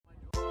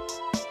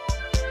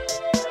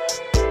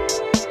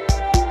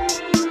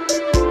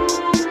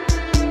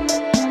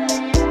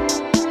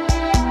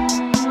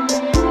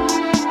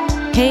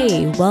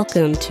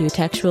Welcome to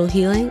Textual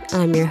Healing.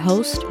 I'm your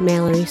host,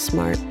 Mallory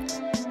Smart.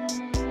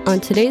 On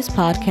today's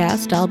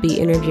podcast, I'll be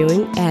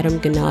interviewing Adam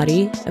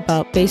Gennady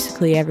about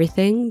basically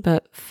everything,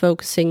 but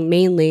focusing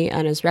mainly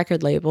on his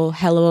record label,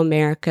 Hello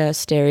America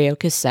Stereo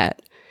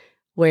Cassette,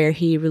 where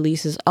he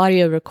releases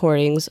audio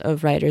recordings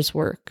of writers'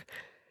 work.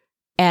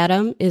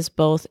 Adam is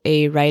both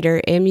a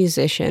writer and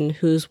musician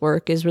whose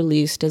work is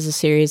released as a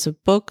series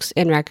of books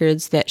and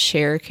records that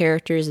share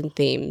characters and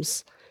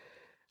themes.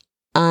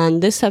 On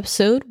this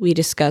episode, we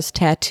discuss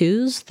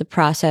tattoos, the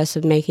process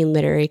of making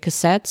literary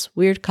cassettes,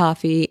 weird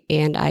coffee,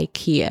 and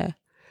IKEA.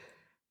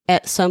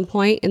 At some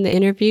point in the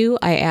interview,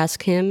 I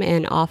ask him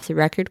an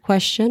off-the-record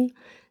question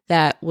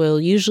that will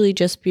usually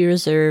just be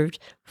reserved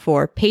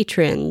for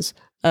patrons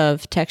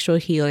of Textual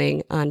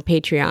Healing on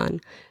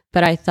Patreon,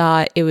 but I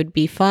thought it would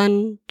be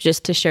fun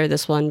just to share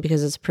this one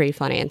because it's a pretty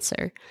fun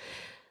answer.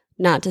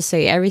 Not to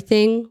say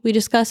everything we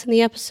discuss in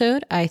the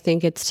episode, I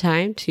think it's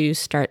time to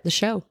start the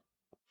show.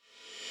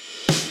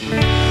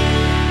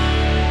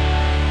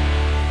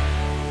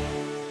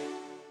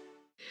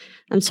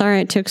 I'm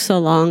sorry it took so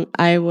long.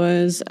 I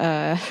was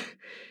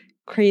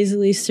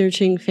crazily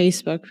searching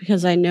Facebook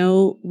because I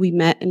know we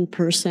met in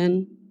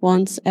person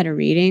once at a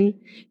reading,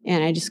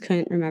 and I just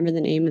couldn't remember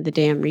the name of the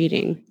damn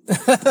reading.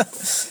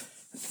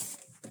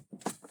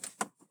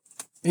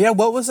 Yeah,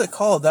 what was it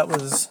called? That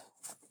was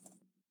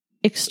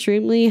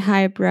Extremely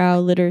Highbrow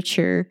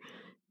Literature,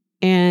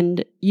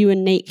 and you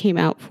and Nate came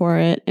out for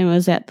it, and it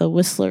was at the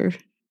Whistler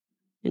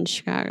in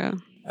Chicago.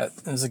 That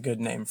is a good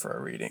name for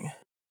a reading.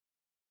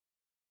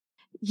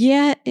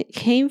 Yeah, it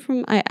came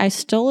from, I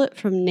stole it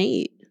from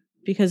Nate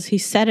because he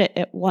said it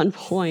at one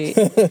point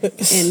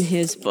in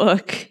his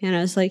book. And I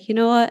was like, you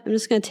know what? I'm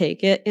just going to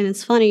take it. And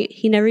it's funny,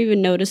 he never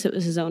even noticed it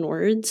was his own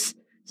words.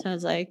 So I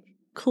was like,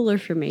 cooler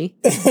for me.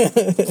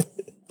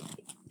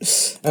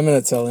 I'm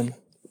going to tell him.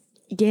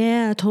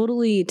 Yeah,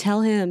 totally.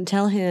 Tell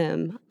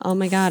him. Oh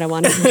my God, I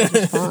want to hear his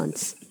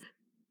response.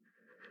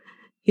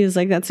 He was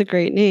like, that's a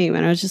great name.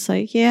 And I was just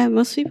like, yeah,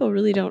 most people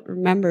really don't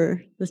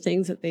remember the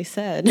things that they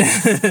said.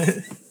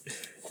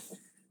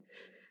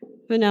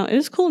 But no, it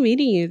was cool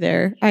meeting you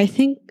there. I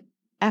think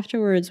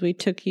afterwards we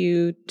took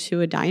you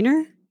to a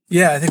diner.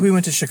 Yeah, I think we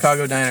went to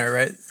Chicago Diner,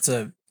 right? It's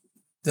the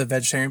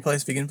vegetarian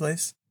place, vegan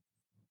place.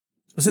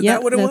 Was it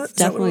that what it was? That's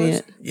definitely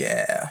it.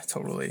 Yeah,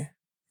 totally.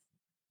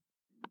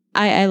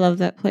 I love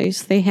that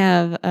place. They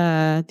have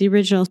the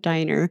original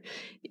diner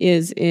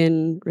is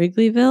in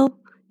Wrigleyville,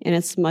 and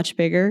it's much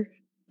bigger.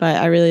 But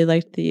I really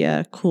liked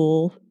the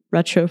cool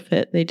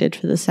retrofit they did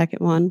for the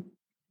second one.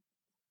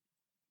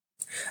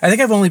 I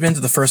think I've only been to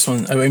the first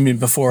one. I mean,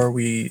 before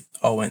we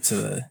all went to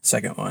the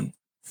second one.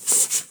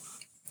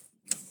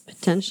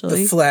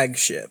 Potentially. The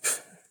flagship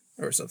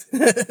or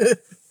something.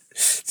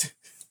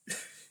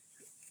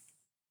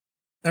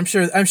 I'm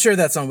sure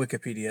that's on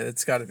Wikipedia.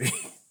 It's got to be.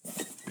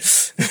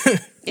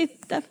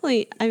 It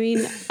definitely, I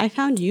mean, I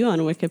found you on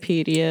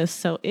Wikipedia,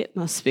 so it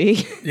must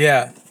be.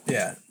 Yeah.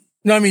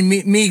 No, I mean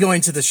me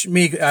going to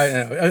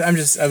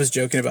I was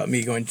joking about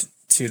me going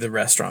to the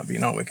restaurant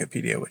being on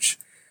Wikipedia, which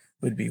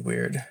would be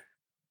weird.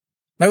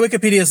 My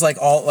Wikipedia is like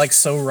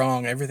so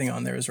wrong. Everything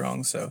on there is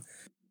wrong. So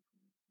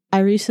I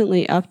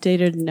recently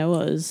updated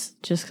Noah's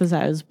just because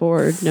I was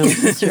bored. Noah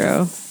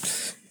Cicero.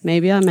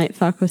 Maybe I might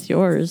fuck with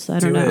yours. I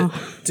don't know.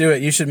 Do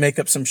it. You should make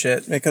up some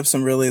shit. Make up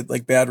some really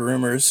bad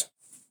rumors.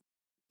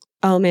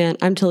 Oh man,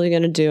 I'm totally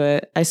gonna do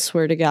it. I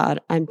swear to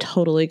God, I'm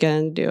totally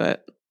gonna do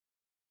it.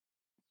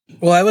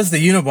 Well, I was the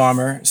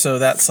Unabomber, so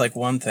that's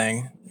one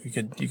thing. You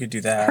could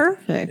do that.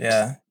 Perfect.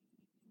 Yeah.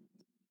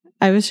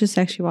 I was just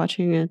actually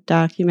watching a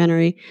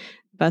documentary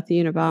about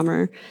the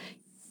Unabomber.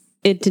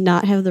 It did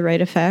not have the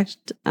right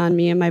effect on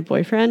me and my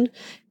boyfriend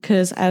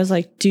because I was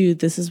like, dude,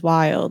 this is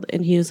wild.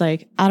 And he was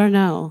like, I don't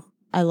know.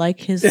 I like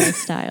his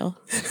lifestyle.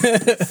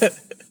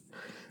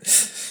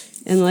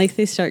 And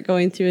they start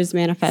going through his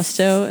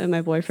manifesto, and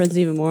my boyfriend's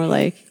even more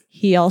like,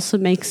 he also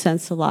makes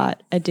sense a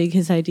lot. I dig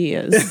his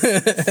ideas.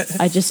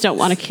 I just don't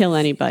want to kill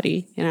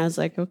anybody. And I was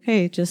like,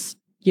 okay, just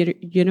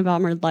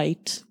Unabomber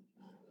light.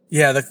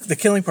 Yeah, the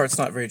killing part's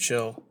not very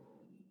chill.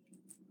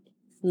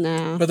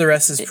 No. But the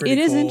rest is pretty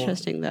cool. It is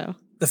interesting, though.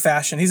 The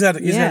fashion. He's got a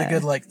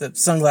good, the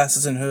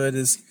sunglasses and hood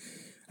is,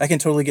 I can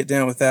totally get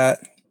down with that.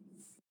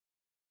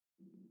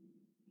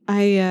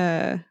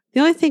 The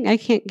only thing I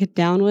can't get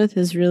down with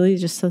is really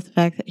just the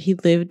fact that he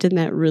lived in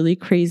that really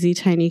crazy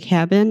tiny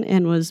cabin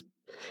and was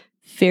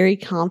very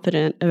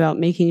confident about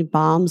making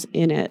bombs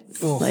in it.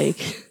 Oh.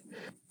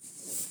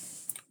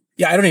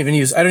 Yeah, I don't even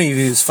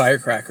use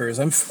firecrackers.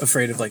 I'm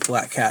afraid of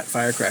Black Cat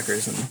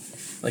firecrackers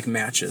and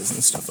matches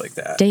and stuff like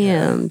that.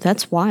 Damn,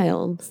 that's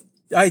wild.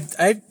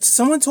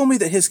 Someone told me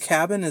that his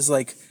cabin is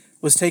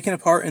was taken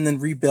apart and then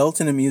rebuilt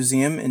in a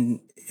museum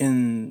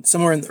in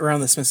somewhere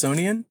around the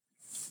Smithsonian.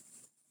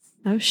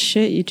 Oh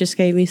shit, you just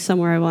gave me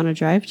somewhere I want to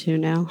drive to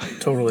now.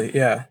 Totally,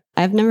 yeah.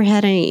 I've never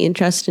had any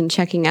interest in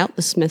checking out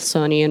the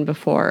Smithsonian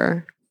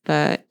before,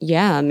 but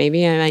yeah,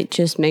 maybe I might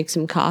just make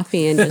some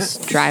coffee and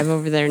just drive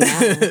over there now.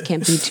 It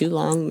can't be too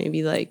long,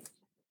 maybe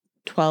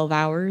 12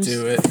 hours.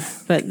 Do it.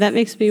 But that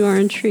makes me more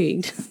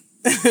intrigued.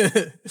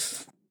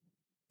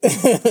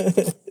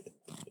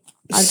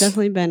 I've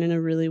definitely been in a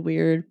really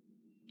weird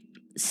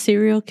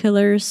serial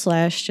killer /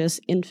 just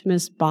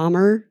infamous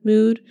bomber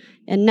mood.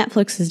 And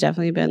Netflix has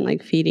definitely been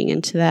like feeding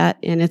into that,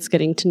 and it's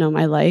getting to know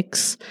my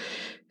likes.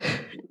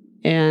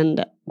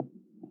 And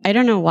I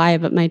don't know why,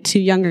 but my 2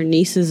 younger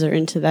nieces are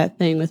into that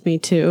thing with me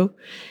too.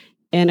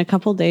 And a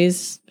couple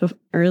days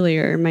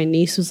earlier, my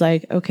niece was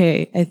like,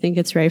 okay, I think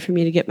it's right for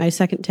me to get my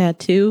second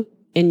tattoo,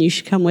 and you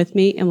should come with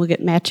me and we'll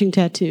get matching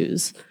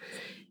tattoos.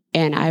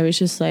 And I was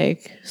just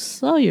like,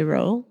 slow your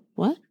roll.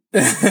 What?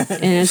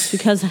 And it's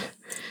because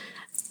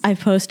I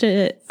posted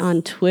it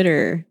on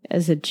Twitter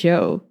as a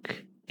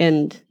joke.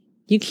 And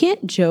you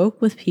can't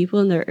joke with people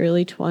in their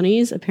early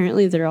 20s.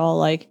 Apparently, they're all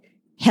like,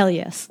 hell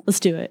yes, let's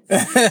do it.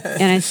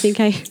 And I think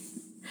I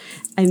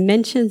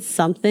mentioned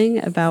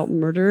something about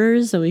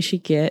murderers and we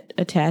should get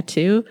a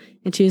tattoo.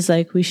 And she was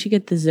like, we should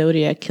get the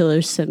Zodiac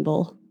Killer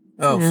symbol.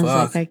 Oh, and I was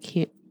fuck.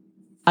 like,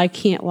 I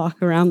can't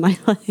walk around my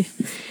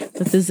life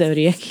with the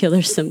Zodiac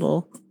Killer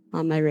symbol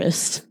on my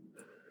wrist.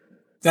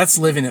 That's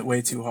living it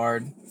way too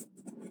hard.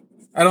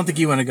 I don't think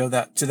you want to go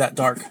to that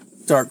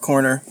dark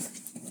corner.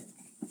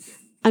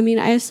 I mean,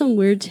 I have some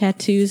weird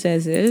tattoos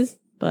as is,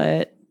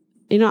 but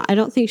I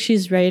don't think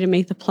she's ready to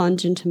make the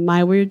plunge into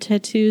my weird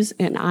tattoos,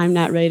 and I'm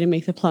not ready to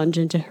make the plunge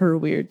into her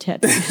weird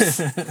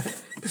tattoos.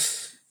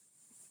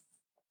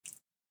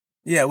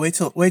 Yeah, wait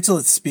till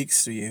it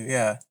speaks to you.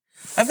 Yeah.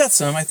 I've got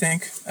some, I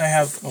think.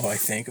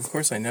 Of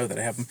course I know that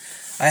I have them.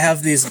 I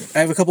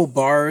have a couple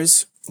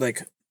bars,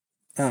 like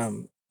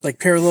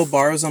parallel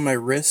bars on my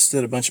wrist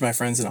that a bunch of my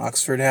friends in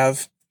Oxford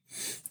have.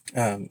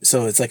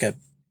 So it's like a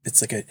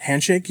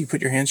handshake. You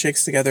put your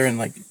handshakes together and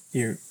like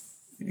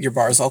your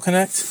bars all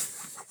connect.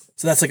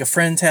 So that's like a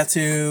friend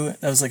tattoo.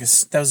 That was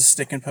a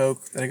stick and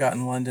poke that I got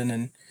in London.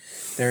 And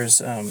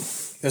there's a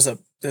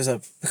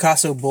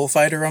Picasso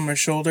bullfighter on my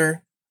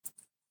shoulder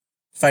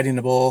fighting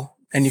a bull.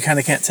 And you kind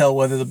of can't tell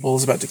whether the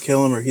bull's about to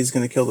kill him or he's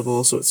going to kill the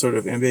bull. So it's sort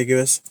of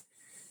ambiguous.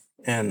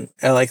 And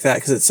I like that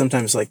because it's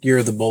sometimes like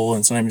you're the bull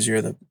and sometimes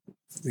you're the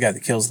guy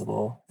that kills the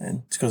bull.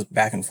 And it goes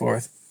back and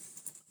forth.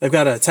 I've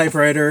got a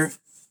typewriter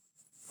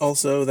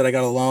also that I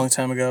got a long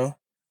time ago.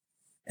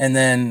 And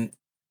then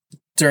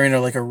during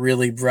a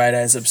really bright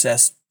eyes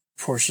obsessed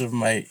portion of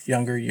my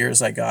younger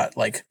years, I got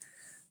like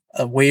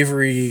a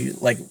wavery,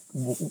 like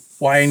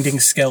winding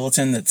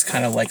skeleton that's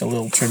kind of like a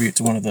little tribute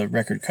to one of the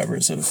record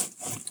covers of,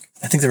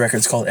 I think the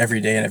record's called Every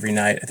Day and Every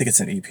Night. I think it's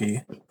an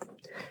EP.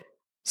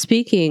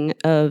 Speaking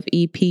of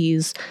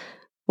EPs,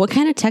 what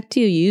kind of tech do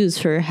you use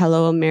for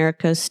Hello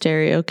America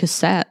stereo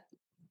cassette?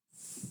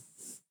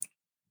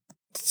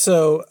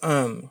 So,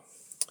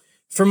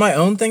 for my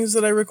own things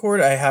that I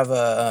record, I have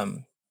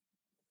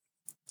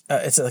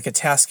it's like a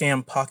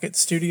Tascam Pocket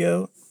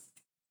Studio.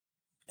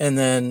 And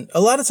then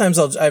a lot of times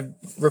I've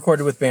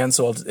recorded with bands,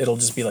 so it'll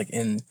just be like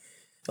in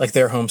like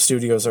their home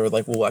studios, or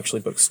like we'll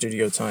actually book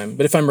studio time.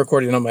 But if I'm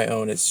recording on my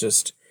own, it's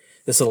just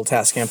this little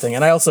Tascam thing.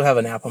 And I also have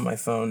an app on my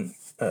phone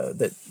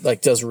that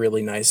like does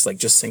really nice, like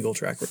just single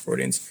track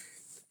recordings.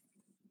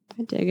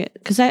 I dig it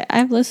because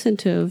I've listened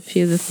to a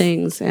few of the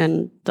things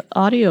and the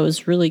audio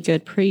is really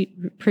good,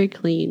 pretty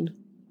clean.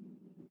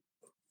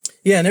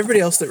 Yeah, and everybody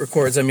else that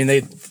records, I mean,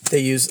 they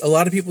use, a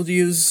lot of people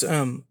use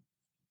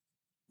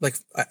like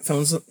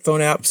phone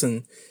apps,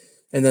 and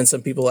then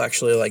some people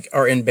actually like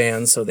are in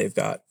bands, so they've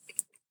got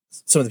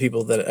some of the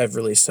people that I've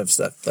released have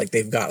stuff like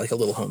they've got like a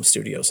little home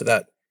studio, so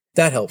that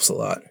helps a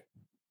lot.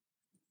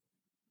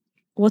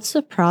 What's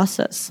the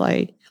process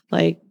like?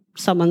 Like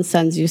someone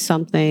sends you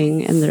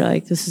something and they're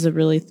like, this is a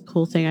really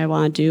cool thing I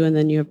want to do, and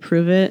then you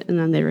approve it and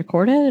then they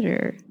record it,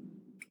 or?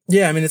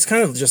 Yeah, I mean, it's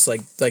kind of just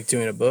like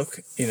doing a book.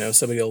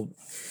 Somebody will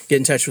get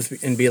in touch with me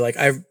and be like,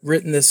 I've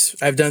written this,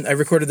 I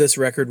recorded this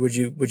record, would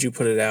you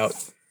put it out?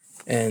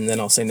 And then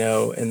I'll say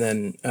no, and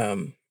then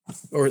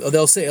or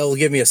they'll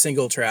give me a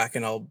single track,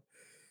 and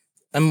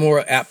I'm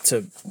more apt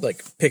to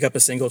like pick up a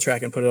single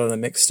track and put it on a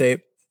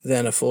mixtape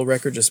than a full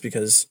record, just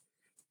because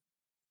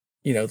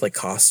like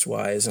cost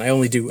wise, and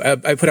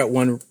I put out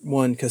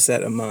one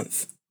cassette a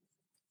month,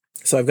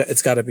 so I've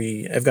got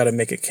to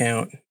make it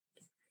count.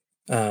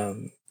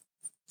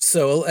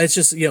 So it's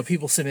just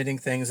people submitting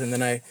things, and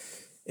then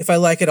if I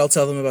like it, I'll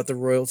tell them about the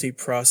royalty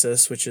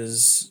process, which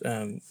is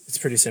it's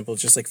pretty simple.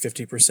 It's just like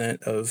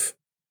 50% of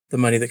the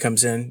money that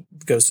comes in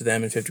goes to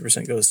them, and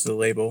 50% goes to the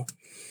label.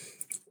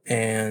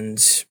 And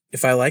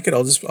if I like it,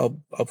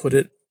 I'll put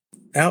it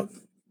out.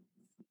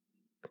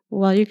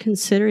 While you're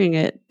considering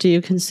it, do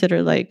you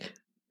consider like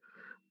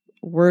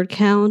word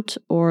count,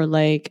 or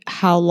like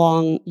how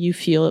long you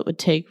feel it would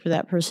take for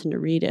that person to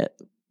read it?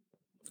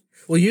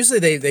 Well, usually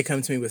they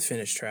come to me with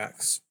finished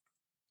tracks.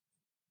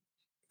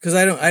 Because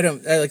I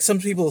like, some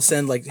people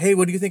send like, hey,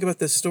 what do you think about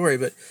this story?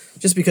 But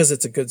just because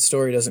it's a good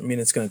story doesn't mean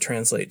it's going to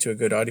translate to a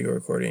good audio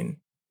recording.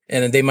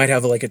 And they might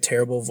have like a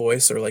terrible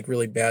voice or like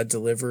really bad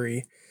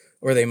delivery,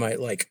 or they might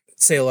like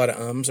say a lot of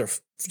ums or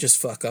just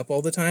fuck up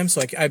all the time.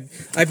 So like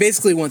I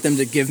basically want them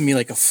to give me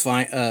like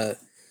a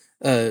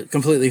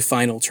completely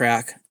final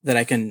track that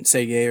I can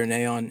say yay or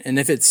nay on. And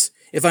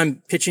if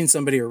I'm pitching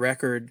somebody a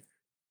record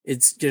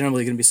it's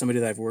generally going to be somebody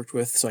that I've worked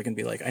with, so I can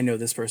be like, I know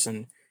this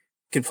person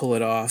can pull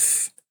it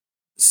off.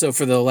 So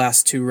for the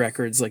last 2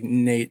 records, like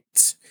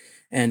Nate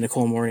and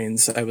Nicole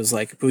Mornings, I was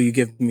like, will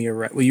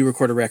you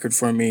record a record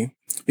for me?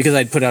 Because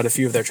I'd put out a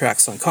few of their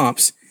tracks on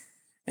comps,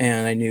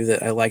 and I knew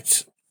that I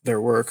liked their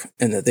work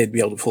and that they'd be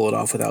able to pull it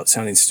off without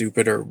sounding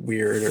stupid or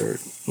weird or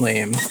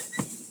lame.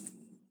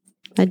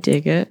 I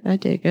dig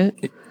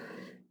it.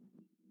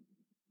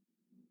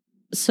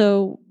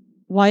 So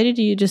why did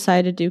you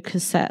decide to do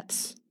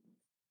cassettes?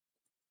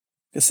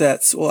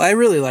 Cassettes. Well, I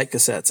really like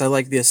cassettes. I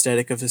like the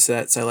aesthetic of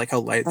cassettes. I like how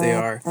light they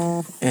are.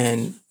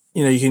 And,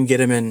 you can get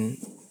them in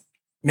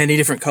many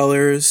different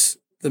colors.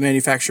 The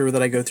manufacturer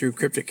that I go through,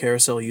 Cryptic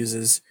Carousel,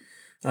 uses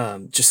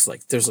just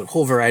like there's a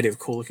whole variety of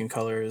cool looking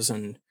colors.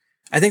 And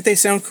I think they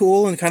sound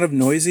cool and kind of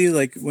noisy.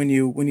 Like when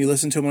you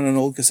listen to them on an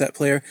old cassette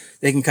player,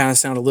 they can kind of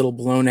sound a little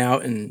blown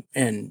out and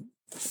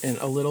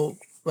a little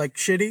like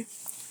shitty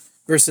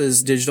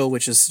versus digital,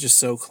 which is just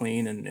so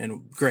clean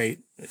and great,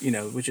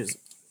 which is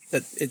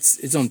that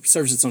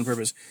serves its own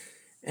purpose.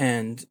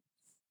 And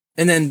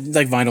then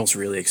like vinyl's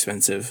really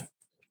expensive.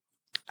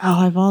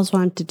 Oh, I've always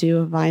wanted to do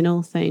a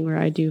vinyl thing where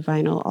I do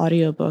vinyl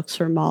audiobooks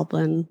for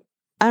Maudlin.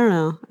 I don't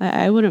know.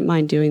 I wouldn't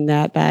mind doing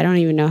that, but I don't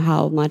even know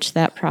how much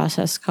that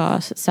process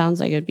costs. It sounds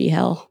like it'd be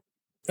hell.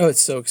 Oh,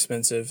 it's so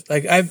expensive.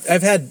 Like I've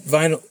had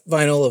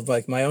vinyl of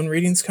like my own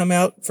readings come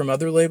out from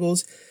other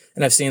labels,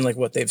 and I've seen like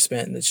what they've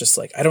spent, and it's just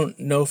like I don't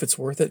know if it's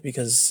worth it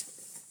because.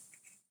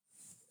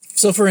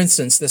 So, for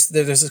instance,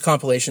 there's a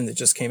compilation that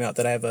just came out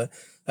that I have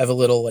a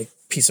little like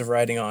piece of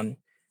writing on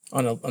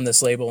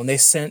this label, and they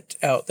sent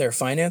out their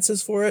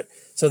finances for it.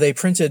 So they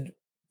printed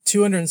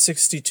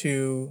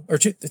 262 or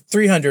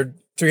 300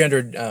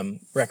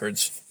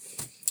 records,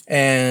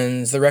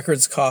 and the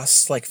records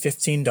cost like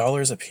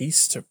 $15 a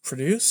piece to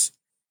produce,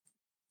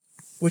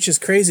 which is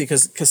crazy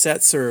because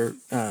cassettes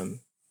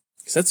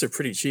are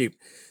pretty cheap.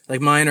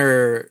 Like mine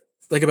are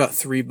like about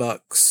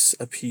 $3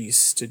 a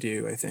piece to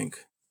do, I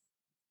think,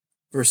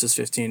 versus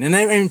 15. And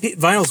I mean,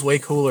 vinyl's way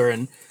cooler,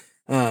 and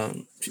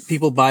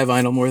people buy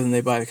vinyl more than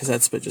they buy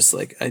cassettes, but just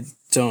like I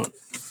don't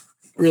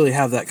really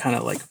have that kind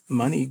of like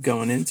money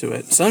going into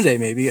it. Someday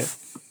maybe.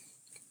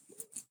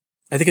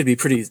 I think it'd be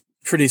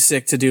pretty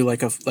sick to do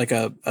like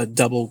a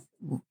double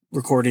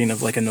recording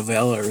of like a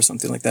novella or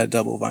something like that,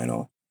 double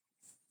vinyl.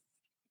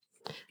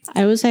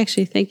 I was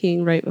actually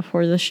thinking right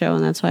before the show,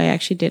 and that's why I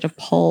actually did a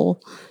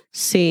poll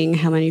seeing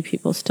how many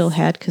people still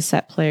had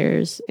cassette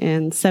players,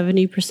 and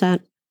 70%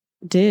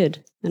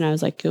 did. And I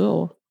was like,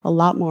 oh, a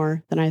lot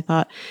more than I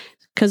thought.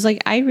 Because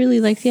like I really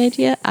like the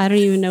idea. I don't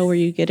even know where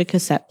you get a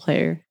cassette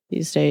player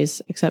these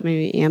days, except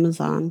maybe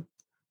Amazon.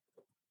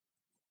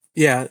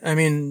 Yeah, I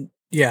mean,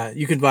 yeah,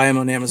 you can buy them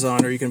on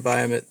Amazon, or you can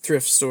buy them at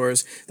thrift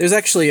stores. There's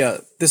actually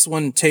this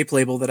one tape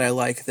label that I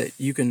like that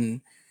you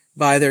can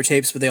buy their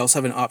tapes, but they also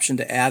have an option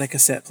to add a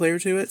cassette player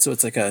to it. So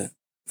it's like a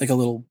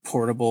little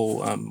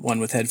portable one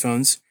with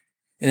headphones,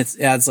 and it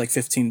adds like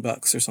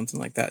 $15 or something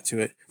like that to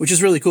it, which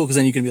is really cool because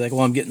then you can be like,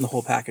 well, I'm getting the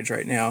whole package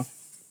right now.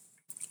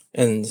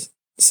 And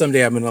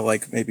someday I'm gonna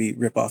like maybe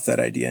rip off that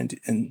idea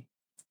and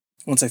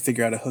once I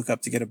figure out a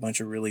hookup to get a bunch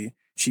of really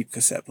cheap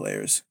cassette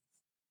players.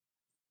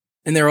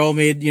 And they're all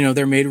made,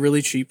 they're made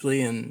really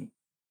cheaply, and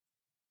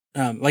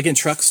like in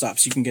truck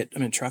stops, you can get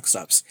them in truck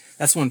stops.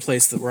 That's one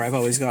place where I've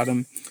always got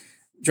them.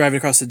 Driving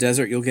across the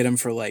desert, you'll get them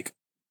for like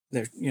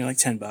they're like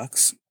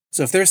 $10.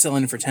 So if they're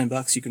selling them for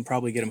 $10, you can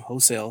probably get them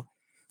wholesale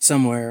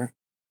somewhere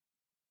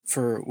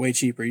for way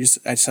cheaper. I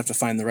just have to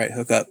find the right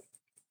hookup.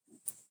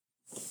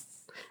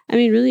 I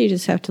mean, really, you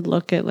just have to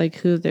look at like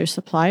who their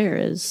supplier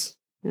is,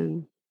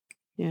 and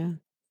yeah.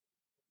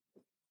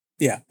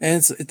 Yeah,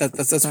 and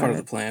that's part of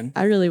the plan.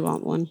 I really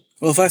want one.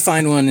 Well, if I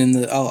find one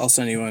I'll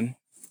send you one.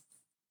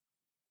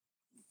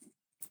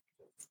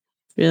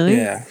 Really?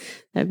 Yeah.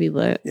 That'd be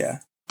lit. Yeah.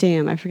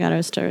 Damn, I forgot I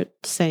would start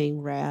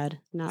saying rad,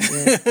 not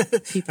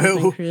lit. People have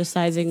been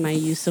criticizing my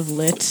use of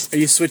lit. Are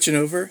you switching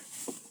over?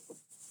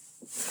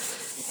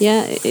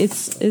 Yeah,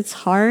 it's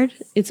hard.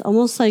 It's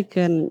almost like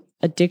an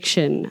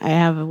addiction. I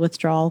have a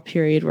withdrawal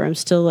period where I'm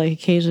still like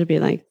occasionally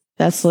being like,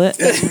 that's lit.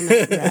 I'm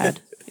like,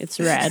 rad. It's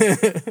rad.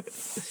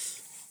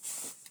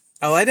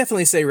 Oh, I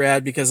definitely say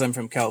rad because I'm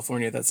from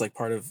California. That's like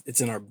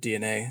it's in our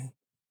DNA.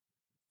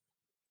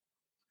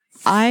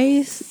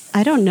 I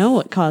don't know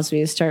what caused me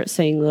to start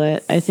saying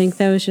lit. I think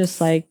that was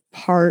just like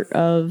part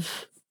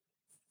of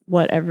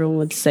what everyone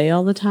would say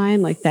all the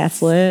time, like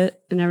that's lit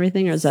and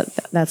everything, or is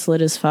that's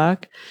lit as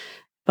fuck.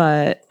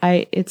 But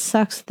it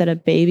sucks that a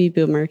baby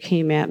boomer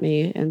came at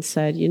me and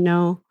said,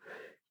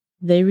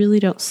 they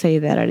really don't say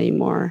that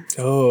anymore.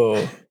 Oh.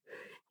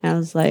 And I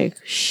was like,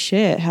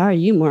 shit, how are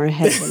you more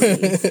ahead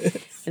than me?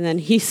 And then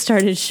he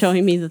started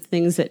showing me the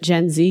things that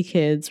Gen Z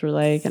kids were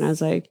like. And I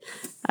was like,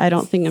 I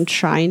don't think I'm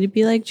trying to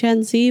be like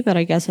Gen Z, but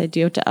I guess I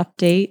do have to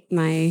update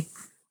my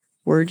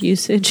word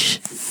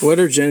usage. What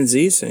are Gen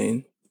Z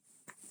saying?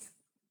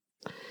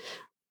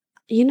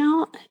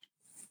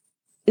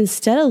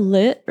 Instead of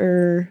lit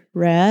or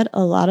rad,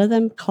 a lot of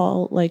them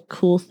call like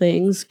cool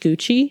things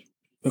Gucci.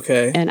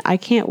 Okay. And I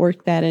can't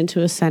work that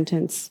into a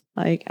sentence.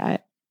 Like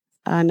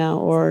I know,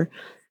 or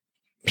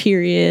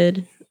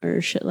period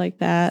or shit like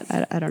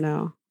that. I don't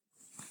know.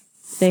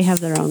 They have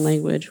their own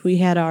language. We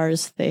had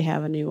ours. They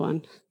have a new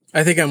one.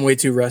 I think I'm way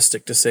too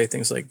rustic to say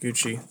things like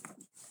Gucci.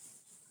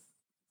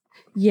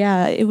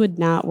 Yeah, it would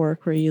not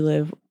work where you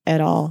live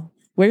at all.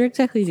 Where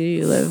exactly do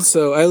you live?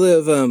 So I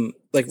live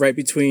like right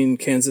between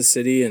Kansas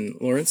City and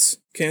Lawrence,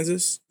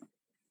 Kansas.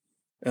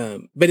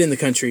 But in the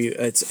country,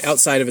 it's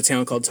outside of a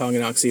town called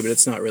Tonganoxie, but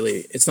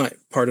it's not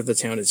part of the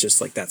town. It's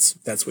just like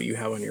that's what you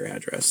have on your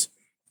address.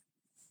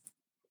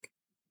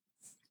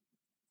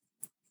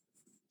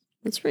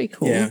 That's pretty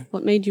cool. Yeah.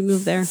 What made you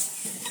move there?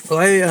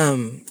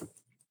 Well,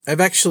 I've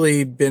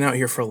actually been out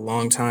here for a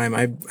long time.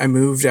 I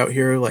moved out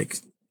here like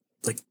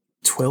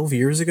 12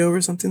 years ago or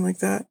something like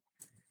that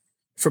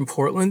from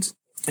Portland.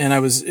 And I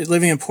was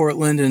living in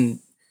Portland, and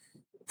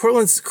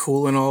Portland's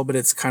cool and all, but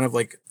it's kind of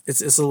like,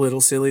 it's a little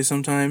silly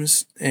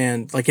sometimes.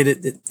 And like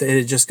it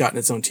had just gotten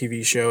its own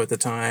TV show at the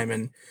time,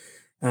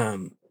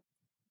 and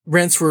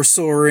rents were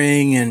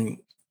soaring, and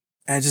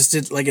I just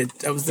did like it.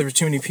 There were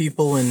too many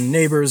people and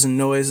neighbors and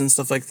noise and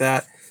stuff like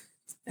that.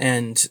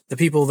 And the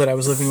people that I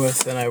was living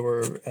with and I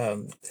were,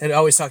 had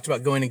always talked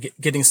about going and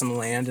getting some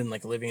land and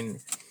like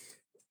living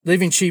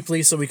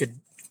cheaply so we could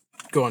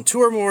go on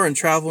tour more and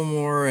travel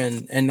more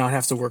and not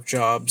have to work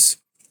jobs.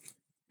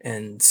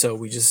 And so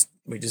we just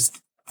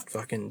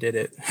fucking did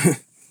it.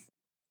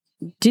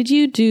 Did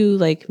you do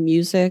like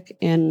music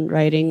and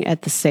writing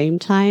at the same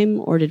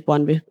time, or did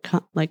one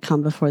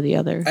come before the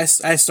other?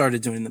 I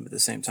started doing them at the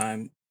same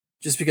time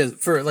just because,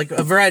 for like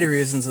a variety of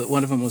reasons.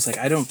 One of them was like,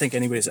 I don't think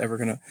anybody's ever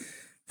going to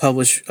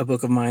publish a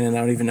book of mine, and I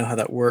don't even know how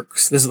that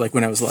works. This is like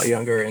when I was a lot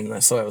younger,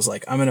 and so I was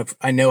like,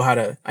 I know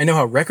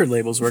how record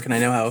labels work, and I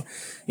know how,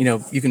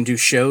 you can do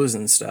shows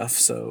and stuff.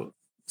 So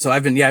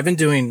I've been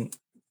doing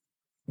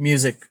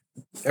music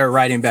or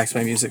writing back to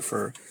my music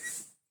for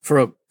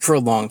a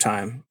long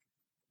time.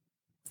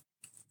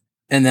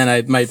 And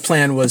then my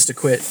plan was to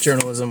quit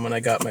journalism when I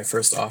got my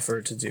first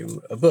offer to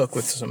do a book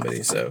with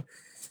somebody. So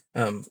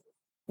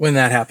when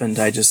that happened,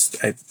 I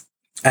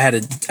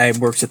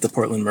worked at the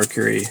Portland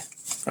Mercury.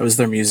 I was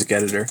their music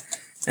editor,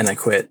 and I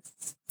quit.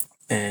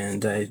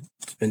 And I've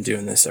been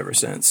doing this ever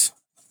since.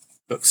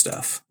 Book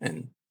stuff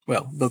and,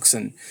 well, books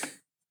and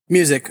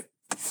music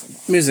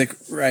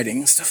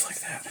writing, stuff like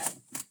that.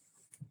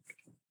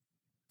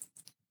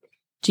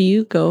 Do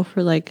you go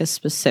for like a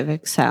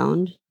specific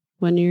sound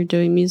when you're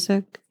doing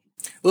music?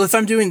 Well, if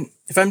I'm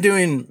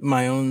doing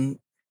my own,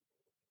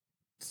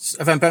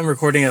 if I'm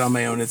recording it on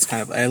my own, it's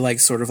kind of, I like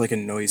sort of like a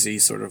noisy,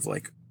 sort of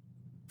like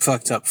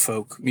fucked up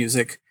folk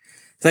music.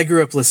 I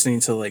grew up listening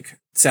to like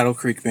Saddle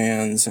Creek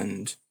bands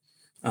and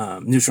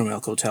Neutral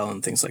Milk Hotel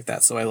and things like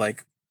that. So I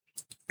like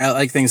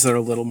things that are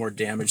a little more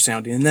damaged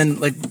sounding. And then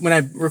like when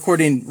I'm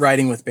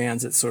writing with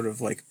bands, it's sort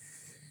of like,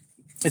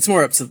 it's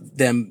more up to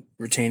them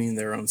retaining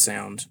their own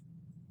sound.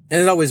 And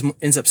it always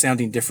ends up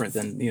sounding different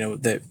than,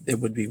 that it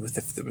would be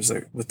if it was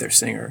with their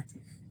singer.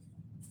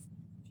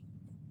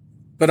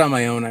 But on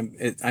my own,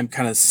 I'm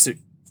kind of...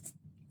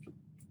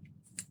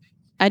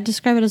 I'd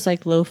describe it as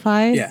like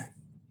lo-fi. Yeah.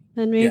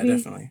 Then maybe? Yeah,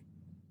 definitely.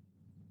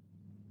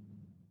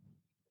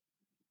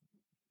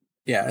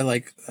 Yeah, I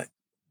like...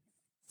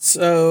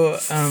 So,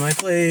 I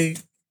play...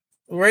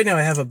 Right now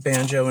I have a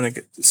banjo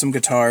and some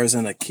guitars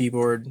and a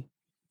keyboard.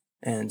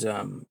 And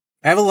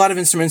I have a lot of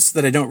instruments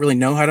that I don't really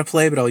know how to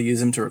play, but I'll use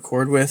them to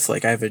record with.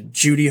 Like I have a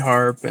Judy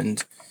harp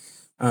and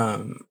I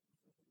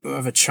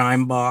have a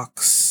chime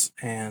box,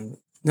 and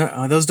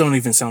no, those don't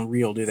even sound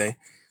real, do they?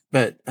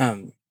 But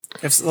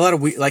it's a lot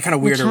of kind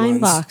of weirder ones. The chime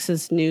box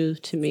is new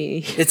to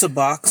me. It's a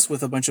box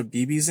with a bunch of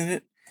BBs in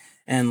it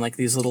and like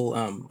these little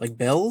like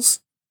bells,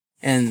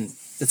 and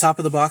the top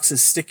of the box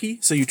is sticky,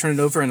 so you turn it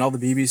over and all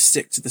the BBs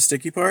stick to the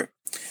sticky part,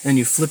 and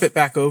you flip it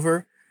back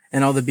over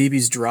and all the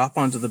BBs drop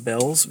onto the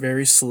bells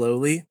very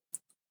slowly.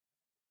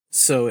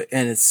 So,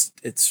 and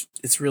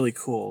it's really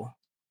cool.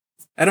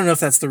 I don't know if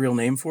that's the real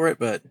name for it,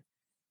 but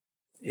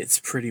it's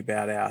pretty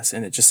badass.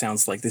 And it just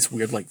sounds like this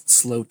weird, like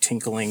slow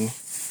tinkling,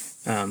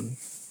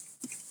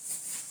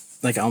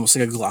 like almost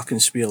like a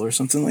glockenspiel or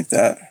something like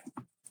that.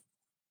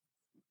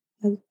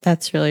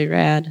 That's really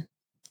rad.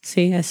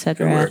 See, I said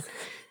rad. Work.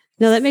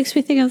 No, that makes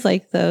me think of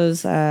like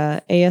those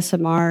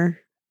ASMR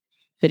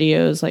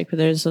videos, like where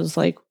there's those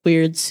like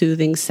weird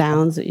soothing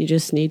sounds that you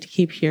just need to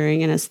keep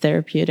hearing, and it's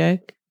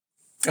therapeutic.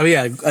 Oh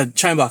yeah, a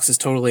chime box is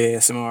totally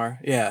ASMR.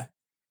 Yeah,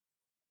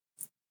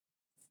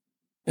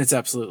 it's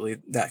absolutely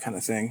that kind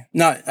of thing.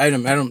 I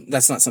don't.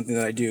 That's not something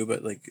that I do,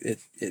 but like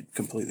it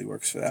completely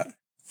works for that.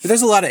 But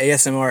there's a lot of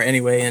ASMR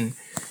anyway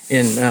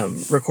in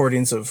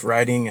recordings of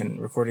writing and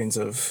recordings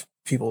of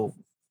people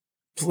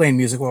playing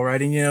music while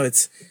writing.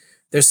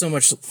 There's so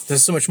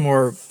much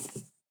more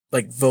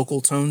like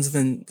vocal tones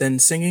than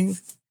singing,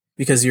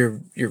 because you're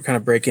kind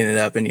of breaking it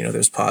up, and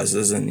there's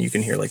pauses, and you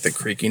can hear like the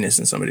creakiness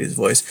in somebody's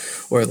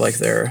voice, or like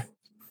their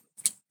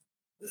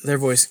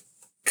voice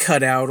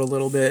cut out a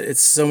little bit.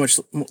 It's so much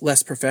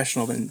less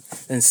professional than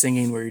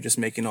singing, where you're just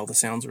making all the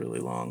sounds really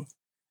long.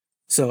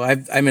 So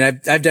I've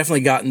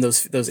definitely gotten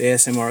those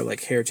ASMR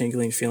like hair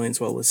tingling feelings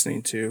while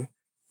listening to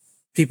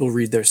people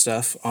read their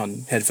stuff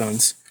on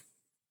headphones.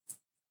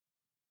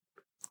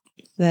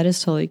 That is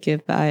totally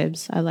good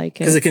vibes. I like it.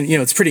 Because it can,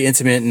 it's pretty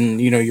intimate, and,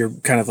 you're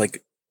kind of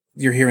like,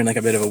 you're hearing like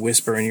a bit of a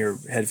whisper in your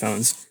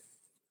headphones.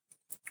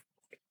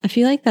 I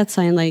feel like that's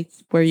something like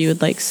where you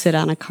would like sit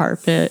on a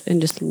carpet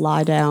and just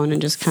lie down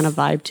and just kind of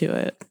vibe to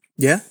it.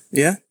 Yeah.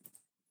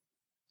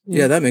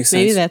 Yeah, that makes sense.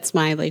 Maybe that's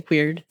my like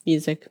weird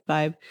music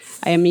vibe.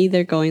 I am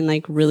either going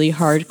like really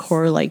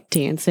hardcore, like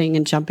dancing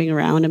and jumping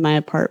around in my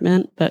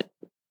apartment, but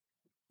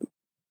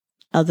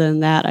other than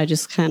that, I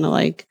just kind of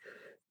like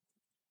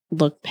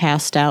look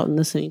passed out and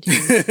listening to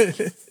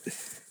it.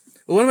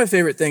 Well, one of my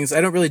favorite things, I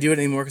don't really do it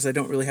anymore because I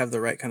don't really have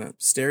the right kind of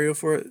stereo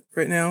for it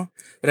right now.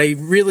 But I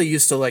really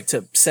used to like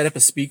to set up a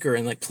speaker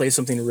and like play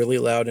something really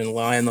loud and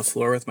lie on the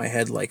floor with my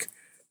head like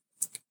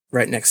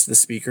right next to the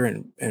speaker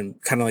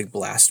and kind of like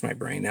blast my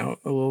brain out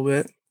a little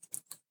bit.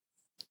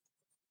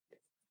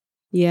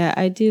 Yeah,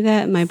 I do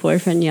that. My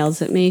boyfriend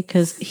yells at me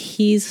because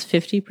he's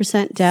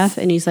 50% deaf,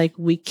 and he's like,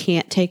 we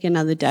can't take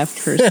another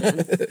deaf person in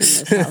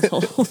this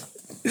household.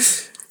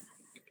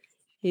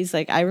 He's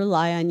like, I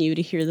rely on you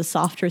to hear the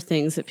softer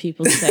things that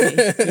people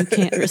say. You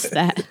can't risk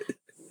that.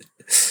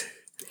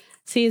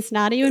 See, it's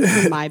not even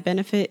for my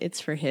benefit.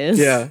 It's for his.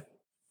 Yeah.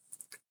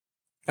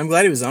 I'm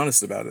glad he was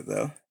honest about it,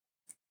 though.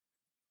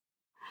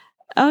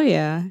 Oh,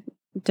 yeah.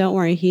 Don't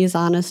worry. He is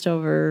honest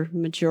over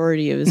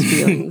majority of his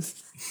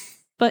feelings.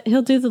 But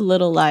he'll do the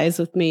little lies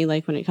with me,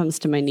 like when it comes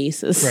to my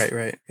nieces.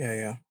 Right.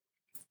 Yeah.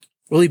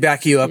 Will he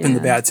back you up in the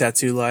bad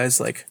tattoo lies?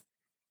 Like,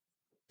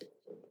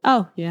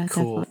 oh, yeah,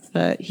 cool. Definitely.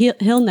 But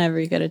he'll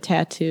never get a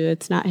tattoo.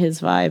 It's not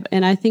his vibe.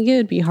 And I think it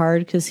would be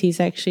hard because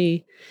he's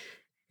actually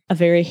a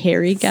very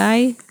hairy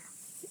guy.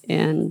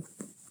 And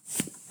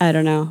I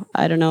don't know.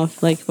 I don't know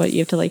if like what you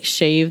have to like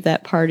shave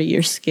that part of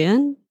your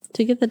skin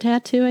to get the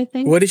tattoo, I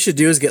think. What he should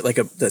do is get like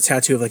the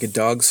tattoo of like a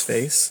dog's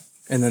face,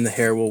 and then the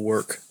hair will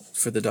work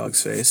for the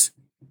dog's face.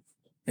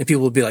 And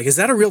people will be like, is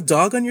that a real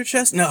dog on your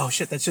chest? No,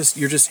 shit, that's just,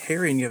 you're just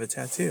hairy and you have a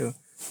tattoo.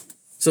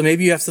 So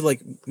maybe you have to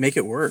like make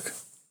it work.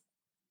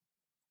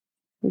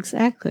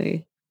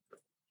 Exactly.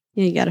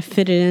 Yeah, you got to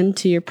fit it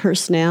into your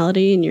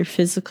personality and your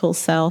physical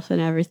self and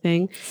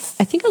everything.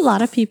 I think a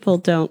lot of people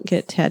don't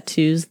get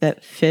tattoos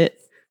that fit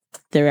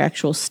their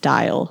actual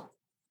style.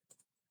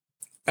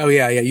 Oh,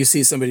 yeah. You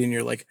see somebody and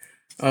you're like,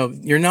 oh,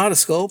 you're not a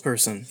skull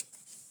person.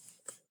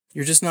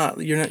 You're just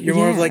not, you're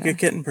more of like a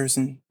kitten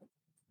person.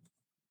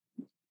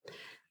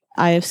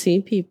 I have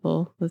seen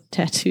people with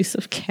tattoos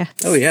of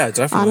cats. Oh, yeah,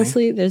 definitely.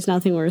 Honestly, there's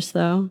nothing worse,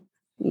 though.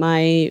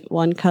 My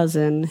one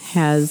cousin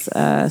has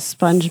a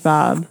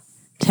SpongeBob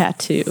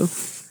tattoo.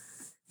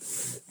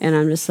 And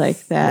I'm just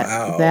like,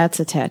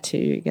 that's a tattoo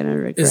you're going to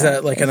regret. Is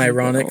that like an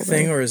ironic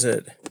thing, or is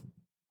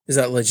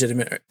that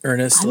legitimate,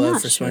 earnest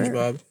love for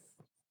SpongeBob?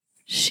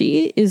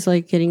 She is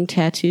like getting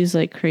tattoos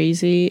like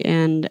crazy,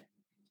 and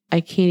I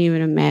can't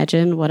even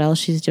imagine what else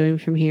she's doing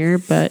from here.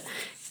 But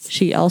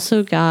she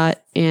also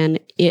got an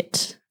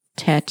It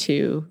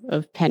tattoo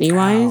of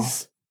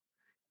Pennywise.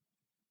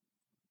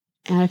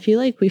 Wow. And I feel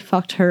like we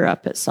fucked her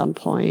up at some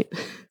point.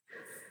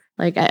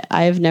 Like,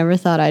 I've never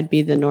thought I'd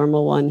be the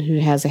normal one who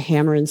has a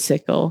hammer and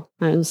sickle.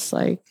 I was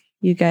like,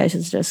 you guys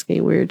is just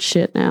getting weird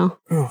shit now.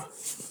 Oh,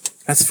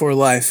 that's for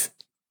life.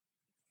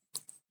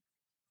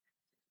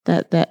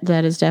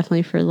 That is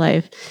definitely for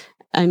life.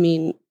 I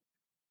mean,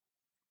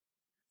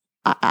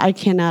 I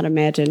cannot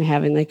imagine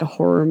having like a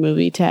horror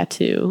movie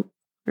tattoo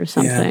or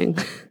something.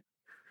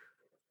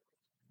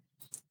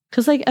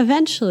 Because like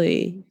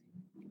eventually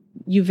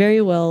you very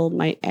well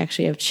might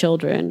actually have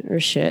children or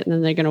shit, and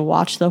then they're going to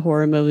watch the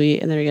horror movie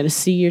and they're going to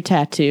see your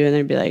tattoo and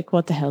they're be like,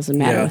 what the hell's the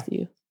matter with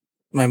you?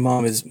 My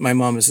mom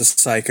is a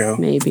psycho.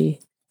 Maybe.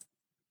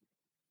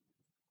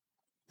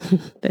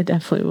 They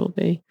definitely will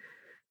be.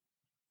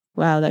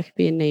 Wow, that could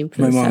be a name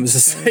for My mom is a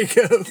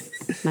psycho.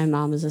 My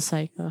mom is a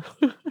psycho.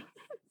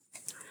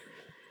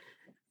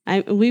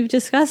 We've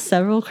discussed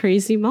several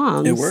crazy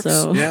moms. It works.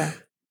 So yeah,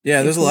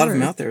 there's a lot of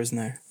them out there, isn't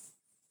there?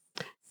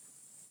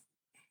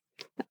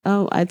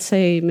 Oh, I'd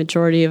say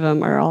majority of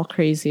them are all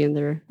crazy in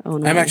their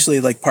own way. I'm actually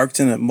like parked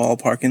in a mall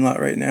parking lot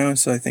right now,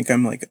 so I think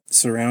I'm like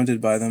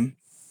surrounded by them.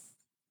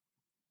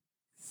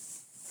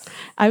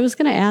 I was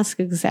going to ask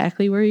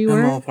exactly where you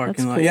were. A mall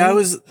parking lot. Cool. Yeah, I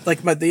was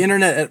like, but the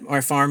internet at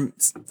our farm,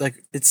 like,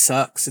 it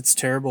sucks. It's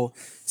terrible.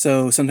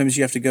 So sometimes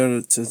you have to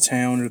go to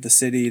town or the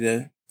city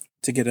to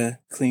get a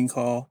clean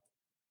call.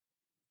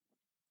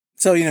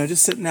 So,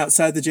 just sitting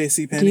outside the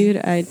JCPenney. Dude,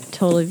 I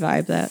totally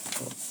vibe that.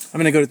 I'm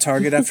going to go to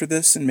Target after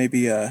this and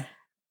maybe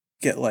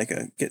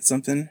get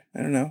something.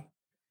 I don't know.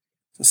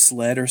 A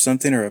sled or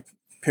something, or a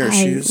pair of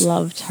shoes. I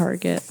love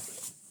Target.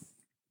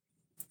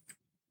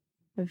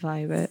 I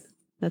vibe it.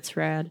 That's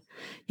rad.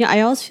 Yeah, I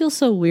always feel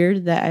so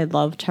weird that I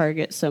love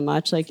Target so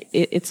much. Like,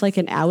 it's like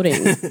an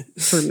outing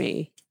for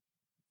me.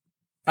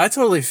 I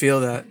totally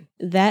feel that.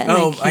 That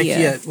and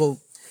IKEA.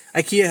 Well,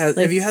 IKEA has...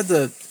 Have you had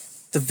the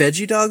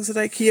veggie dogs at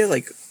IKEA?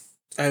 Like,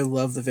 I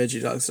love the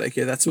veggie dogs at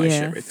IKEA. That's my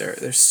shit right there.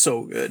 They're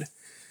so good.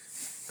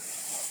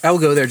 I'll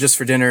go there just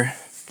for dinner.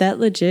 That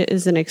legit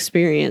is an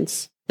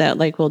experience that,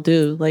 like, we'll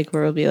do. Like,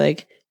 where we'll be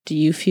like, do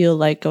you feel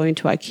like going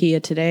to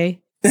IKEA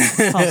today?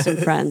 Call some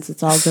friends.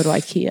 Let's all go to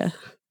IKEA.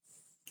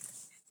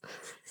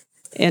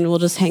 And we'll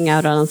just hang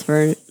out on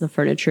the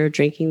furniture,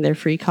 drinking their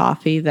free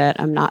coffee that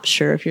I'm not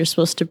sure if you're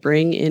supposed to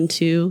bring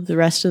into the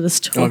rest of the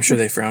store. Oh, I'm sure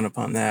they frown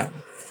upon that.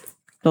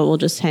 But we'll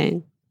just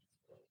hang.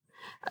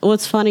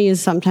 What's funny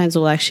is sometimes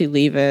we'll actually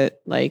leave it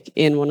like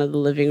in one of the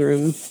living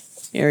room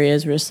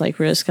areas. We're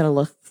just going to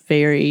look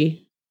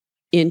very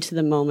into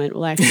the moment.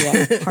 We'll actually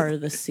act part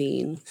of the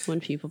scene when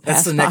people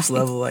pass That's the next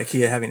level,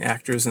 IKEA having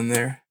actors in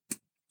there.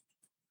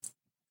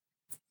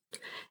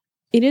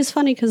 It is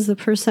funny because the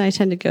person I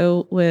tend to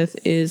go with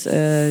is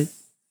a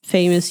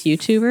famous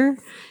YouTuber.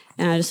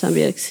 And I just want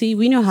to be like, see,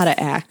 we know how to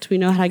act. We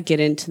know how to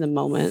get into the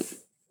moment.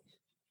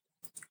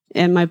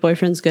 And my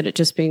boyfriend's good at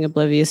just being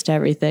oblivious to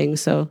everything.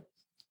 So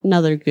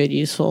another good,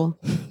 useful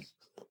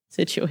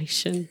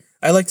situation.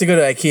 I like to go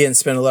to IKEA and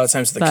spend a lot of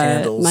time with the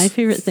candles. My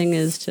favorite thing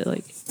is to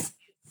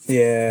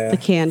the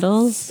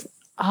candles.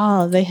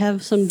 Oh, they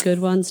have some good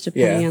ones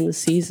depending on the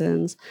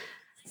seasons.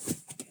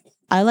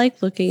 I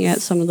like looking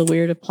at some of the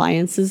weird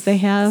appliances they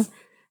have.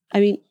 I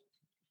mean,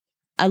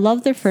 I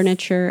love their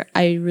furniture.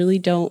 I really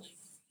don't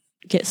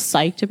get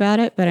psyched about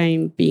it, but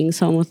I'm being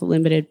someone with a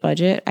limited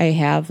budget. I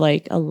have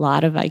like a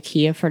lot of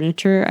IKEA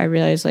furniture. I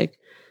realize like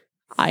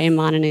I am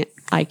on an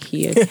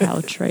IKEA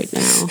couch right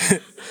now.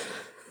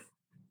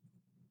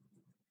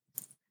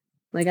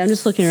 Like I'm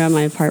just looking around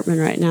my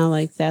apartment right now.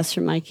 Like that's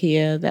from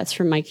IKEA. That's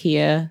from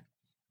IKEA.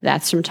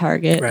 That's from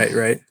Target.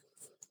 Right.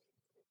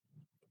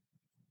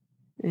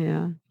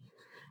 Yeah.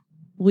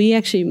 We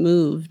actually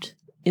moved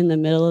in the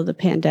middle of the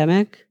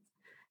pandemic,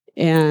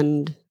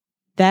 and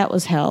that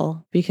was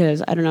hell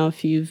because I don't know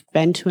if you've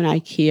been to an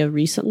IKEA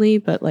recently,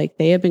 but like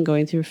they have been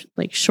going through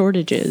like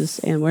shortages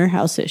and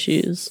warehouse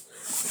issues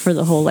for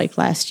the whole like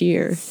last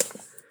year.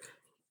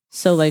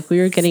 So like we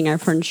were getting our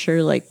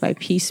furniture like by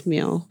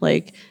piecemeal.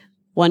 Like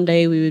one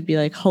day we would be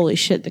like, holy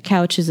shit, the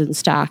couch is in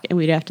stock, and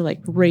we'd have to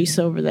like race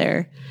over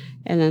there.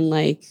 And then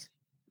like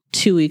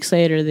 2 weeks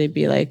later, they'd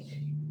be like,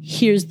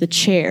 here's the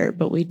chair,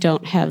 but we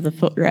don't have the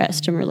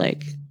footrest. And we're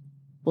like,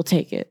 we'll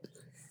take it.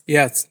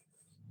 Yeah. It's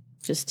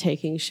just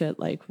taking shit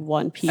like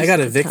one piece. I got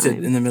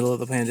evicted in the middle of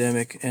the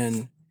pandemic,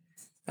 and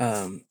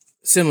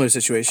similar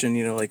situation,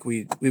 you know, like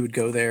we would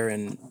go there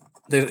and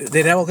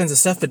they'd have all kinds of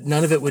stuff, but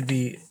none of it would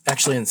be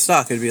actually in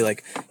stock. It'd be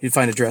like, you'd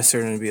find a dresser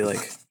and it'd be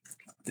like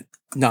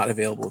not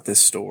available at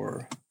this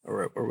store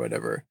or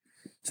whatever.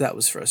 So that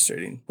was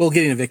frustrating. Well,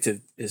 getting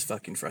evicted is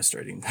fucking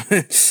frustrating.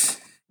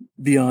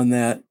 Beyond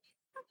that.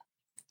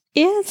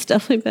 Yeah, it's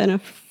definitely been a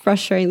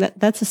frustrating.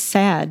 That's a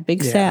sad,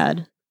 big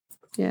sad.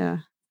 Yeah.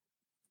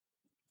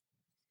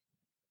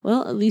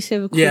 Well, at least you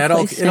have a cool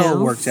place it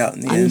all worked out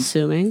in the end. I'm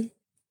assuming.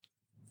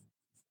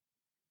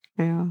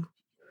 Yeah.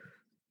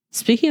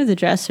 Speaking of the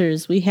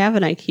dressers, we have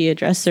an IKEA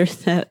dresser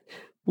that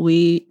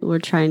we were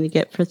trying to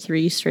get for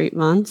 3 straight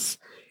months.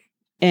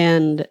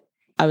 And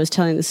I was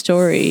telling the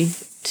story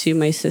to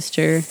my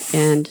sister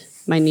and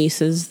my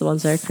nieces, the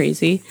ones that are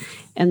crazy.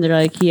 And they're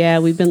like, yeah,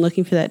 we've been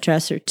looking for that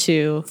dresser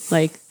too.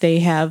 Like they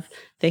had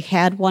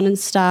one in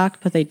stock,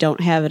 but they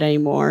don't have it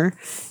anymore.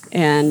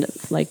 And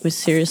like,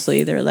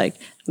 seriously, they're like,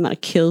 I'm going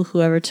to kill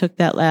whoever took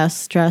that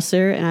last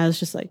dresser. And I was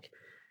just like,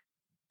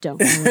 don't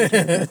go into our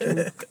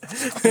bedroom.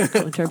 Don't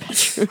go into our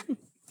bedroom.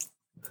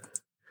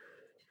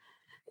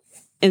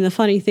 And the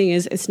funny thing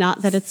is, it's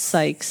not that it's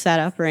like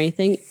set up or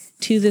anything.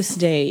 To this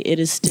day, it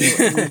is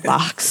still in the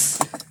box.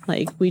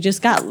 Like, we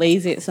just got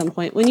lazy at some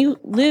point. When you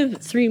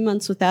live 3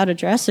 months without a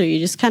dresser, you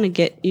just kind of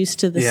get used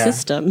to the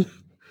system.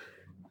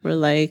 We're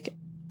like,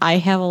 I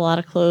have a lot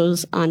of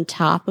clothes on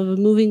top of a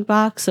moving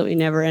box, so we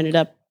never ended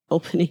up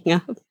opening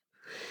up.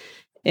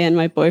 And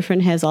my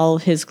boyfriend has all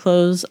of his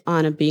clothes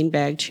on a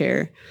beanbag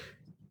chair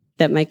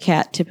that my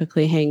cat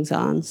typically hangs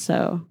on.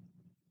 So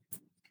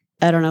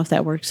I don't know if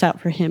that works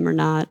out for him or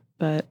not,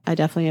 but I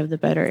definitely have the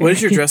better. What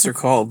is your dresser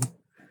called?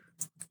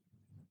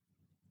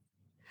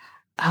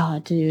 Oh,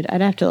 dude,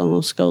 I'd have to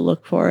almost go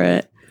look for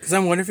it. Because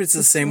I'm wondering if it's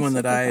the same one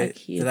that I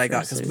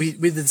got. Because we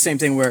did the same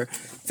thing where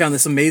found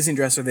this amazing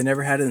dresser. They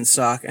never had it in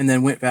stock, and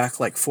then went back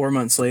like 4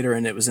 months later,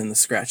 and it was in the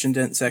scratch and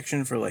dent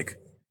section for like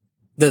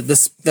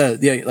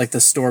the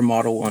store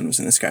model one was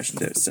in the scratch and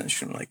dent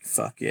section. I'm like,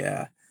 fuck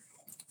yeah,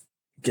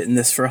 getting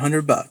this for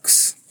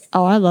 $100.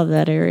 Oh, I love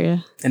that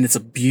area. And it's a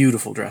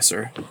beautiful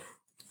dresser.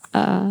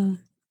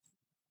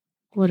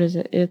 What is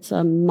it? It's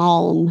a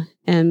Malm,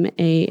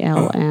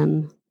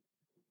 Malm.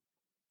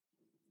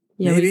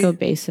 Yeah, Maybe? we go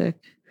basic.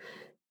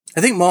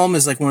 I think Malm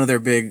is like one of their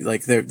big,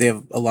 like they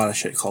have a lot of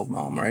shit called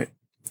Malm, right?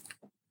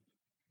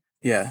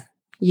 Yeah.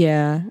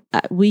 Yeah.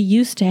 We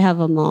used to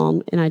have a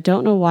Malm, and I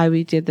don't know why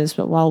we did this,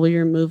 but while we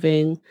were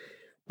moving,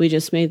 we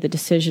just made the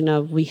decision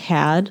of we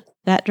had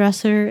that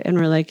dresser, and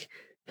we're like,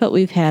 but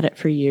we've had it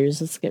for years.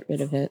 Let's get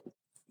rid of it.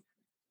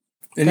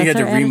 And you had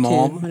to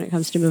re-Malm? When it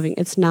comes to moving.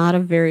 It's not a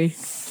very...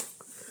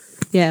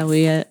 Yeah,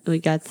 we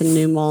got the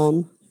new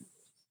Malm.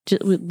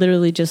 We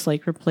literally just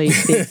like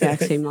replaced the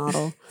exact same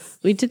model.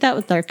 We did that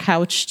with our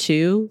couch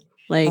too.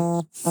 Like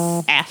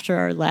after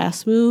our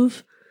last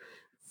move,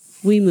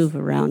 we move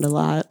around a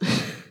lot.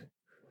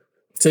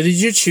 So did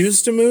you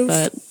choose to move?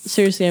 But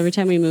seriously, every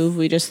time we move,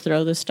 we just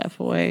throw this stuff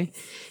away.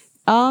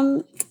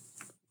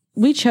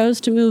 We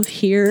chose to move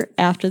here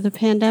after the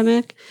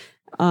pandemic,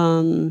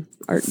 or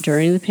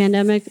during the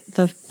pandemic.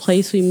 The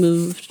place we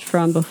moved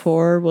from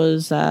before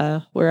was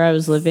where I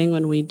was living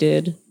when we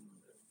did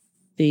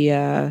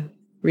the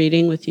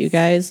reading with you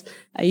guys.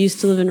 I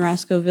used to live in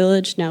Roscoe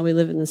Village. Now we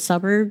live in the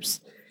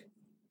suburbs.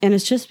 And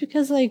it's just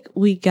because like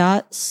we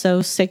got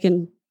so sick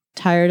and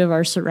tired of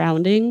our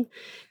surrounding.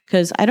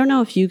 Because I don't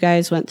know if you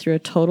guys went through a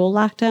total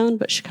lockdown,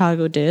 but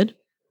Chicago did.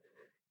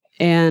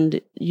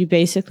 And you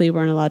basically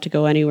weren't allowed to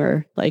go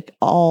anywhere. Like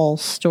all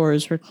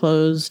stores were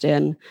closed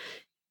and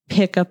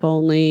pickup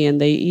only.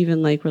 And they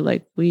even like were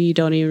like, we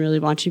don't even really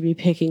want you to be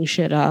picking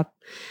shit up.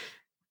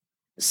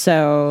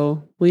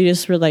 So we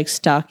just were like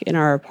stuck in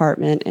our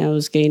apartment and it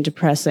was getting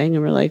depressing.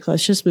 And we're like,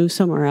 let's just move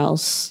somewhere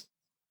else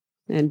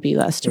and be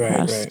less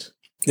depressed. Right.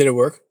 Did it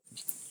work?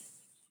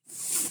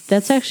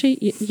 That's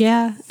actually,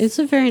 yeah, it's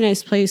a very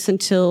nice place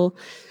until,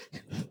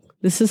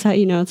 this is how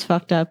you know it's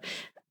fucked up.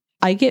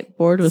 I get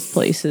bored with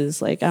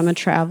places. Like, I'm a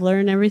traveler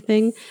and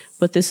everything,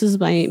 but this is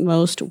my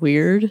most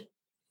weird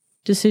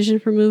decision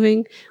for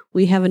moving.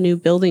 We have a new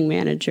building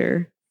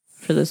manager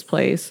for this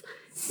place,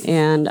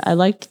 and I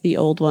liked the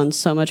old one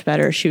so much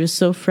better. She was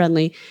so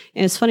friendly.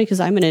 And it's funny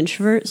because I'm an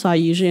introvert, so I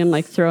usually am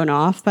like thrown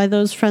off by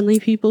those friendly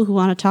people who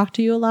want to talk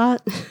to you a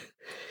lot.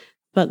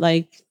 But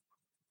like,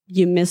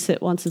 you miss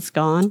it once it's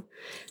gone.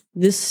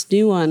 This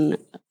new one,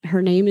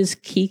 her name is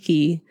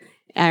Kiki.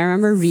 I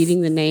remember reading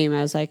the name.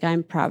 I was like,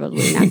 I'm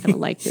probably not going to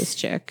like this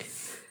chick.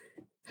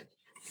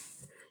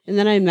 And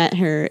then I met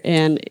her,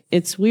 and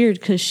it's weird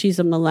because she's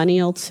a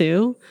millennial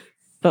too,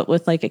 but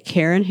with like a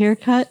Karen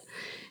haircut.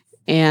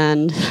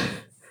 And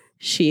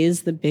she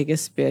is the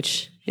biggest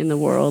bitch in the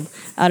world.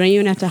 I don't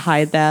even have to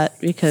hide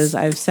that because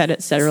I've said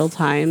it several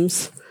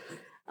times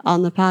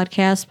on the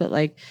podcast, but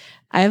like,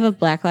 I have a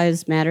Black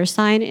Lives Matter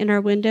sign in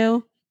our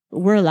window.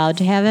 We're allowed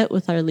to have it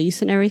with our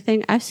lease and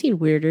everything. I've seen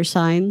weirder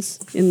signs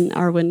in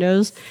our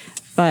windows,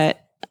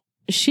 but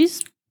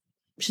she's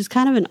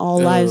kind of an all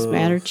lives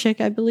matter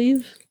chick, I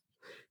believe,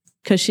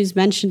 because she's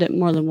mentioned it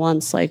more than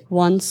once. Like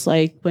once,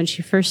 like when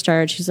she first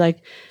started, she's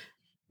like,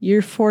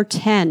 "You're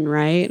 410,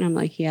 right?" And I'm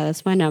like, "Yeah,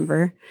 that's my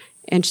number."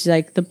 And she's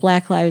like, "The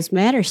Black Lives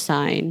Matter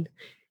sign."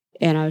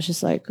 And I was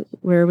just like,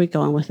 where are we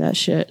going with that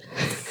shit?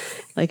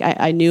 Like,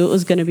 I knew it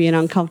was going to be an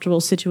uncomfortable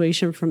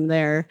situation from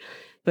there.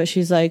 But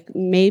she's like,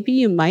 maybe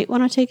you might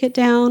want to take it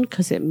down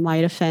because it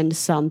might offend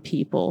some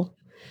people.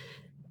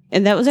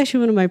 And that was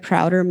actually one of my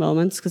prouder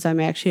moments because I'm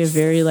actually a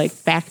very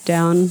like back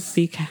down,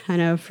 be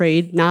kind of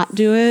afraid, not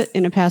do it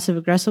in a passive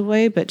aggressive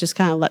way, but just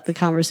kind of let the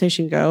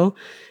conversation go.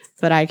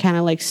 But I kind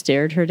of like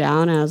stared her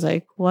down and I was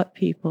like, what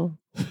people?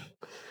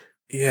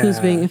 Yeah. Who's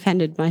being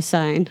offended by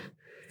sign?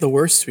 The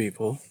worst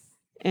people.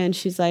 And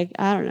she's like,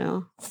 I don't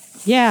know.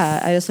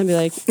 Yeah, I just want to be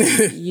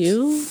like,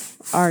 you?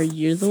 Are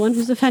you the one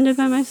who's offended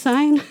by my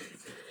sign?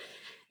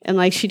 And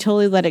like, she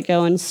totally let it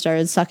go and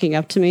started sucking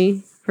up to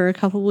me for a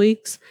couple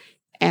weeks.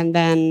 And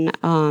then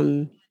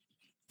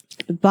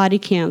body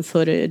cam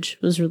footage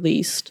was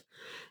released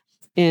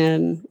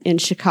in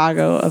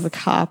Chicago of a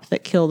cop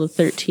that killed a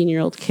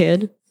 13-year-old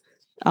kid,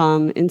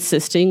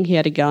 insisting he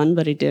had a gun,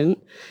 but he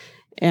didn't.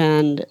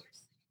 And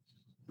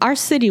our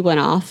city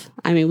went off.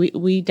 I mean,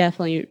 we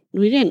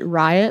didn't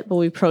riot, but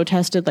we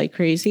protested like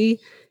crazy.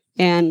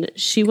 And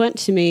she went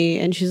to me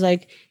and she's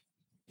like,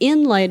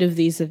 in light of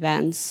these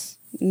events,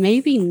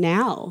 maybe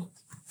now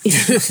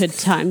is a good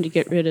time to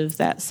get rid of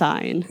that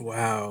sign.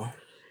 Wow.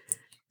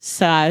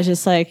 So I was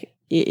just like,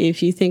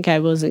 if you think I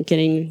wasn't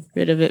getting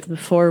rid of it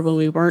before when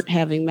we weren't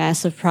having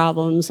massive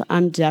problems,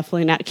 I'm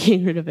definitely not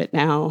getting rid of it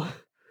now.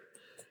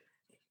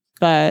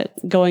 But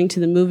going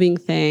to the moving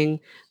thing,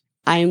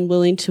 I'm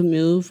willing to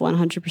move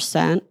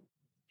 100%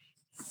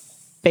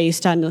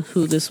 based on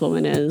who this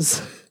woman is.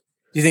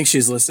 Do you think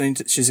she's listening?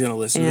 She's going to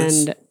listen to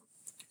this? And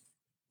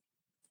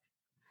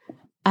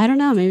I don't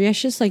know. Maybe I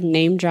should just like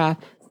name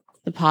drop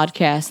the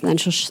podcast and then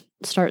she'll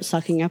start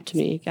sucking up to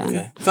me again.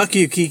 Okay. Fuck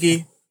you,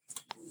 Kiki.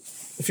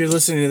 If you're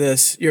listening to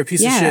this, you're a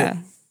piece of shit.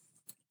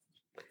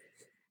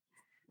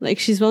 Like,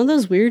 she's one of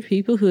those weird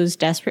people who is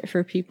desperate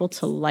for people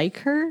to like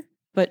her,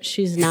 but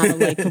she's not a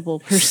likable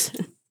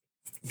person.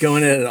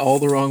 Going at it all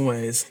the wrong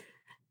ways.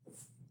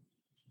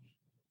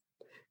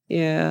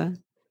 Yeah.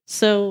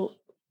 So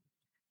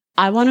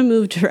I want to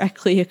move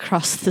directly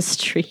across the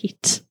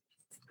street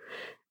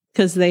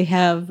because they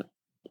have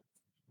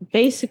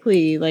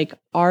basically like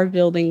our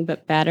building,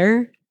 but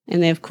better.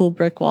 And they have cool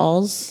brick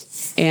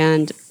walls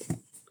and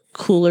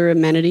cooler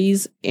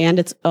amenities. And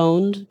it's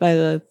owned by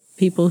the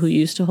people who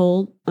used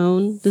to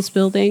own this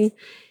building.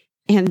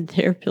 And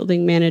their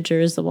building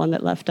manager is the one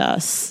that left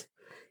us.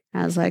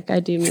 I was like, I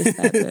do miss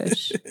that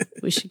bitch.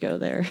 We should go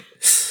there.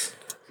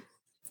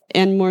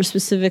 And more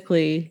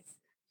specifically,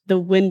 the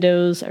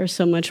windows are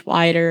so much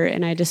wider,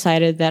 and I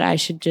decided that I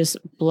should just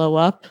blow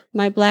up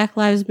my Black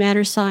Lives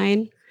Matter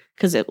sign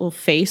because it will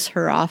face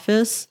her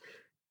office.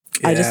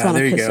 Yeah, I just want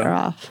to piss her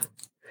off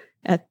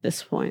at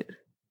this point.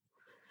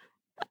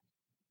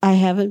 I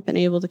haven't been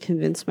able to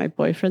convince my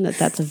boyfriend that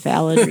that's a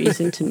valid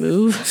reason to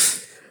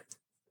move.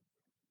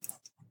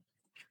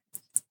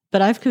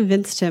 But I've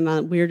convinced him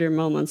on weirder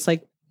moments.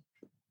 Like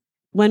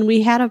when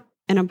we had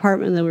an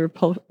apartment that we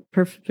were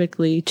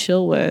perfectly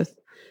chill with,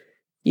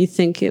 you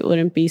think it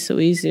wouldn't be so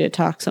easy to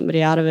talk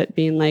somebody out of it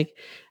being like,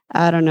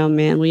 I don't know,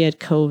 man, we had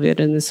COVID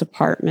in this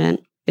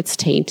apartment. It's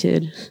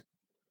tainted.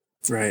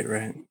 Right,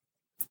 right.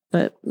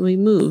 But we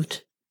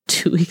moved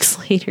 2 weeks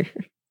later.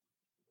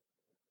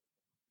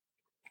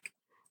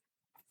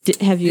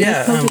 Have you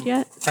had COVID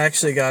yet? I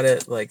actually got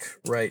it like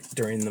right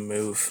during the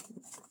move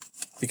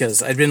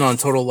because I'd been on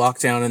total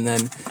lockdown, and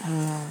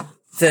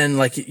then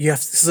like you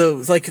have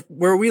so like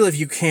where we live,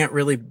 you can't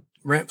really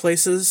rent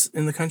places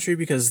in the country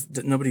because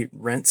nobody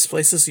rents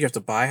places, so you have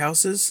to buy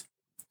houses.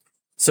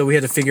 So we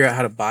had to figure out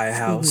how to buy a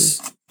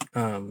house,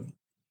 and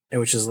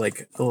which is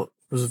like it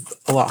was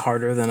a lot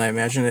harder than I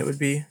imagined it would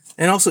be,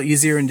 and also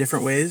easier in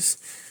different ways,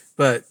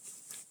 but.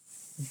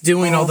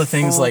 Doing all the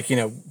things like, you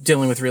know,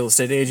 dealing with real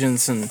estate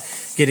agents and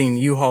getting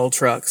U-Haul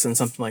trucks and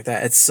something like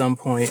that, at some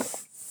point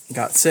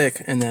got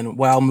sick. And then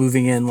while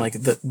moving in, like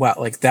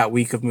that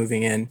week of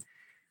moving in,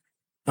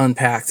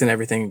 unpacked and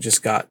everything,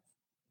 just got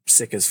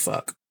sick as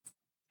fuck.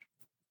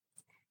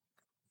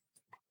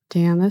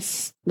 Damn, that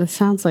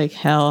sounds like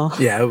hell.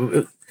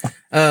 Yeah.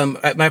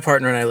 My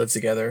partner and I live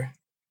together,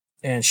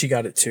 and she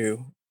got it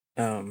too.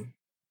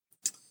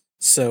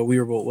 So we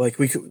were both, like,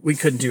 we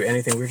couldn't do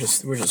anything. We're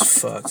just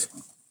fucked.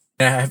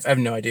 I have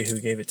no idea who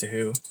gave it to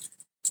who.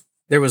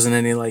 There wasn't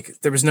any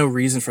there was no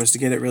reason for us to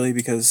get it really,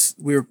 because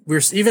we're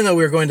even though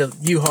we were going to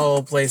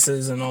U-Haul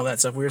places and all that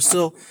stuff, we were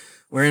still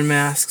wearing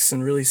masks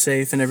and really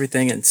safe and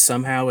everything. And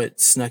somehow it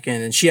snuck in,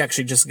 and she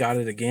actually just got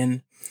it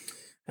again,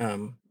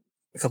 a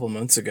couple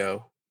months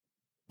ago,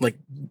 like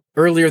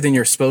earlier than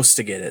you're supposed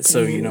to get it.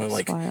 So, you know,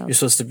 like you're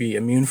supposed to be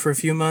immune for a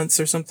few months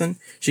or something.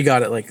 She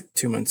got it like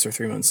 2 months or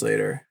 3 months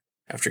later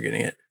after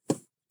getting it.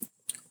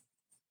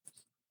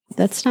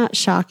 That's not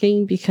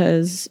shocking,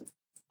 because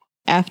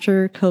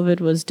after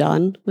COVID was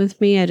done with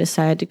me, I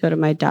decided to go to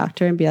my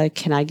doctor and be like,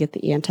 can I get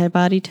the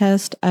antibody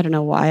test? I don't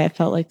know why I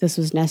felt like this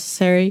was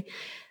necessary.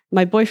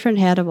 My boyfriend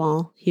had them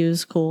all. He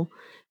was cool.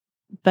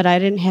 But I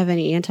didn't have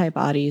any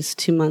antibodies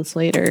 2 months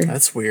later.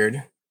 That's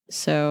weird.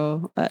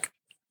 So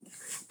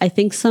I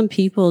think some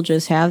people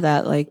just have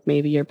that, like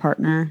maybe your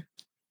partner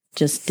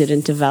just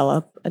didn't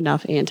develop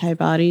enough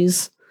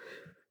antibodies.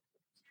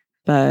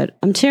 But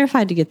I'm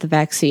terrified to get the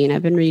vaccine.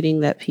 I've been reading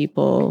that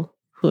people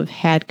who have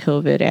had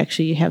COVID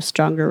actually have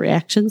stronger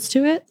reactions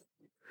to it.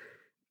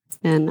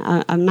 And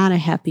I'm not a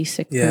happy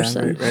sick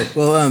person. Right.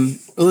 Well,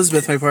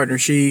 Elizabeth, my partner,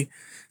 she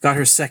got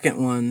her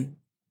second one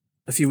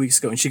a few weeks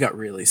ago, and she got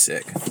really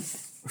sick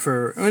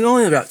for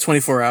only about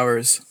 24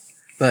 hours.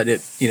 But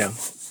it, you know,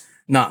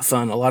 not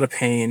fun. A lot of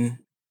pain.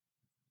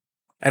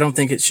 I don't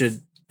think it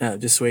should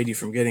dissuade you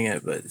from getting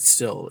it, but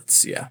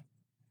it's yeah.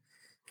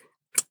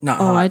 Not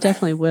hot. I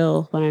definitely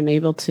will when I'm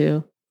able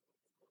to.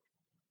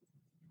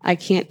 I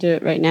can't do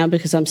it right now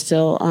because I'm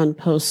still on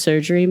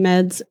post-surgery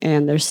meds,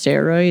 and they're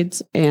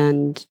steroids,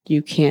 and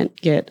you can't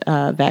get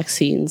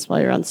vaccines while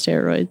you're on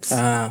steroids.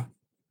 I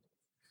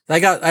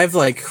have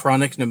like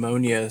chronic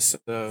pneumonia,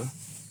 so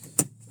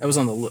I was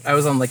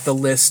on like the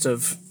list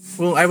of,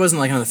 well, I wasn't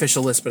like on an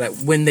official list, but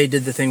when they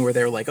did the thing where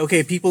they were like,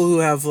 okay, people who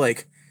have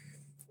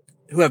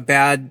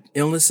bad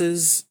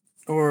illnesses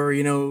or,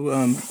 you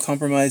know,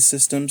 compromised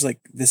systems, like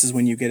this is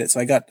when you get it. So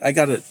I got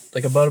it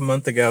like about a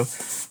month ago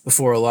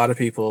before a lot of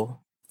people.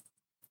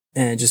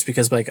 And just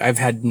because like I've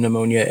had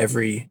pneumonia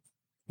every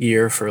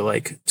year for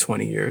like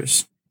 20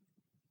 years,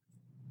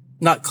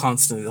 not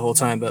constantly the whole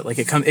time, but like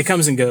it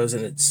comes and goes,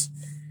 and it's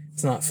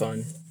not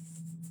fun.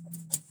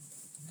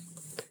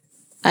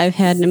 I've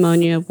had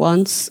pneumonia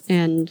once,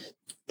 and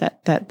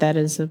that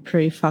is a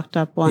pretty fucked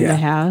up one to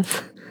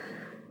have.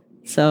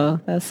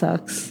 So that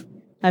sucks.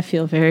 I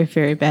feel very,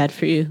 very bad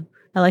for you.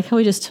 I like how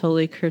we just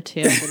totally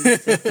curtailed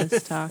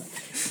this talk.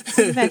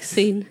 The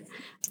vaccine,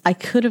 I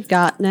could have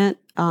gotten it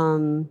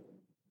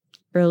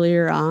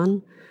earlier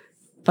on,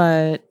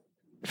 but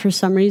for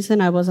some reason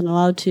I wasn't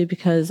allowed to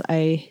because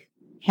I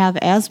have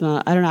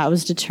asthma. I don't know. I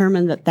was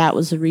determined that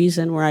was the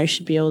reason where I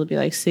should be able to be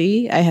like,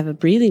 see, I have a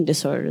breathing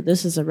disorder.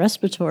 This is a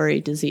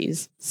respiratory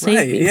disease.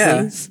 Save me,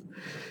 please.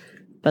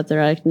 But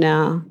they're like,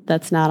 no,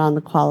 that's not on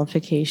the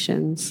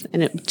qualifications.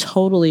 And it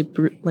totally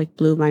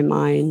blew my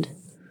mind.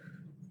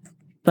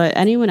 But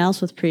anyone else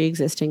with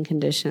pre-existing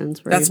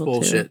conditions were able to. That's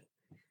bullshit.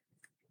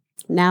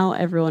 Now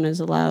everyone is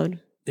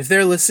allowed. If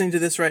they're listening to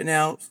this right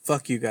now,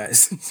 fuck you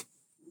guys.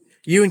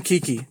 You and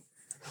Kiki.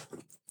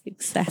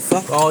 Exactly.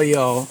 Fuck all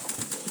y'all.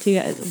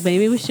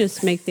 Maybe we should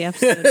just make the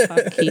episode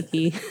Fuck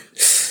Kiki.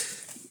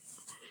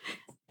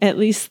 At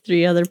least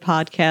 3 other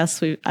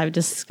podcasts I've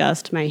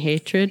discussed my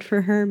hatred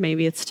for her.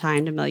 Maybe it's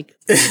time to make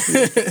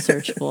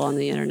searchable on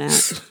the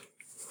internet.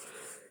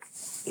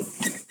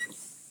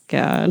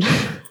 God,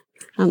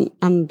 I'm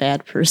a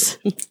bad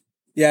person.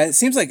 Yeah, it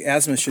seems like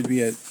asthma should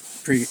be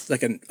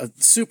a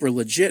super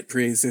legit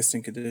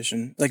pre-existing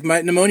condition. Like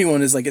my pneumonia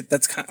one is like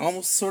that's kind of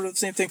almost sort of the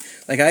same thing.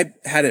 Like I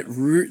had it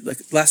like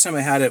last time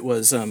I had it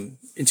was in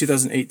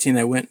 2018.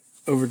 I went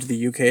over to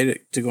the UK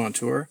to go on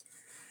tour,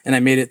 and I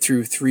made it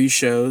through 3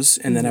 shows,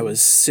 and then I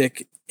was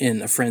sick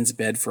in a friend's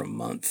bed for a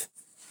month,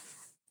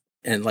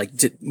 and like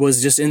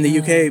was just in the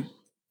UK,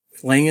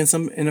 laying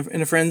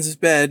in a friend's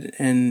bed,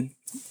 and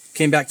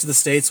came back to the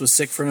States, was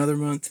sick for another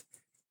month.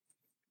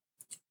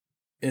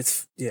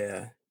 It's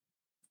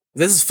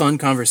This is fun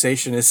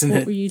conversation, isn't it?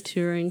 What were you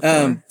touring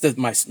for?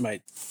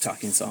 My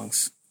talking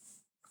songs.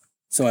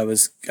 So I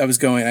was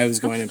going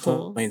and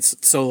playing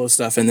solo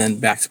stuff, and then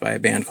backed by a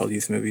band called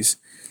Youth Movies.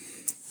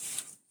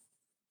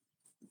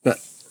 But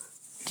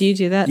do you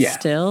do that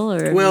still,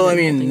 or well, I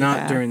mean,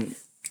 not during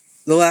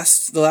the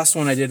last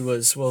one I did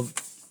was well,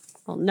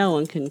 no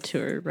one can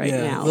tour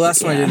now. The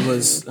last one I did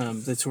was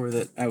the tour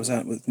that I was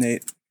at with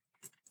Nate,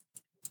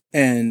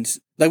 and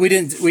like I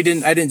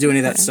didn't do any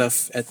of that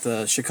stuff at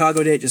the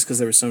Chicago date just because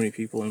there were so many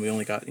people and we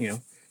only got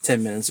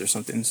 10 minutes or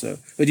something. So,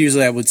 but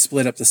usually I would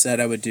split up the set.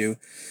 I would do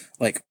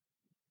like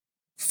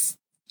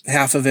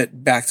half of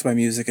it backed by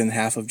music and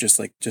half of just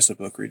a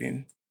book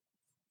reading.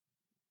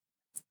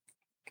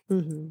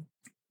 Mm-hmm.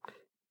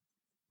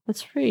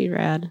 That's pretty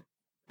rad.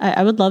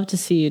 I would love to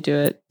see you do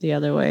it the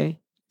other way.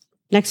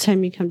 Next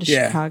time you come to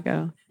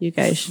Chicago, you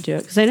guys should do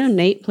it. Because I know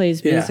Nate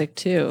plays music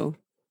too.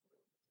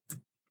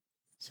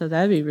 So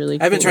that'd be really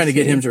cool. I've been trying to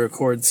get him to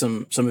record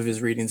some of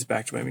his readings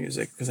back to my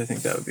music because I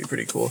think that would be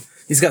pretty cool.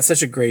 He's got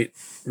such a great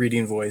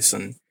reading voice,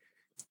 and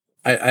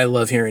I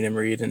love hearing him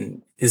read,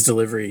 and his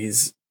delivery,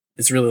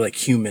 it's really like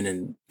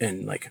human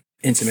and like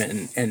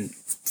intimate and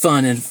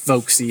fun and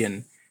folksy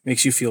and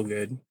makes you feel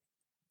good.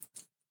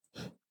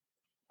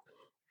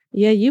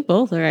 Yeah, you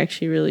both are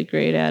actually really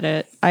great at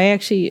it. I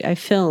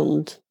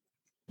filmed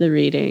the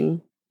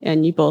reading,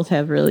 and you both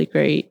have really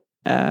great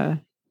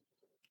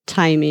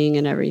timing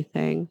and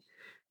everything.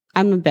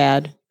 I'm a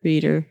bad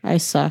reader. I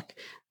suck.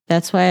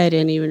 That's why I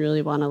didn't even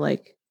really want to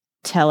like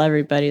tell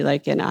everybody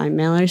like, and I'm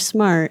Mallory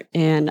Smart,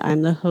 and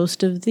I'm the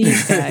host of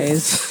these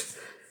guys.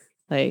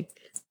 Like,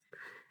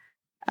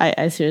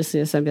 I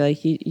seriously just I'd be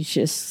like, you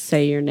just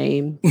say your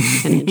name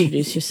and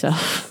introduce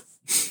yourself.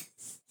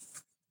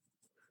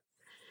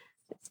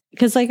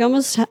 Because like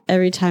almost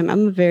every time,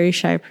 I'm a very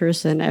shy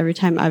person. Every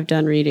time I've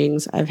done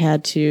readings, I've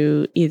had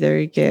to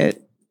either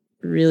get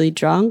really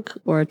drunk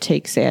or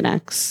take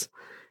Xanax,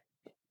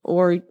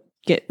 or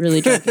get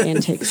really drunk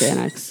and take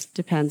Xanax.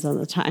 Depends on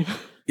the time.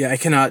 Yeah, I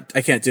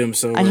can't do them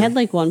sober. I had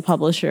like one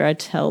publisher I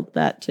told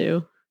that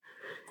to,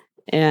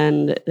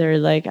 and they're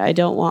like, I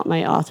don't want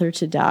my author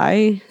to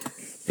die.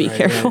 Be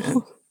careful.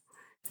 Right.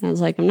 And I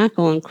was like, I'm not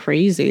going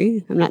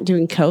crazy. I'm not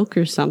doing coke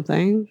or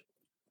something.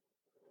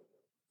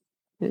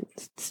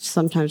 It's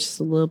sometimes just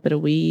a little bit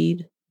of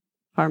weed,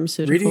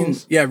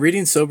 pharmaceuticals.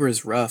 Reading sober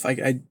is rough.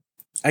 I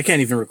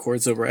can't even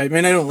record sober. I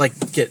mean, I don't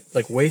like get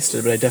like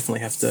wasted, but I definitely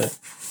have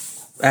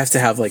to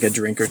have like a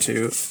drink or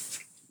two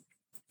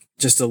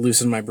just to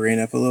loosen my brain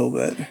up a little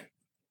bit.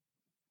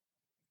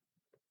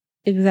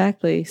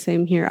 Exactly.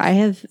 Same here. I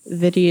have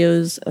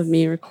videos of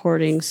me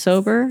recording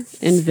sober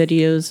and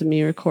videos of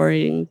me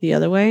recording the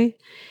other way.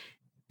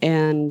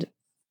 And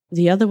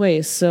the other way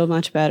is so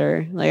much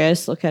better. Like I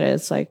just look at it,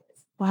 it's like,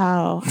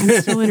 wow,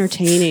 I'm so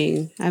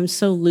entertaining. I'm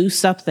so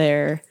loose up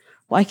there.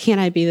 Why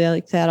can't I be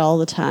like that all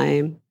the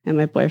time? And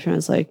my boyfriend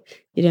was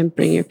like, you didn't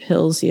bring your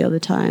pills the other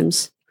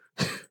times.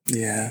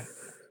 Yeah.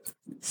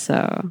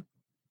 So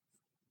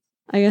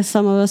I guess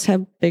some of us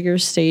have bigger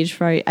stage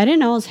fright. I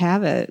didn't always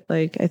have it.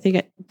 Like, I think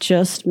it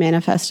just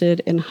manifested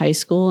in high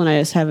school, and I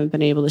just haven't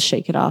been able to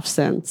shake it off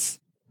since.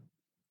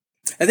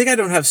 I think I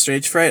don't have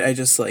stage fright. I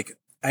just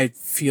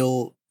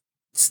feel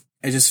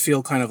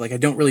kind of like I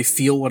don't really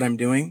feel what I'm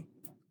doing.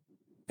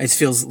 It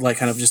feels like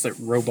kind of just like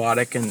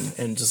robotic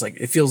and just like,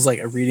 it feels like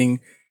a reading.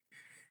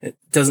 It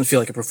doesn't feel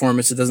like a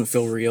performance. It doesn't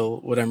feel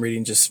real. What I'm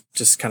reading just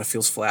kind of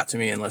feels flat to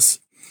me unless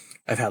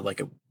I've had like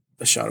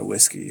a shot of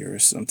whiskey or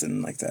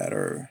something like that,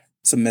 or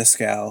some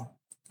mezcal.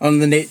 On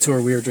the Nate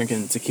tour, we were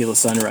drinking tequila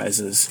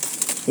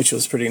sunrises, which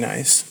was pretty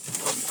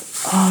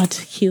nice. Oh,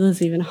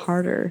 tequila's even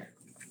harder.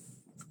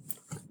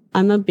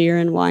 I'm a beer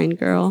and wine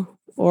girl,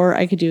 or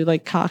I could do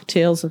like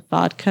cocktails with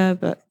vodka,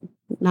 but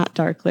not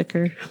dark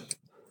liquor.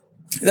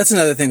 That's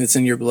another thing that's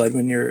in your blood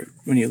when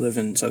you live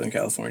in Southern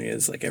California,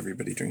 is like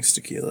everybody drinks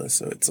tequila,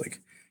 so it's like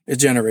a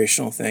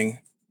generational thing.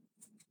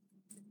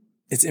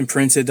 It's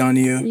imprinted on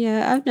you.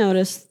 Yeah, I've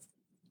noticed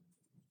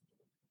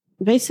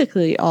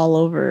basically all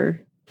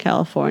over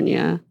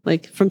California,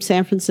 like from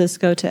San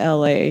Francisco to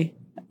LA,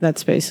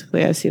 that's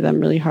basically, I see them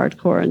really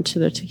hardcore into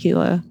the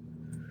tequila.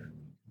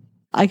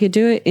 I could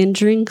do it in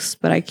drinks,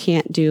 but I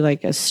can't do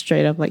like a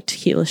straight up like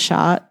tequila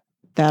shot.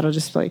 That'll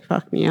just like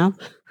fuck me up.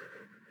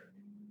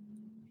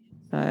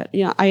 But,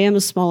 I am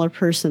a smaller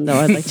person, though.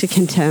 I'd like to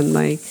contend,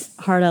 like,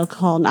 hard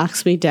alcohol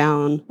knocks me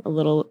down a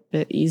little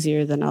bit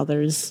easier than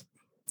others.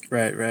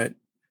 Right.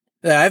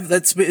 Yeah,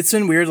 it's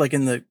been weird, like,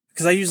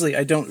 because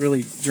I don't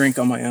really drink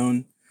on my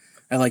own.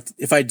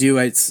 If I do,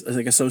 it's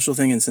like a social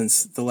thing, and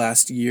since the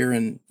last year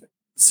and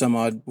some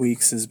odd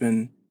weeks has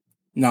been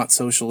not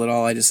social at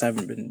all. I just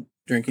haven't been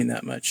drinking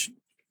that much,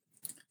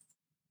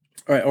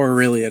 or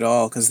really at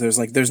all, because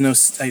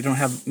I don't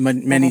have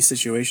many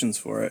situations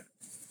for it.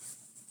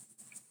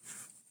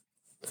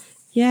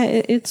 Yeah,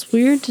 it's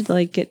weird to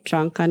like get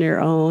drunk on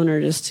your own or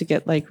just to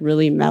get like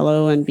really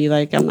mellow and be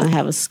like, I'm gonna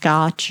have a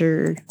scotch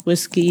or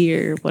whiskey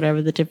or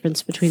whatever the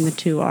difference between the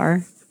two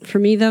are. For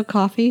me though,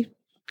 coffee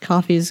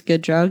is a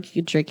good drug.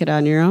 You drink it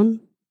on your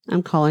own.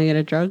 I'm calling it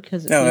a drug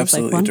because it feels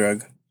absolutely like one. A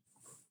drug.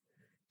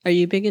 Are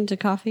you big into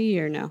coffee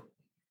or no?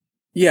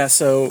 Yeah,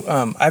 so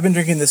I've been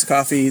drinking this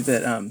coffee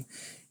that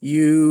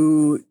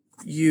you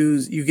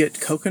get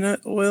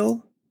coconut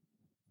oil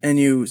and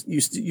you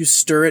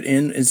stir it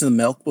into the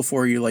milk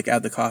before you like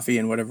add the coffee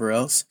and whatever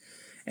else.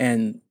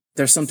 And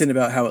there's something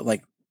about how it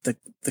like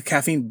the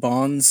caffeine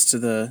bonds to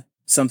the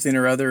something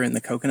or other in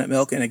the coconut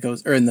milk and it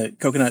goes, or in the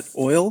coconut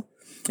oil,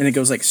 and it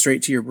goes like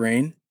straight to your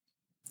brain.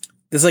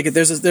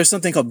 There's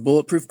something called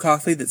bulletproof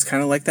coffee that's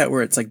kind of like that,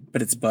 where it's like,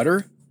 but it's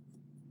butter,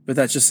 but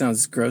that just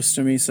sounds gross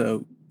to me.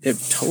 So it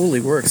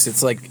totally works.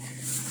 It's like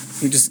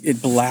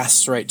it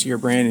blasts right to your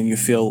brain and you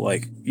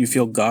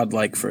feel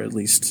godlike for at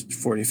least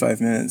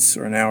 45 minutes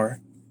or an hour.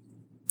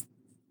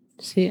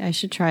 See, I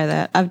should try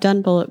that. I've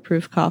done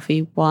bulletproof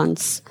coffee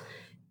once,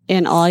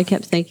 and all I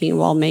kept thinking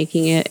while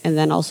making it and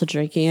then also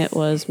drinking it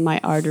was my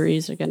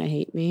arteries are going to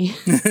hate me.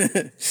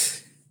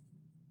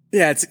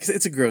 Yeah,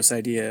 it's a gross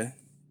idea.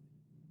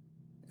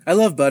 I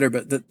love butter,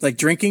 but like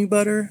drinking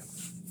butter.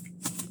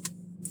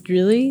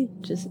 Really?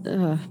 Just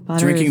butter.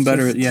 Drinking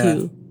butter,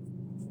 yeah.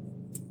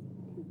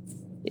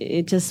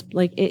 It just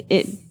like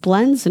it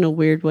blends in a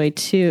weird way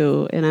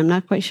too, and I'm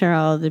not quite sure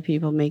how other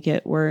people make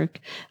it work.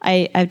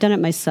 I've done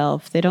it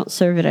myself. They don't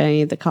serve it at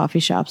any of the coffee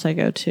shops I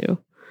go to,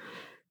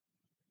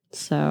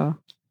 so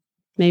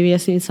maybe I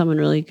just need someone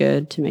really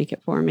good to make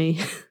it for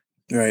me.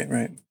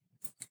 Right.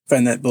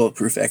 Find that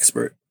bulletproof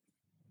expert.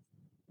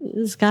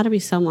 There's got to be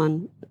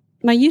someone.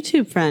 My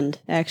YouTube friend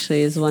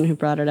actually is the one who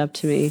brought it up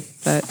to me,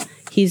 but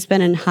he's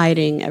been in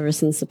hiding ever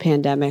since the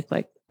pandemic.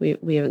 Like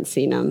we haven't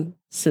seen him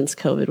since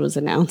COVID was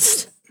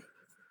announced.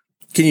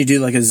 Can you do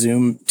like a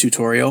Zoom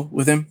tutorial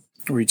with him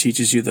where he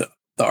teaches you the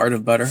art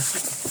of butter?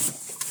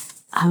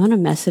 I want to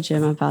message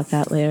him about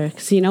that later.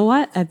 Because you know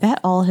what? I bet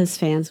all his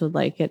fans would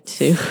like it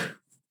too.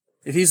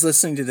 If he's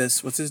listening to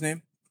this, what's his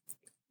name?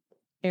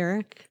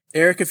 Eric.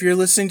 Eric, if you're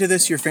listening to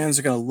this, your fans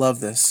are going to love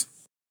this.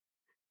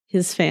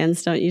 His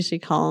fans don't usually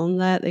call him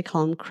that. They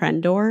call him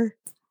Crendor.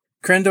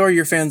 Crendor,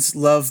 your fans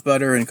love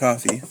butter and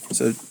coffee.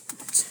 So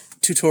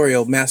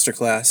tutorial,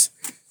 masterclass.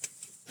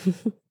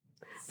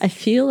 I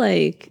feel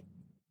like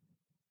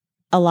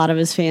a lot of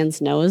his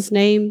fans know his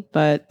name,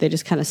 but they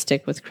just kind of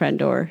stick with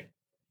Crendor.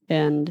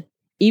 And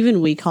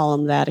even we call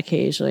him that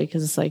occasionally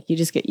because it's like you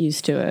just get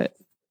used to it.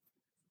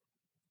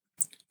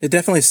 It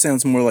definitely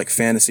sounds more like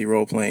fantasy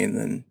role-playing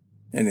than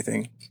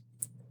anything.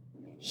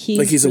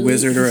 He's a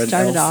wizard or an elf.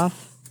 Started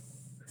off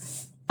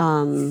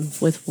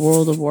with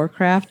World of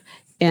Warcraft,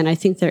 and I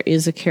think there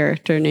is a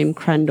character named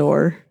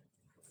Crendor.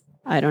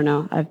 I don't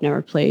know. I've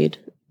never played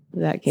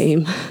that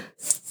game.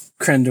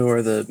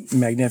 Crendor the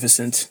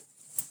Magnificent.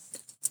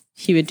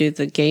 He would do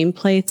the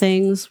gameplay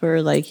things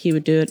where like he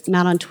would do it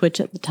not on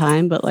Twitch at the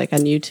time, but like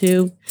on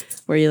YouTube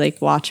where you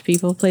like watch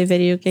people play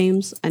video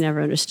games. I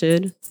never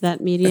understood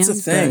that medium. It's a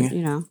thing. But,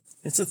 you know.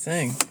 It's a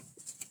thing.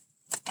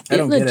 I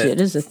don't get it. It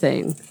legit is a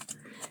thing.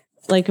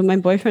 Like when my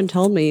boyfriend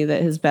told me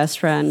that his best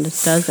friend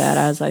does that,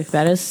 I was like,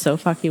 that is so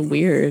fucking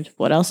weird.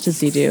 What else does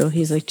he do?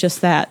 He's like,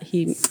 just that.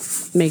 He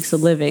makes a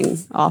living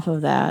off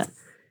of that.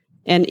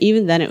 And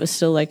even then it was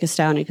still like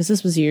astounding because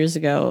this was years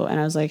ago. And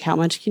I was like, how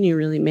much can you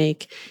really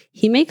make?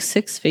 He makes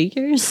 6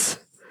 figures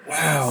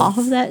off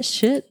of that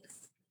shit.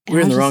 And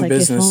we're in the wrong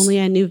business. If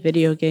only I knew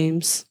video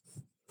games.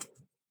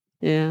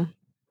 Yeah.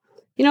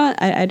 You know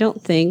what? I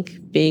don't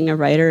think being a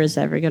writer is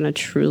ever going to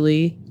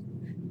truly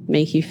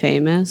make you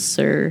famous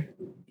or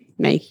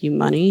make you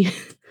money.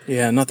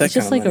 Yeah, not that it's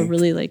just kind of like money. A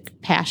really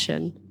like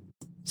passion.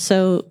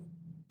 So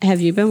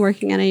have you been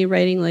working on any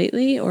writing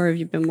lately or have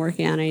you been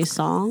working on any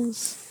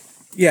songs?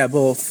 Yeah,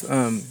 both.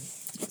 I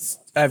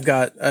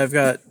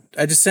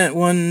just sent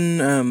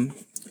one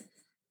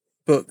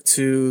book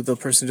to the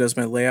person who does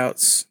my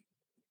layouts,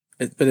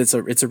 but it's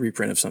a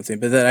reprint of something.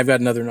 But then I've got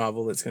another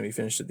novel that's going to be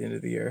finished at the end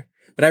of the year.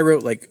 But I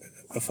wrote like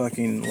a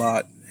fucking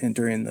lot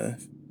during the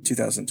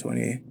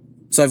 2020.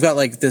 So I've got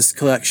like this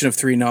collection of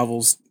 3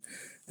 novels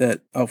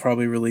that I'll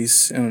probably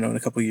release, I don't know, in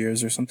a couple of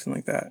years or something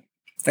like that.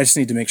 I just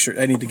need to make sure,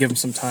 I need to give them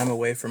some time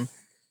away from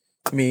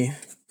me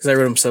because I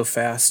wrote them so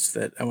fast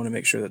that I want to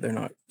make sure that they're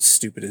not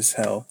stupid as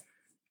hell.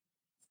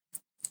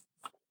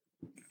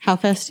 How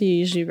fast do you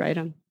usually write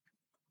them?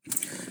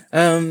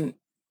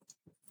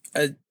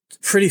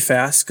 Pretty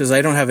fast because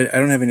I don't have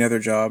any other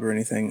job or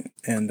anything,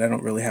 and I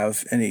don't really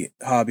have any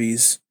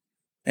hobbies,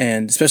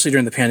 and especially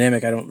during the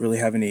pandemic, I don't really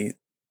have any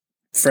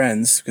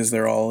friends because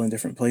they're all in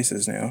different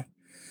places now.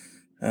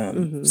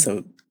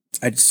 So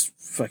I just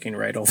fucking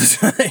write all the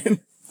time.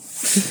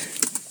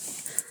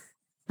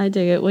 I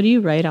dig it. What do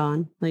you write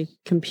on? Like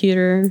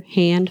computer,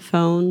 hand,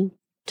 phone,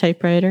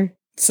 typewriter?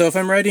 So if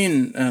I'm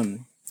writing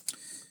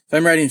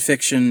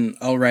fiction,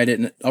 I'll write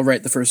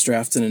the first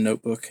draft in a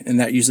notebook, and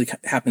that usually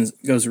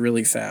goes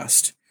really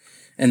fast.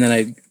 And then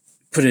I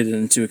put it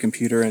into a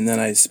computer, and then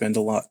I spend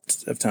a lot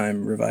of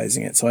time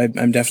revising it. So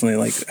I'm definitely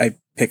like, I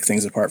pick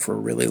things apart for a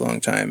really long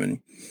time,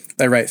 and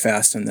I write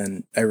fast, and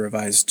then I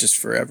revise just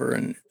forever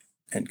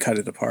and cut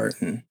it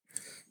apart and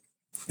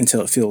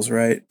until it feels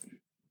right.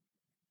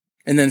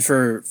 And then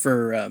for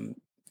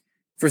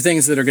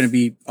things that are going to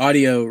be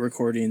audio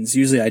recordings,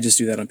 usually I just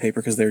do that on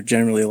paper because they're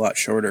generally a lot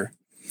shorter.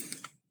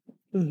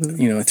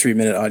 Mm-hmm. You know, a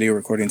 3-minute audio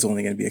recording is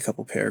only going to be a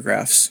couple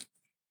paragraphs.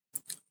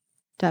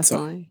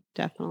 Definitely.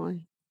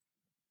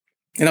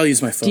 And I'll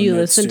use my phone. Do you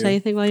notes listen too. to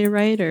anything while you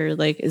write, or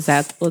like is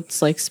that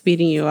what's like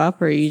speeding you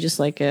up, or are you just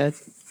like a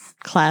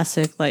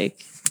classic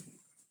like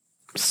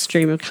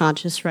stream of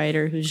conscious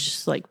writer who's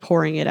just like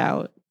pouring it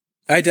out?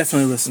 I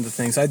definitely listen to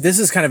things. This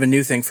is kind of a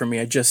new thing for me.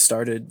 I just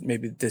started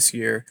maybe this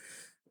year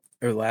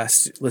or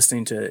last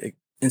listening to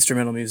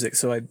instrumental music.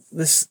 So I've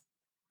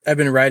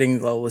been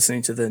writing while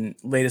listening to the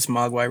latest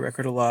Mogwai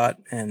record a lot,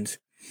 and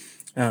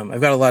I've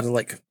got a lot of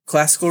like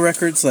classical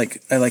records.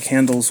 Like I like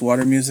Handel's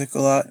Water Music a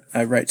lot.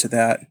 I write to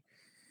that,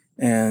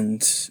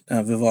 and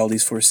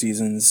Vivaldi's Four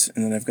Seasons,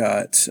 and then I've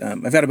got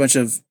a bunch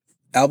of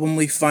Album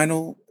Leaf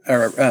vinyl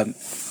or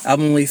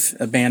Album Leaf,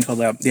 a band called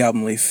the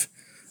Album Leaf.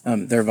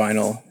 Their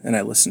vinyl, and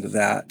I listen to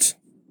that,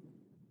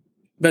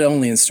 but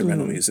only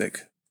instrumental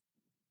music.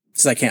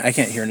 So I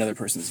can't hear another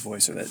person's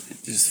voice, or that it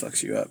just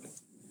fucks you up.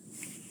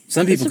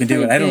 Some people can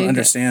do it. I don't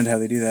understand how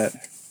they do that.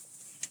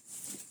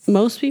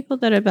 Most people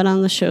that have been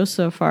on the show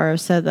so far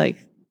have said like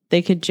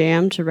they could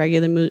jam to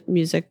regular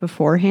music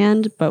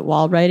beforehand, but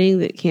while writing,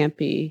 that can't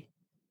be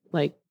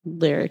like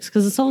lyrics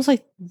because it's almost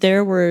like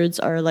their words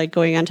are like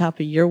going on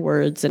top of your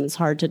words, and it's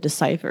hard to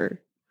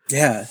decipher.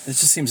 Yeah,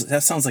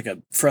 that sounds like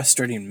a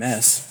frustrating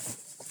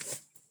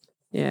mess.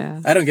 Yeah,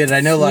 I don't get it.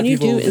 I know a lot of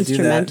people do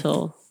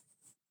instrumental.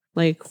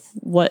 Like,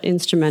 what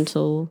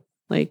instrumental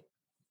like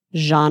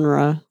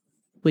genre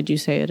would you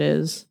say it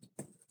is?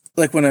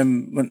 Like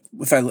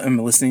if I'm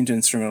listening to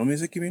instrumental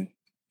music, you mean?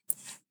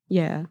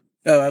 Yeah.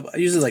 Oh, I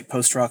usually like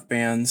post-rock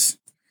bands,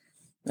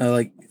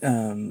 like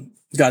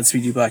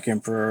Godspeed You Black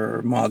Emperor,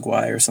 or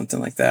Mogwai, or something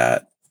like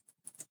that,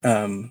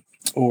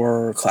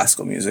 or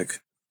classical music,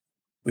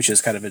 which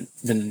has kind of been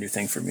a new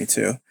thing for me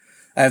too.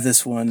 I have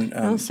this one.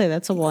 I'll say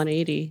that's a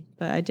 180,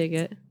 but I dig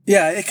it.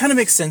 Yeah, it kind of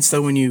makes sense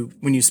though when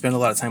you spend a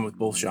lot of time with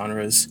both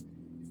genres,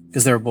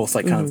 because they're both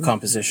like kind of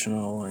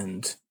compositional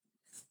and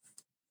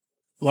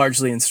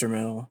largely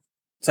instrumental.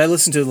 So I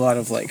listen to a lot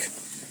of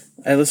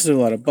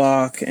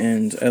Bach,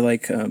 and I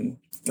like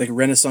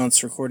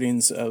Renaissance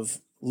recordings of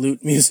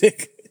lute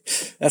music.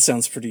 That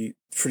sounds pretty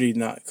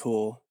not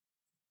cool,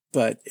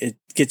 but it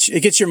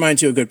gets your mind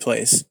to a good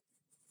place.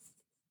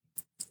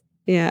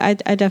 Yeah,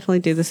 I definitely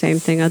do the same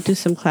thing. I'll do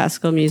some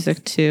classical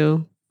music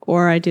too.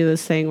 Or I do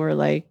this thing where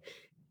like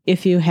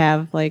if you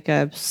have like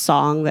a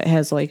song that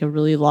has like a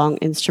really long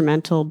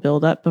instrumental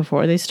build up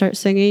before they start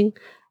singing,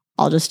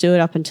 I'll just do it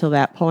up until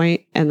that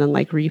point and then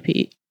like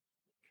repeat.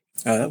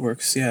 Oh, that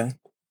works, yeah.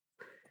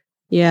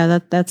 Yeah,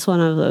 that's one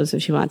of those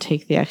if you want to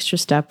take the extra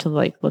step to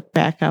like look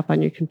back up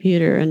on your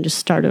computer and just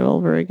start it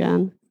over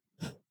again.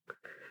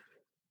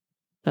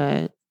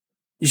 But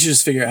you should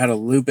just figure out how to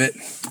loop it.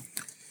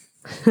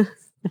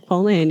 If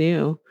only I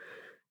knew.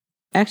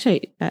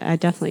 Actually, I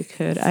definitely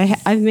could.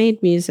 I've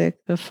made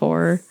music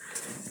before.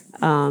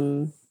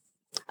 I've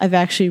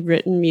actually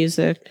written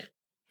music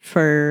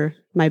for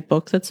my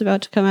book that's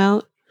about to come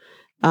out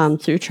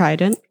through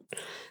Trident.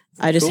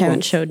 I just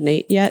haven't showed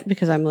Nate yet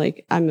because I'm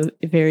a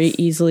very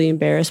easily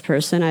embarrassed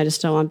person. I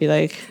just don't want to be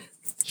like,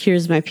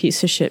 here's my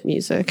piece of shit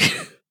music.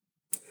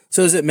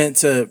 So is it meant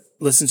to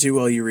listen to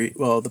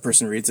while the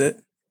person reads it?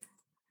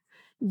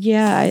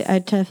 Yeah, I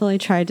definitely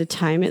tried to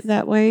time it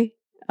that way.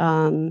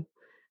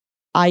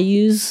 I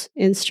use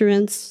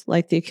instruments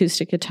like the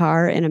acoustic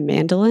guitar and a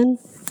mandolin,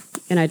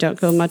 and I don't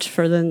go much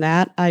further than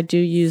that. I do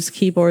use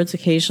keyboards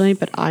occasionally,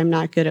 but I'm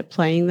not good at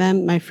playing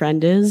them. My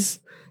friend is,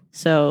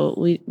 so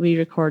we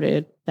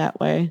recorded that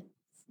way.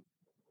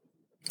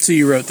 So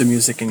you wrote the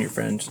music and your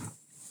friend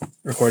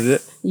recorded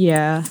it?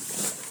 Yeah.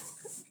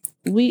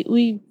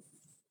 We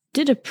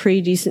did a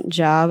pretty decent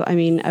job. I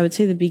mean, I would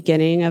say the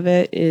beginning of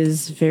it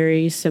is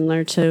very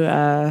similar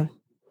to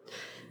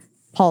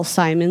Paul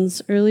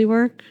Simon's early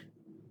work.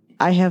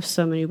 I have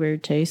so many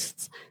weird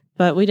tastes,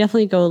 but we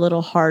definitely go a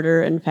little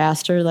harder and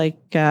faster. Like,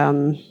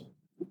 I'm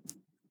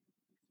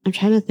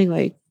trying to think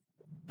like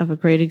of a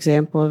great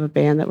example of a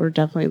band that we're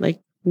definitely like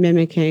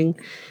mimicking.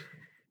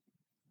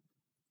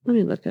 Let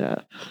me look it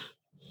up.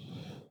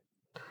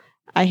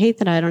 I hate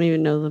that I don't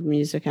even know the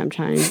music I'm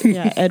trying.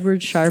 Yeah,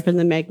 Edward Sharpe and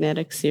the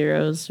Magnetic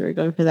Zeros. We're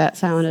going for that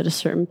sound at a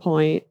certain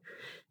point.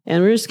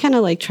 And we're just kind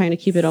of like trying to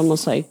keep it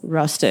almost like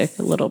rustic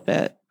a little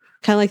bit.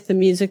 Kind of like the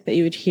music that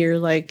you would hear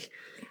like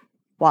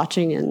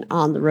watching an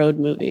on the road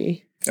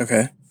movie.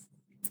 Okay.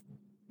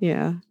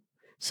 Yeah.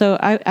 So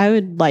I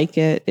would like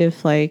it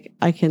if like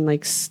I can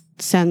like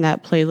send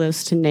that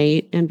playlist to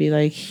Nate and be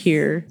like,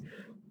 here,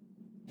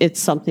 it's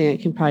something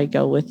that can probably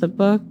go with the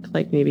book,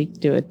 like maybe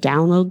do a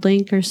download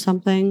link or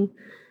something.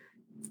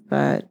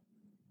 But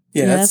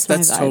yeah, that's my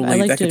vibe. totally, I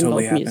like that could doing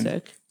totally both happen.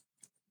 music.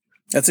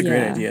 That's a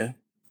great Yeah. idea.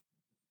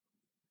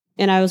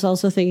 And I was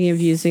also thinking of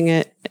using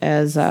it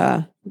as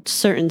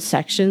certain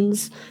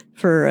sections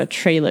for a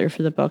trailer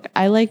for the book.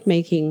 I like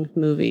making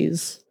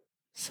movies,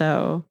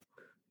 so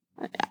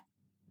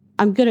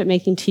I'm good at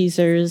making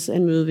teasers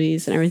and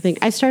movies and everything.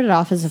 I started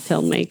off as a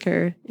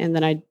filmmaker, and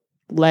then I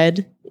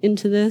led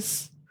into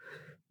this.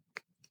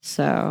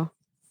 So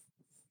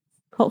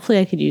hopefully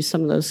I could use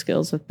some of those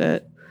skills with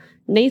it.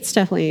 Nate's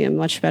definitely a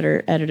much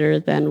better editor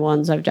than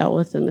ones I've dealt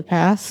with in the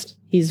past.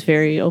 He's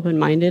very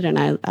open-minded,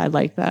 and I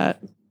like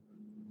that.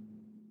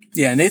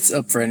 Yeah, Nate's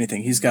up for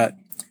anything. He's got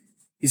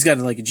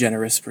like a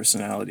generous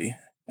personality,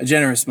 a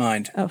generous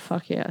mind. Oh,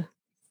 fuck yeah.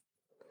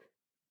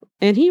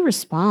 And he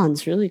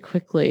responds really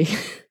quickly.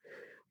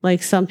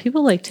 Like some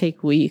people like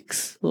take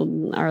weeks,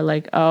 are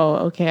like,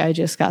 oh, okay, I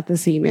just got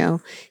this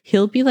email.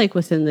 He'll be like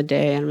within the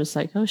day and was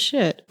like, oh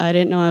shit, I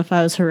didn't know if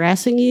I was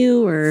harassing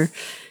you or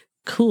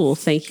cool.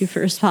 Thank you for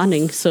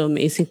responding so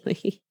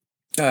amazingly.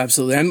 Oh,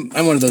 absolutely.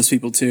 I'm one of those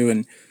people too.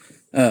 And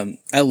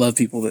I love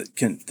people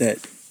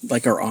that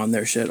like are on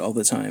their shit all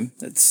the time.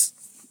 That's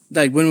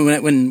like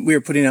when we were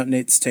putting out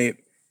Nate's tape,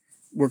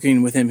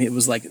 working with him, it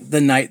was like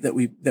the night that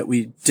we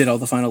did all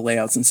the final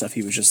layouts and stuff.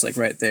 He was just like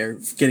right there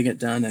getting it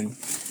done, and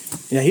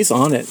yeah, he's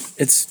on it.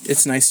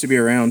 It's nice to be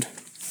around.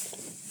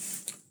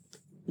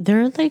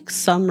 There are like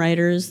some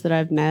writers that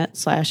I've met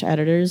 /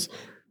 editors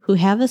who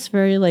have this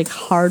very like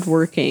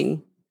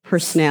hardworking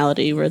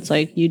personality where it's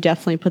like you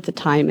definitely put the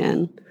time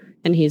in,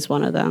 and he's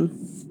one of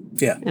them.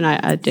 Yeah, and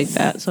I dig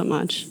that so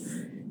much.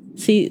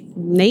 See,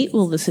 Nate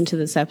will listen to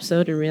this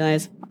episode and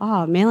realize,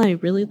 oh, Mallory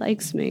really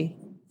likes me.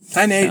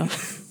 Hi, Nate.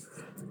 So,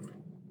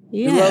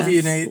 yeah, we love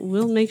you, Nate.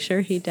 We'll make sure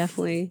he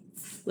definitely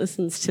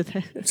listens to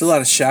this. There's a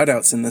lot of shout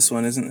outs in this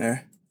one, isn't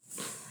there?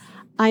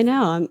 I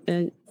know.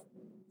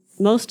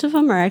 Most of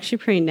them are actually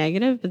pretty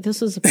negative, but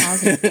this was a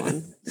positive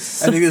one.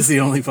 So, I think it's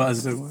the only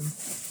positive one.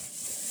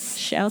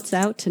 shouts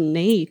out to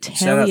Nate.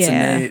 Shout out to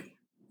Nate.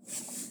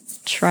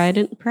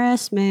 Trident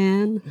Press,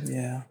 man.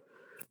 Yeah.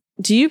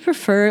 Do you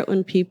prefer it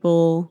when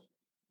people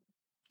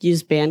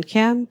use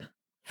Bandcamp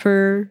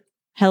for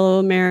Hello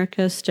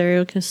America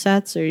stereo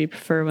cassettes, or do you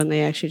prefer when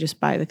they actually just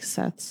buy the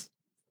cassettes?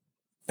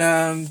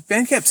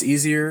 Bandcamp's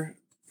easier.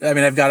 I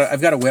mean, I've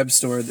got a web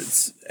store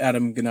that's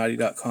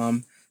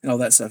adamgennady.com, and all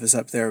that stuff is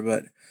up there.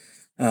 But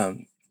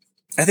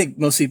I think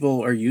most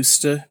people are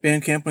used to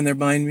Bandcamp when they're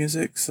buying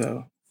music,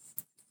 so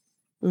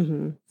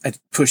I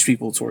push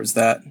people towards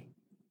that.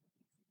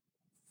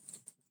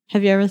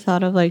 Have you ever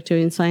thought of like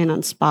doing something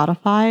on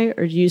Spotify,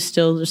 or do you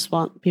still just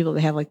want people to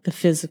have like the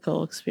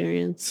physical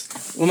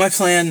experience? Well, my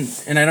plan,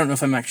 and I don't know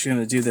if I'm actually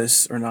going to do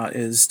this or not,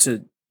 is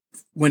to,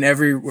 when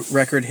every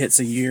record hits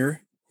a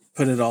year,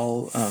 put it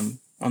all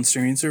on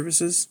streaming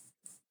services,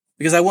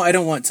 because I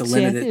don't want to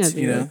limit it.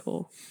 You know, really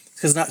cool.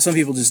 Because some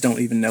people just don't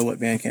even know what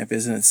Bandcamp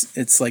is, and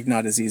it's like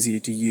not as easy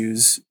to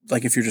use.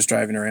 Like if you're just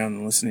driving around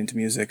and listening to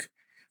music,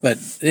 but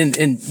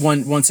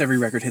once every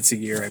record hits a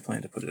year, I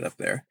plan to put it up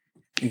there.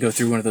 And go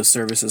through one of those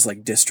services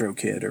like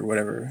DistroKid or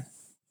whatever.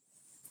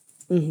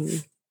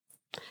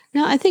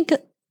 Now, I think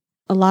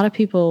a lot of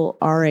people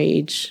our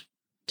age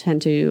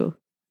tend to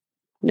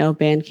know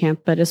Bandcamp,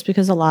 but it's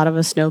because a lot of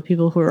us know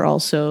people who are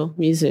also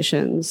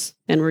musicians,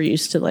 and we're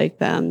used to like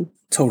them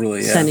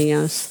totally sending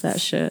us that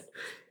shit.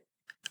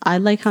 I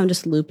like how I'm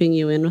just looping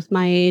you in with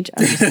my age.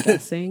 I'm just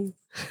guessing.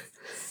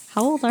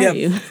 How old are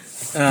you?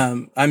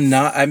 I'm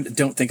not. I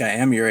don't think I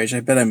am your age.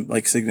 I bet I'm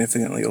like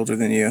significantly older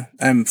than you.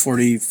 I'm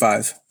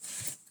 45.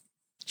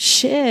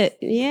 Shit.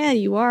 Yeah,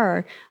 you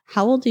are.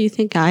 How old do you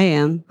think I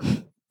am?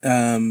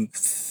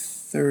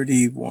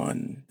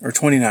 31 or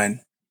 29.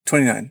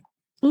 29.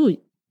 Ooh,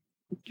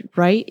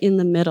 right in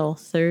the middle,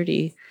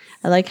 30.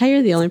 I like how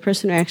you're the only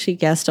person who actually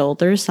guessed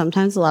older.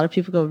 Sometimes a lot of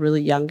people go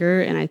really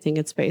younger, and I think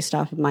it's based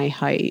off of my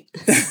height.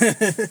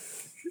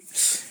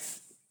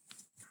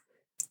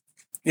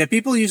 Yeah,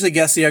 people usually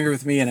guess younger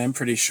with me, and I'm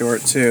pretty short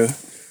too.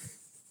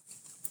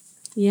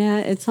 Yeah,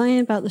 it's something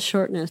about the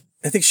shortness.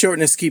 I think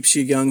shortness keeps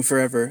you young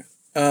forever.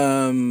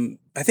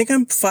 I think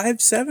I'm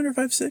 5'7" or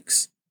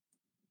 5'6".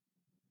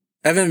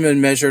 I haven't been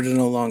measured in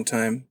a long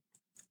time,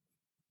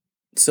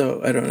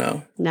 so I don't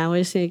know. Now we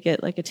just need to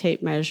get like a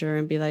tape measure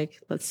and be like,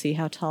 let's see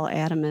how tall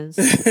Adam is.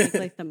 Make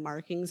like the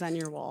markings on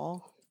your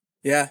wall.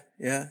 Yeah.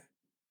 The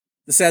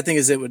sad thing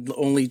is it would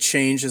only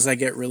change as I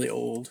get really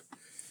old.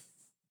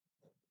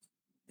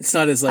 It's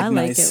not as like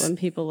nice. I like it when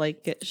people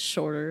like get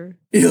shorter.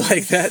 You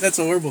like that? That's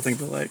a horrible thing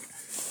to like.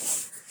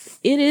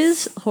 It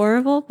is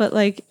horrible, but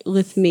like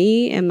with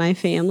me and my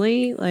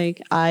family,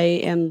 like I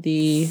am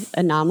the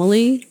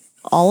anomaly.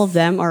 All of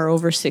them are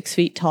over 6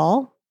 feet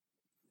tall.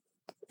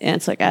 And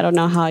it's like, I don't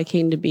know how I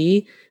came to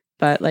be,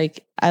 but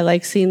like I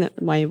like seeing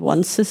that my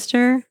one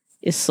sister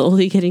is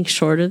slowly getting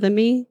shorter than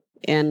me,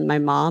 and my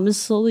mom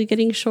is slowly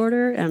getting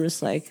shorter. And I'm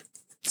just like,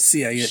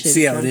 see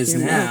how it is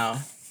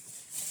now.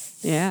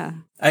 Yeah.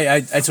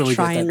 I totally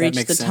try get that. and That reach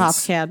makes the sense. top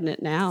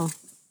cabinet now.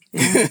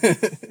 Yeah.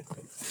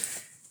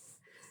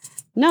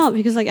 No,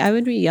 because like I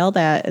would be yelled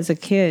at as a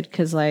kid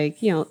because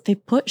like, you know, they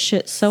put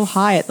shit so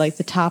high at like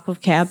the top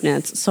of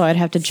cabinets. So I'd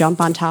have to jump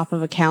on top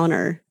of a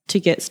counter to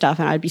get stuff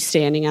and I'd be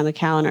standing on the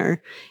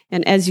counter.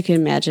 And as you can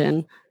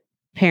imagine,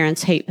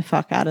 parents hate the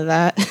fuck out of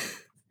that.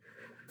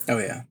 Oh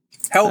yeah.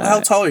 How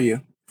tall are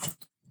you?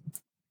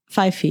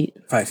 5 feet.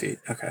 5 feet.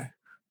 Okay.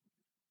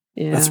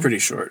 Yeah. That's pretty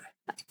short.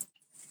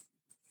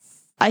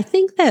 I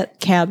think that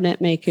cabinet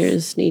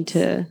makers need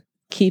to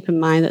keep in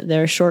mind that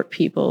there are short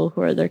people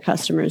who are their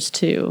customers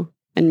too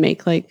and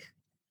make like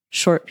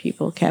short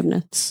people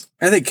cabinets.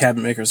 I think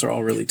cabinet makers are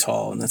all really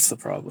tall, and that's the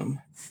problem.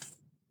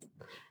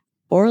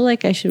 Or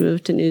like I should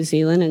move to New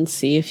Zealand and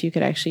see if you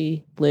could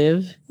actually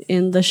live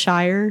in the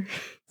Shire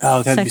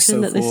that'd be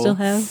so section that cool. they still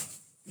have.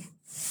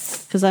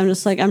 Because I'm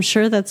just like, I'm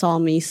sure that's all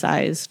me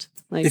sized.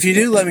 Like, If you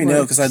do, let me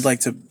know, because I'd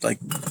like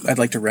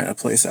to rent a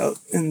place out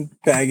in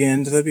Bag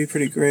End. That'd be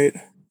pretty great.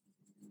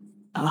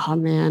 Oh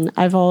man,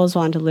 I've always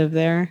wanted to live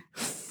there.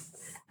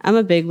 I'm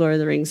a big Lord of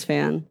the Rings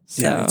fan.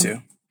 So Yeah, me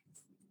too.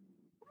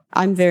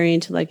 I'm very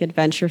into like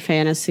adventure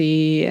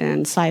fantasy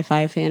and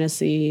sci-fi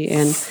fantasy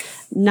and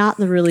not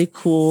the really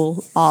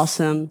cool,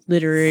 awesome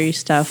literary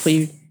stuff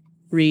we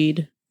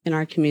read in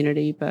our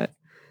community, but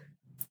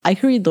I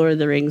could read Lord of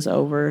the Rings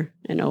over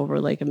and over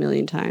like a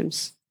million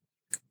times.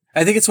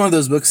 I think it's one of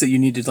those books that you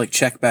need to like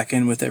check back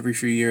in with every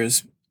few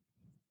years.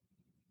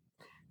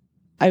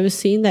 I was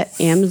seeing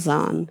that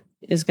Amazon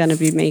is going to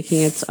be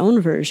making its own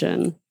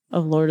version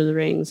of Lord of the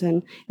Rings.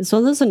 And it's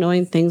one of those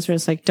annoying things where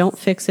it's like, don't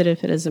fix it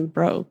if it isn't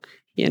broke,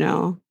 you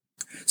know?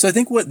 So I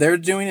think what they're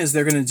doing is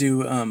they're going to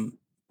do I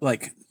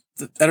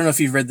don't know if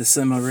you've read the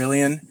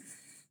Silmarillion.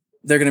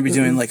 They're going to be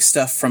doing like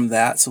stuff from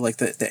that. So like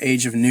the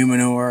Age of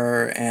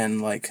Numenor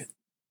and like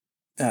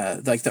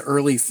the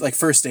early like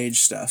First Age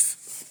stuff.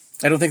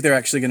 I don't think they're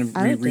actually going to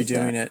be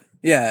redoing it.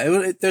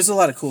 Yeah, there's a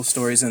lot of cool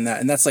stories in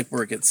that, and that's like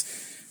where it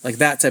gets like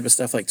that type of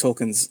stuff. Like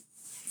Tolkien's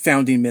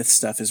founding myth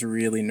stuff is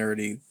really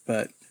nerdy,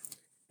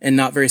 and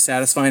not very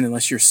satisfying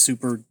unless you're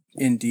super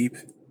in deep.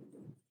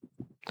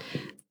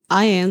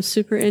 I am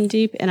super in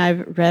deep, and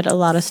I've read a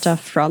lot of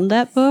stuff from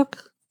that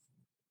book,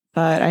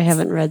 but I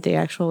haven't read the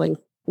actual like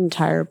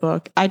entire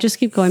book. I just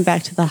keep going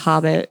back to The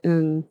Hobbit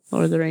and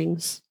Lord of the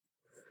Rings.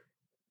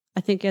 I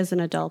think as an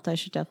adult, I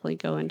should definitely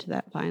go into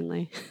that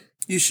finally.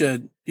 You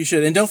should,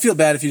 and don't feel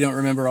bad if you don't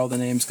remember all the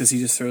names, because he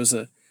just throws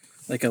a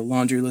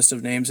laundry list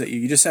of names at you.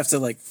 You just have to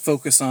like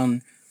focus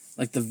on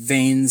like the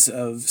veins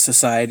of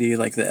society,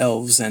 like the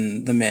elves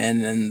and the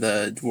men and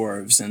the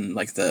dwarves and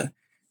like the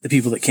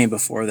people that came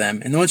before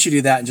them. And once you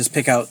do that and just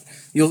pick out,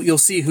 you'll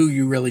see who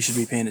you really should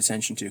be paying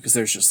attention to, because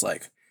there's just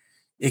like,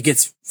 it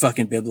gets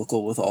fucking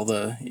biblical with all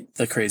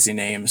the crazy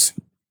names.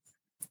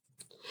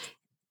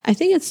 I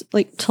think it's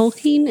like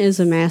Tolkien is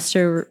a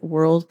master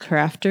world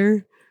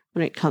crafter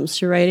when it comes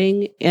to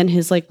writing, and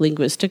his like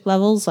linguistic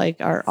levels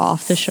like are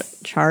off the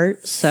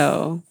chart.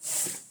 So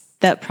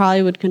that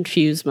probably would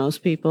confuse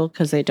most people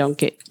because they don't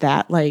get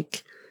that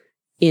like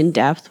in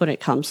depth when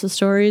it comes to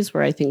stories,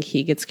 where I think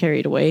he gets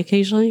carried away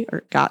occasionally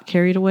or got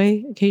carried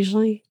away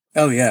occasionally.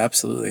 Oh yeah,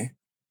 absolutely.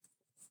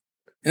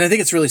 And I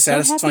think it's really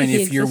satisfying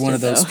if you're one of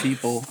those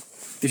people.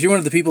 If you're one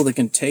of the people that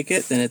can take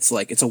it, then it's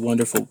like, it's a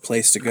wonderful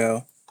place to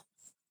go.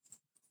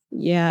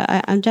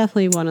 Yeah, I'm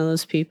definitely one of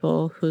those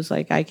people who's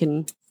like, I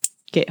can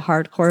get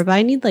hardcore, but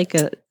I need like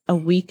a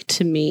week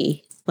to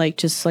me, like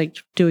just like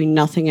doing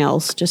nothing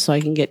else just so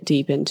I can get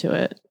deep into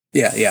it.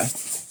 Yeah.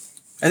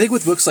 I think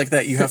with books like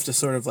that, you have to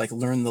sort of like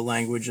learn the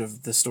language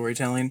of the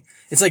storytelling.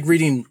 It's like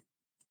reading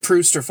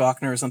Proust or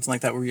Faulkner or something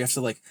like that, where you have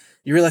to like,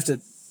 you really have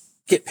to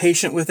get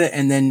patient with it,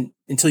 and then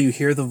until you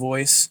hear the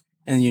voice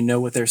and you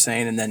know what they're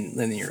saying, and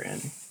then you're in.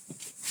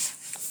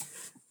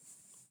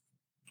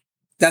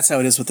 That's how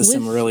it is with the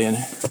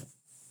Silmarillion.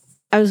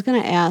 I was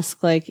going to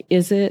ask, like,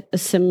 is it a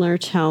similar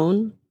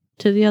tone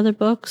to the other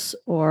books,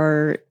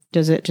 or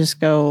does it just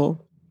go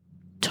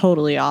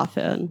totally off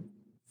in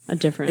a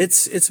different?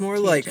 It's more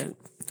tangent?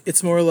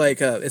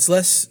 It's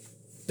less.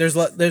 There's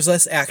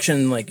less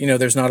action. Like, you know,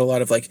 there's not a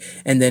lot of like,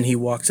 and then he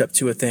walked up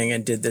to a thing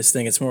and did this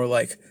thing. It's more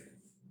like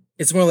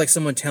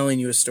someone telling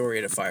you a story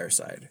at a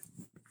fireside.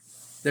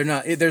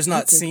 There's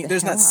not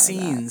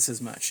scenes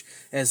as much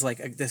as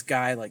like this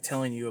guy like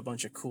telling you a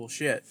bunch of cool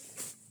shit.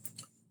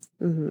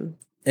 Mm-hmm.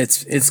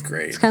 It's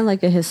great. It's kind of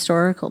like a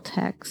historical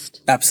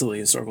text. Absolutely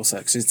historical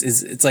text.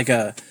 It's like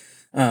a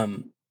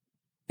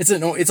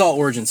it's all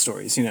origin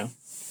stories, you know.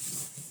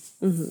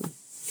 Mm-hmm.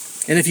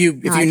 And if you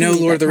know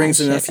Lord of the Rings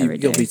enough,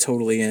 you'll be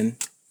totally in.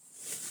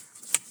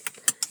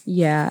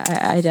 Yeah,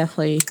 I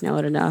definitely know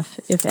it enough.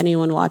 If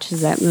anyone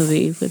watches that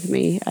movie with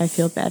me, I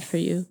feel bad for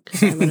you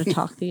because I'm going to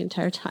talk the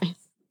entire time.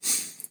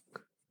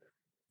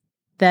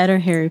 That or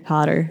Harry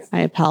Potter.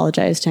 I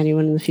apologize to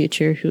anyone in the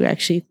future who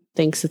actually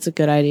thinks it's a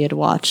good idea to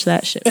watch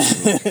that shit.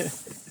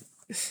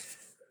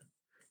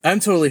 I'm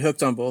totally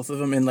hooked on both of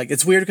them, and like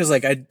it's weird because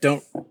like I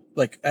don't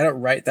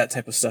write that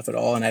type of stuff at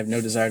all, and I have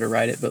no desire to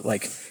write it. But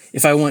like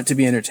if I want to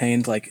be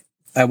entertained, like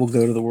I will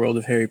go to the world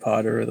of Harry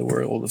Potter or the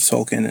world of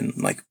Tolkien and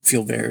like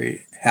feel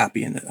very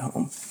happy and at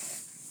home.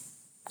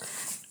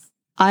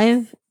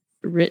 I've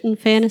written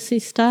fantasy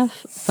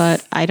stuff,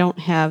 but I don't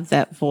have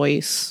that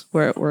voice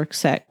where it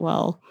works that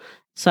well.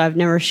 So I've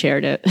never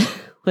shared it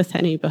with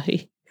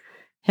anybody.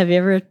 Have you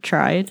ever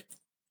tried?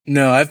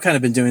 No, I've kind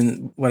of been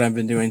doing what I've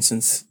been doing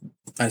since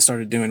I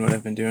started doing what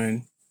I've been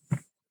doing.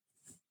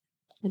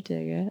 I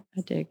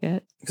dig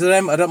it.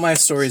 Because my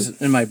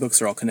stories and my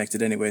books are all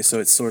connected anyway, so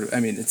it's sort of, I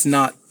mean, it's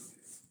not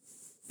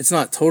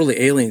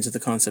totally alien to the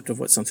concept of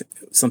what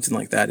something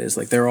like that is.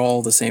 Like, they're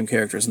all the same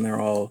characters, and they're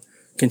all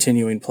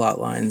continuing plot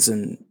lines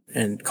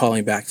and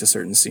calling back to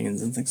certain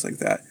scenes and things like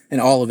that.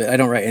 And all of it, I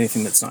don't write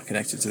anything that's not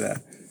connected to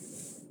that.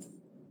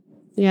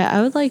 Yeah,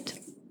 I would like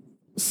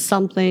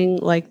something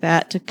like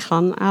that to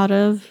come out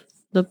of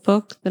the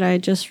book that I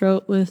just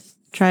wrote with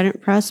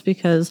Trident Press,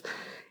 because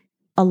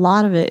a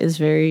lot of it is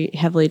very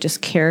heavily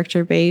just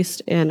character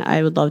based, and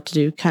I would love to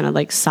do kind of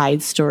like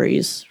side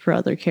stories for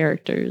other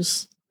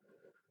characters.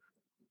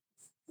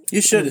 You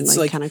should. And it's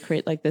like kind of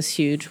create like this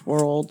huge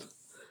world.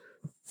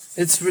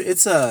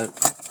 It's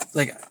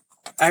like,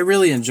 I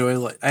really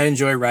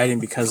enjoy writing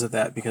because of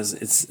that, because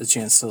it's a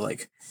chance to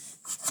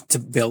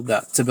build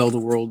a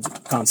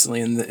world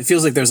constantly, and it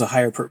feels like there's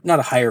not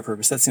a higher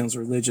purpose. That sounds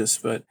religious,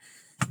 but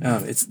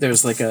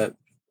there's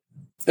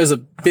a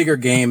bigger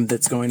game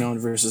that's going on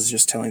versus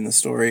just telling the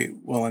story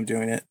while I'm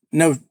doing it.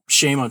 No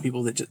shame on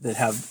people that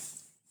have,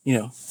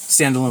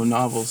 standalone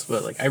novels,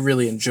 but like I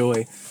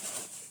enjoy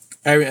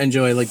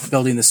like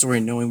building the story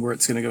and knowing where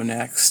it's going to go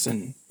next,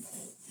 and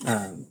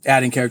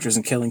adding characters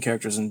and killing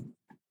characters and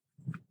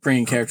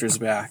bringing characters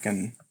back,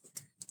 and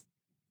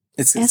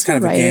it's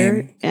kind of a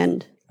game.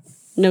 And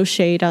no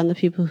shade on the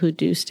people who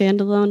do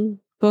standalone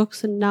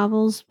books and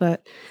novels,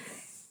 but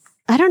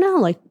I don't know,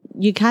 like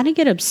you kind of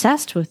get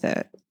obsessed with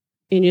it.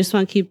 And you just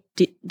want to keep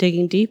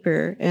digging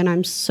deeper. And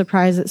I'm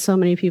surprised that so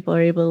many people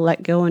are able to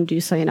let go and do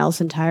something else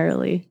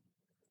entirely.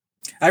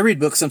 I read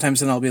books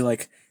sometimes and I'll be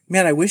like,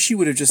 man, I wish you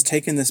would have just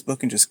taken this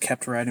book and just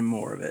kept writing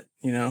more of it,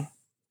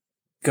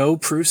 Go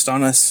Proust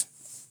on us.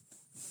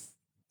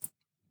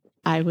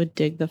 I would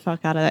dig the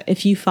fuck out of that.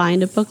 If you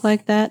find a book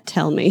like that,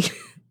 tell me.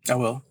 I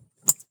will.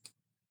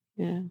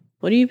 Yeah.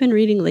 What have you been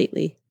reading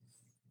lately?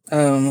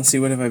 Let's see.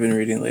 What have I been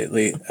reading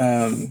lately?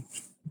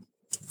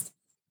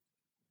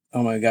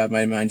 Oh my God,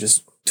 my mind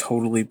just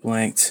totally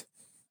blanked.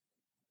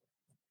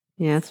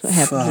 Yeah, that's what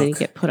happens when you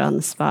get put on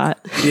the spot.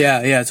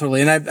 Yeah,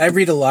 totally. And I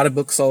read a lot of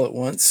books all at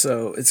once,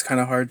 so it's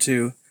kind of hard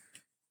to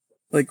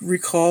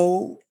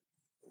recall.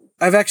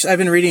 I've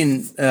been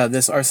reading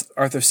this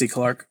Arthur C.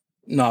 Clarke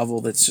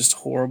novel that's just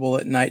horrible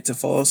at night to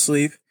fall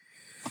asleep,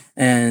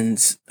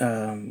 and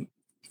I've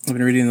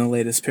been reading the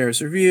latest Paris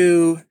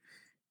Review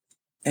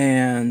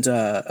and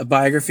a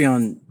biography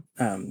on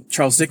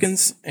Charles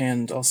Dickens,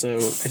 and also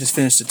I just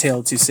finished A Tale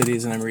of Two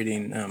Cities, and I'm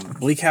reading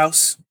Bleak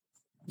House,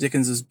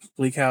 Dickens's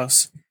Bleak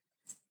House.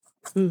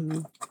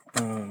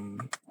 Mm-hmm.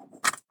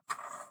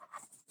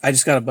 I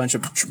just got a bunch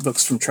of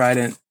books from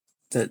Trident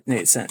that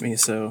Nate sent me,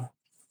 so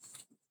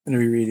I'm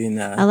gonna be reading.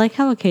 I like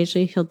how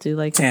occasionally he'll do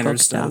like Tanner's a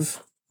book stuff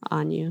dump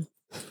on you.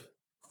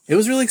 It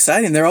was really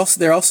exciting. They're all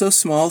so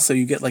small, so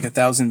you get like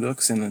 1,000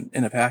 books in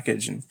a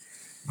package, and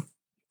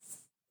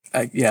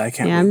I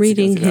can't. Yeah, I'm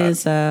reading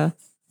his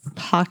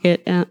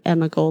Pocket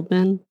Emma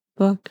Goldman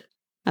book.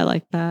 I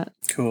like that.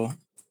 Cool.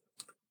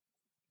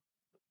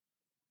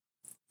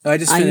 I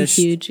just finished.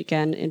 I'm huge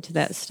again into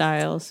that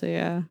style, so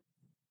yeah.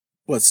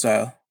 What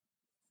style?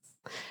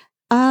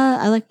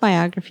 I like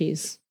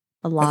biographies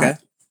a lot. Okay.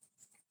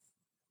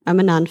 I'm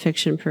a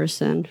nonfiction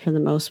person for the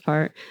most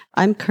part.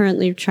 I'm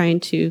currently trying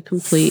to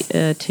complete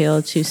A Tale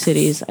of Two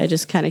Cities. I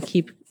just kind of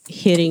keep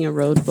hitting a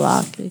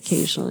roadblock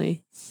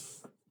occasionally.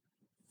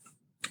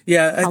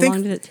 Yeah, How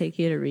long did it take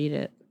you to read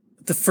it?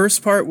 The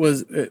first part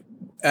was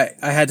I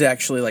had to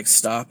actually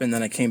stop, and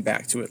then I came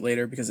back to it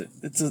later because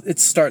it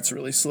starts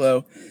really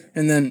slow,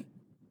 and then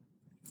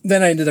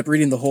I ended up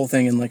reading the whole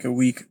thing in a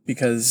week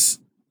because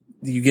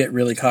you get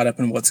really caught up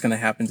in what's going to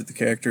happen to the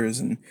characters,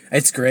 and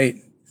it's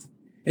great.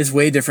 It's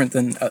way different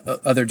than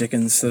other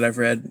Dickens that I've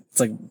read. It's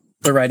like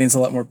the writing's a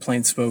lot more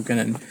plain spoken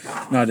and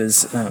not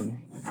as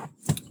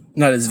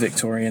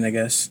Victorian, I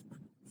guess.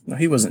 No,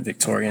 he wasn't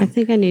Victorian. I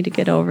think I need to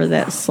get over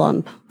that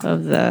slump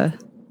of the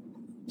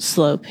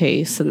slow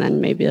pace, and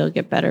then maybe it'll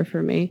get better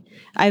for me.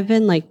 I've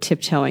been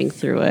tiptoeing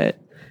through it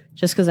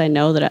just because I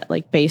know that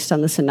based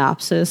on the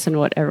synopsis and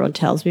what everyone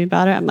tells me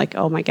about it, I'm like,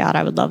 oh my God,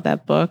 I would love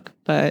that book.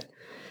 But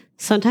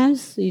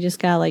sometimes you just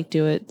gotta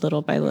do it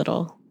little by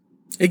little.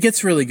 It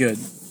gets really good.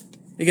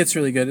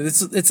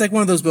 It's like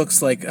one of those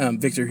books like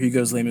Victor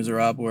Hugo's Les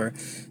Miserables, where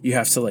you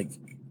have to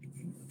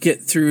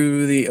get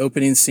through the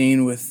opening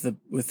scene with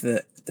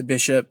the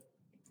bishop,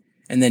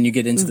 and then you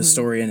get into the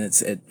story, and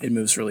it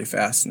moves really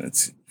fast, and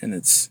it's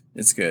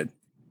good.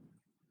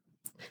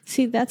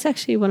 See, that's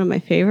actually one of my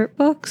favorite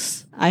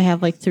books. I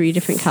have 3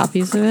 different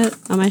copies of it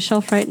on my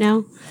shelf right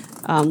now.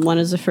 One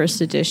is the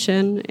first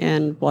edition,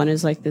 and one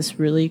is this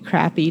really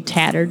crappy,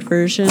 tattered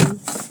version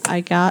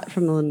I got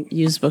from a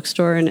used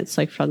bookstore, and it's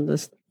from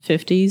the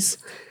 50s.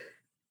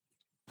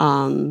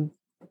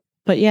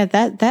 But yeah,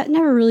 that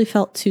never really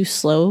felt too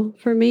slow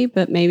for me,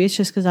 but maybe it's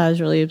just because I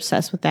was really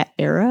obsessed with that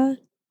era.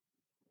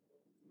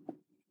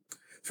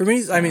 For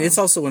me, I mean, it's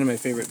also one of my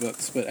favorite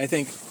books, but I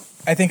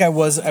think I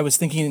was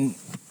thinking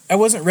I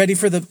wasn't ready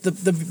for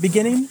the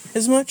beginning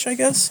as much, I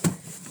guess.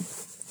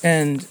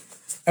 And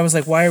I was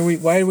like, why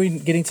are we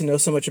getting to know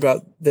so much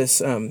about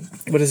this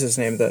what is his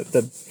name?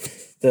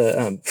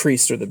 The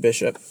priest or the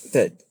bishop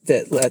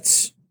that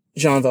lets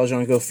Jean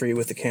Valjean go free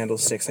with the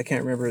candlesticks. I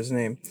can't remember his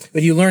name.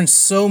 But you learn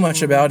so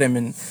much about him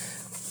and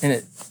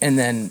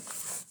then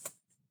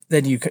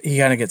he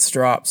kind of gets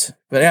dropped.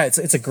 But yeah,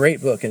 it's a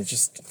great book, and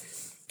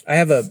I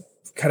have a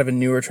kind of a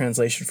newer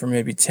translation from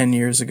maybe 10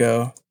 years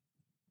ago.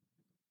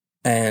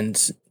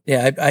 And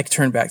yeah, I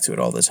turn back to it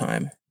all the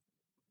time.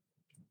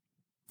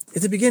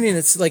 At the beginning,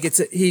 it's like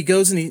he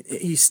goes and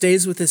he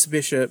stays with this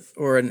bishop,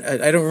 I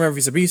don't remember if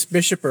he's a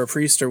bishop or a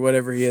priest or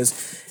whatever he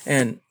is,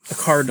 and a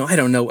cardinal. I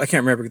don't know. I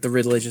can't remember the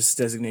religious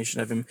designation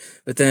of him.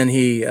 But then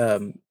he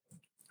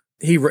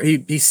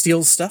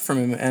steals stuff from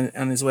him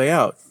on his way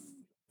out,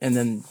 and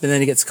then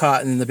he gets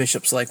caught, and then the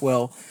bishop's like,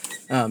 well,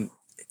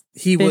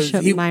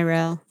 Bishop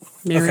Myriel.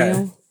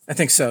 Okay, I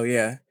think so.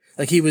 Yeah,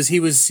 like he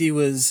wasn't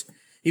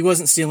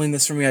stealing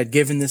this from me. I'd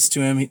given this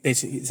to him.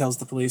 He tells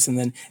the police,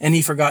 and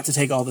he forgot to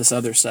take all this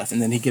other stuff, and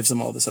then he gives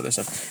them all this other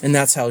stuff, and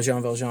that's how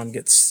Jean Valjean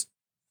gets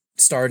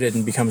started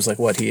and becomes like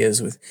what he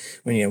is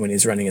when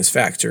he's running his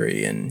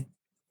factory and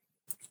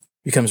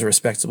becomes a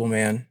respectable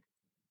man.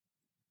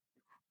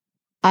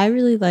 I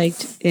really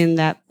liked in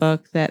that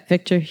book that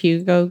Victor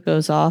Hugo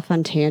goes off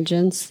on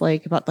tangents,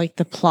 like about like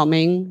the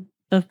plumbing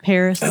of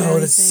Paris. Oh,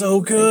 that's so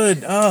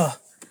good. I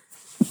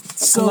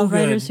love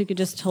writers who could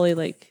just totally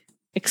like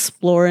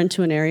explore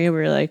into an area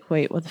where you're like,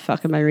 wait, what the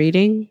fuck am I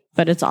reading?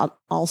 But it's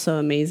also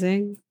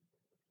amazing.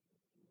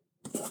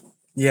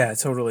 Yeah,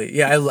 totally.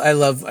 Yeah, I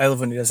love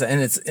when he does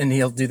that, and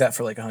he'll do that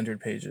for like 100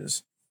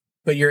 pages,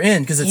 but you're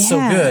in because it's so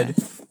good.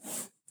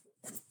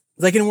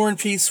 Like in War and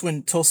Peace,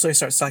 when Tolstoy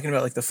starts talking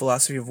about like the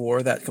philosophy of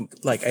war, that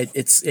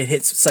it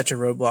hits such a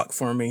roadblock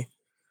for me.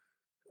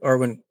 Or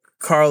when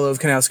Karlov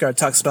Knausgaard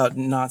talks about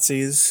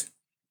Nazis.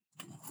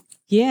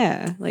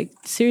 Yeah, like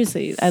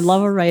seriously, I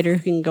love a writer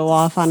who can go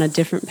off on a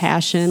different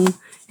passion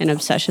and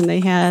obsession they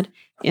had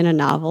in a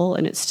novel,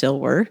 and it still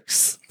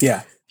works.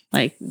 Yeah,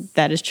 like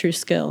that is true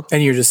skill.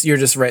 And you're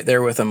just right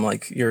there with them,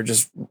 like you're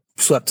just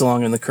swept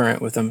along in the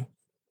current with them.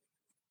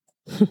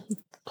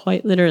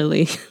 Quite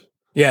literally.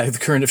 Yeah, the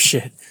current of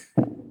shit.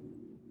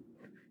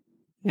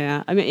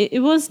 Yeah, I mean,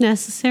 it was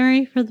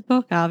necessary for the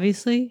book.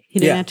 Obviously, he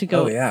didn't have to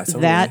go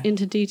totally. that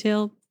into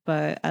detail,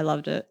 but I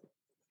loved it.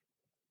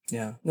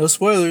 Yeah, no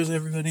spoilers,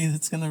 everybody.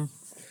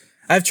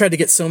 I've tried to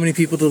get so many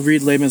people to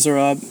read Les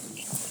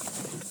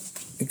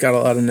Miserables. It got a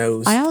lot of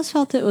no's. I always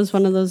felt it was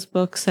one of those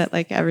books that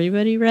like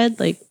everybody read,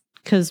 like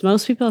because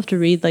most people have to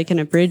read like an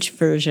abridged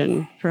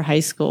version for high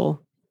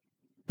school.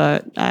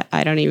 But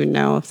I don't even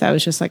know if that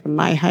was just like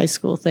my high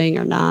school thing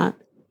or not.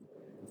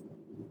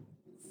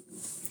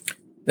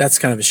 That's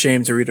kind of a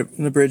shame to read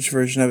an abridged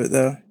version of it,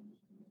 though.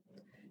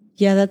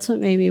 Yeah, that's what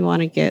made me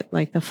want to get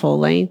like the full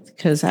length,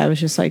 because I was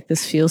just like,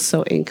 this feels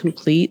so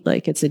incomplete.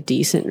 Like it's a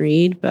decent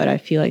read, but I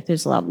feel like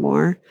there's a lot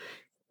more.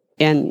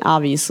 And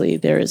obviously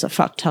there is a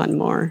fuck ton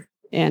more.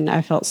 And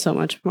I felt so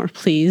much more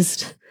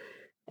pleased,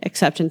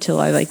 except until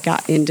I like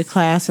got into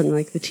class and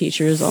like the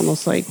teacher is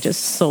almost like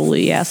just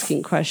solely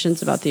asking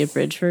questions about the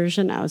abridged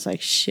version. I was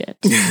like, shit,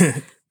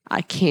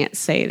 I can't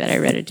say that I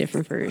read a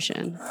different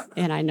version.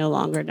 And I no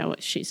longer know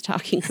what she's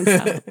talking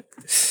about.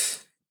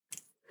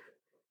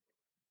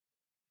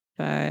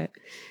 But,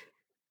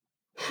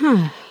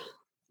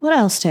 what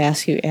else to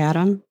ask you,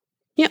 Adam?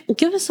 Yeah,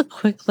 give us a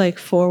quick like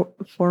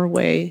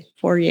foray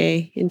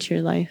into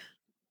your life.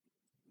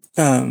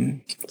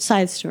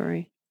 Side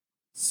story.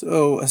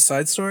 So a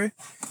side story?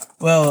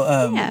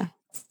 Well, yeah.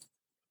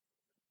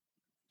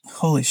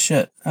 Holy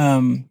shit.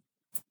 I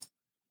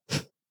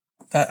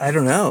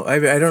don't know.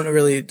 I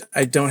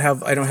don't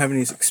have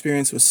any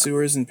experience with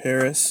sewers in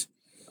Paris.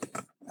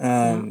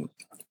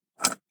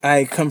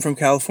 I come from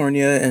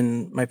California,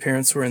 and my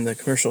parents were in the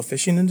commercial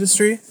fishing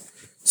industry.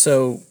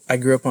 So I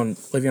grew up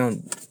living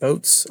on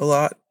boats a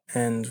lot,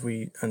 and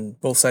we on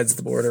both sides of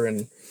the border,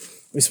 and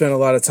we spent a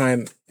lot of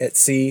time at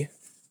sea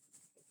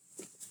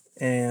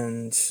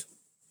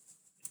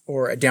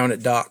or down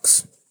at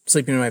docks,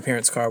 sleeping in my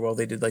parents' car while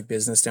they did like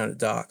business down at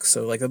docks.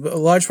 So like a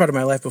large part of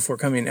my life before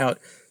coming out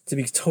to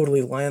be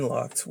totally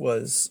landlocked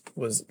was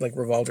like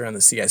revolved around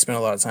the sea. I spent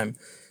a lot of time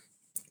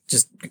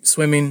just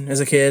swimming as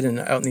a kid and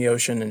out in the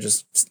ocean and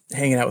just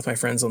hanging out with my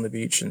friends on the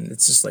beach. And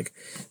it's just like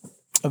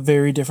a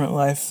very different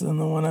life than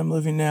the one I'm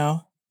living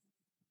now.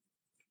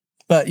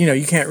 But,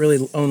 you can't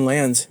really own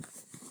land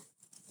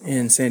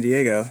in San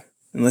Diego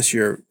unless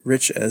you're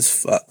rich as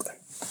fuck.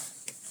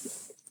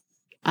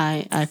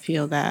 I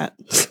feel that.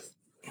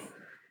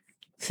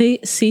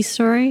 Sea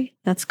story?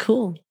 That's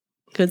cool.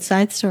 Good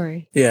side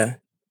story. Yeah.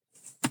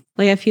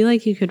 Like, I feel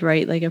like you could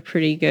write like a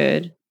pretty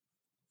good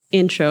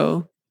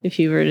intro if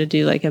you were to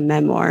do like a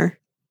memoir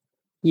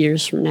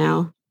years from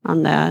now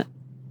on that.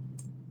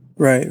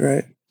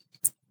 Right.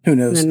 Who And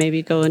knows? then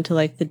maybe go into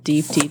like the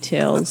deep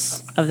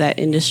details of that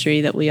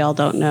industry that we all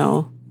don't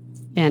know.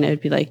 And it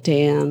would be like,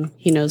 damn,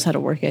 he knows how to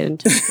work it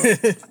into his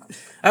book.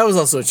 I was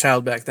also a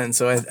child back then,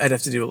 so I'd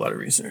have to do a lot of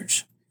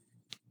research.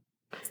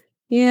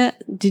 Yeah.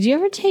 Did you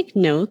ever take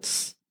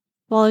notes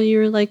while you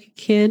were like a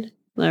kid?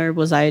 Or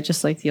was I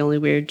just like the only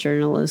weird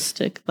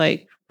journalistic,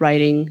 like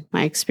writing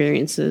my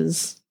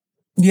experiences?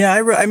 Yeah,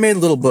 I made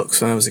little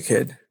books when I was a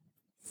kid.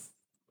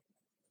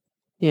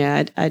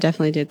 Yeah, I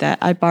definitely did that.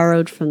 I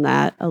borrowed from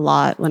that a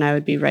lot when I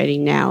would be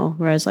writing now,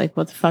 where I was like,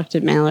 what the fuck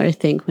did Mallory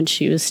think when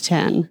she was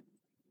 10?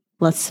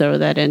 Let's throw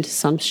that into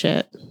some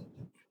shit.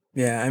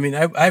 Yeah, I mean,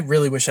 I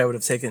really wish I would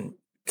have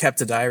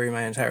kept a diary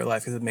my entire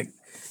life,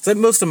 because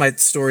most of my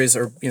stories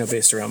are,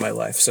 based around my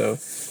life, so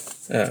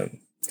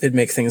it'd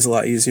make things a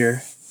lot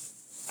easier.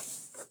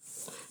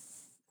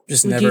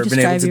 Just Would never you been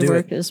able describe to your do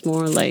work it. as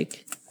more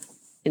like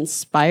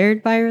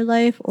inspired by your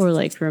life or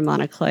like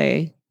Ramona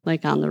Clay,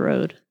 like on the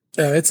road?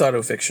 It's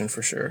autofiction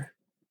for sure.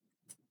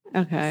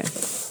 Okay.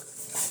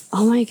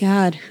 Oh my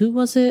God. Who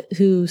was it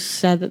who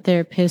said that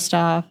they're pissed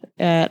off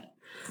at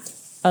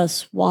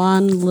us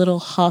Swan Little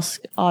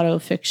Husk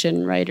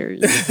autofiction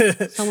writers?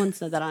 Someone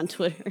said that on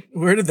Twitter.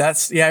 Where did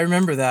that? Yeah, I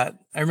remember that.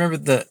 I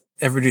remember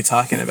everybody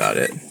talking about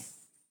it.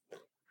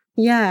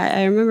 Yeah,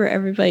 I remember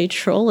everybody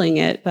trolling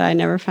it, but I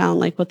never found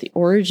like what the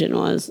origin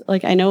was.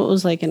 Like, I know it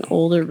was like an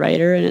older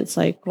writer, and it's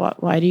like,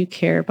 why do you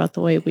care about the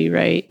way we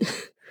write?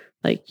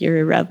 Like, you're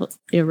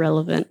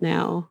irrelevant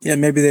now. Yeah,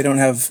 maybe they don't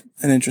have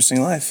an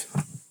interesting life.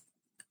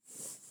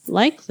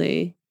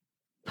 Likely.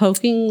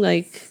 Poking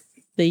like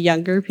the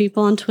younger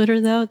people on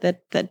Twitter, though,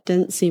 that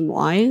didn't seem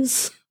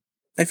wise.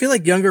 I feel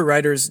like younger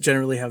writers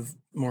generally have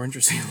more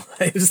interesting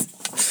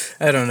lives.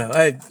 I don't know.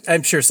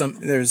 I'm sure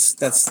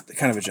that's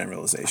kind of a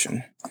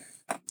generalization.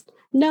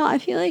 No, I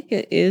feel like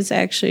it is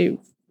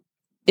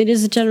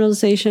a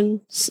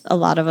generalization. A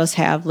lot of us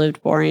have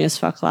lived boring as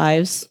fuck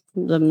lives.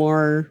 The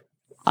more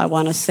I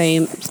want to stay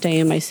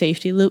in my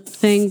safety loop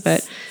thing,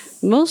 but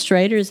most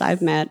writers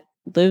I've met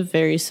live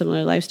very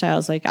similar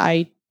lifestyles. Like,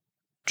 I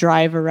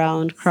drive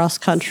around cross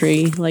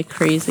country like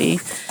crazy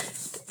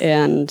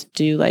and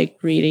do like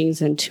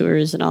readings and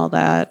tours and all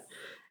that,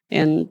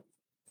 and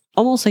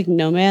almost like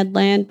nomad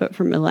land, but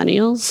for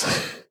millennials,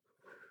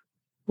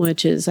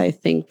 which is, I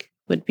think,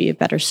 would be a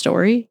better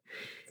story.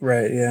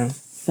 Right. Yeah.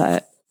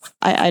 But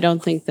I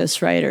don't think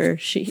this writer,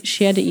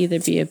 she had to either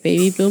be a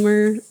baby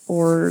boomer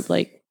or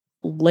like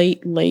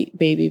late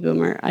baby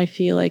boomer. I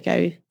feel like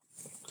I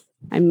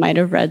might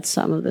have read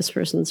some of this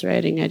person's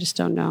writing. I just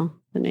don't know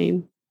the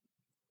name.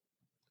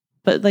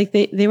 But like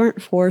they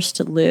weren't forced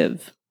to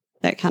live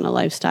that kind of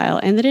lifestyle,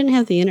 and they didn't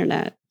have the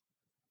internet.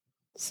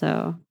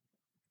 So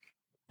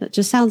that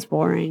just sounds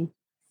boring.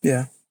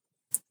 Yeah.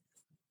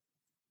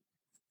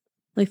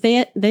 Like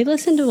they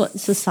listened to what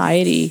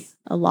society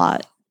a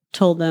lot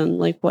told them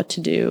like what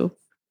to do.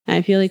 And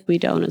I feel like we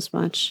don't as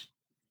much.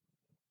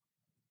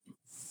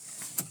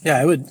 Yeah,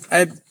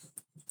 I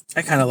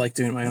kind of like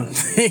doing my own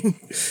thing.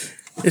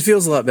 It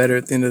feels a lot better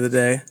at the end of the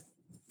day.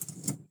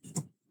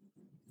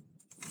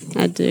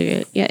 I dig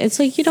it. Yeah, it's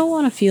like you don't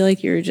want to feel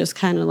like you're just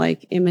kind of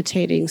like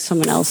imitating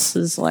someone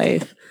else's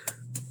life.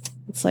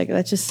 It's like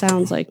that just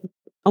sounds like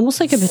almost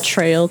like a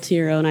betrayal to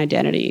your own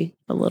identity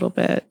a little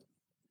bit.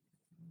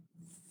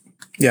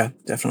 Yeah,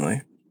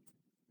 definitely.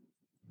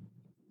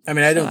 I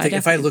mean, I don't think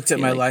if I looked at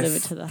my life, live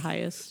it to the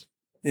highest.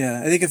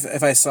 Yeah, I think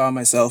if I saw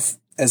myself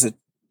as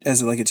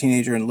like a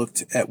teenager and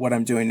looked at what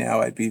I'm doing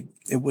now, it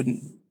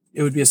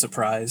would be a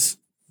surprise.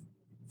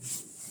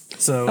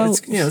 So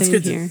it's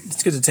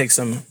good to take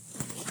some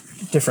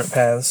different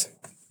paths.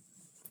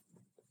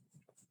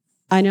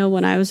 I know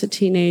when I was a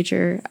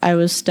teenager, I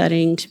was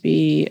studying to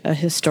be a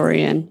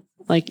historian,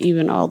 like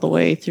even all the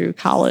way through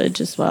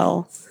college as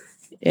well.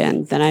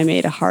 And then I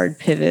made a hard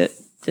pivot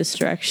this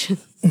direction.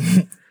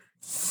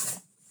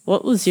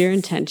 What was your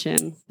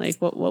intention? Like,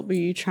 what were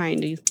you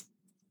trying to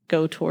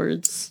go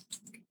towards?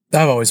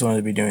 I've always wanted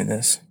to be doing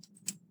this.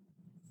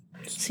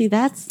 See,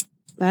 that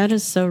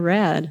is so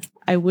rad.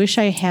 I wish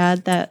I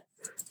had that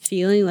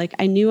feeling. Like,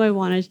 I knew I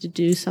wanted to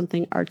do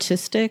something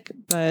artistic,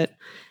 but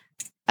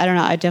I don't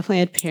know. I definitely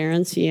had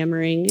parents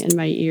yammering in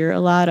my ear a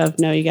lot of,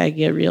 no, you got to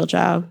get a real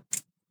job.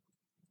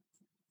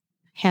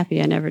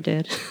 Happy I never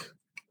did.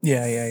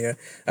 Yeah.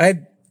 I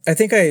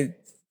think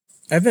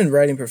I've been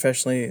writing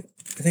professionally,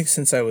 I think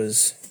since I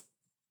was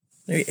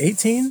maybe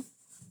 18.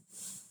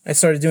 I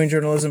started doing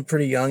journalism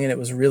pretty young, and it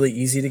was really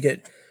easy to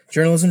get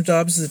journalism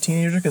jobs as a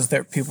teenager because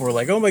people were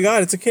like, "Oh my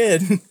God, it's a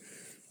kid."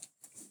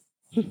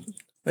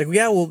 Like,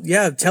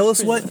 tell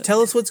us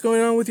what's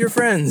going on with your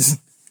friends.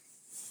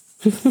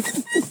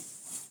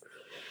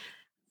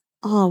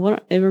 Oh,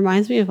 it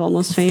reminds me of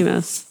Almost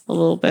Famous a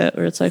little bit,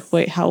 where it's like,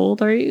 wait, how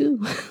old are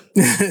you?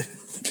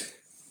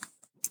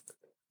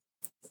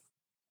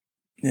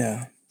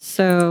 Yeah.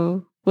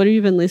 So, what have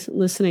you been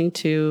listening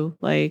to?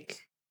 Like,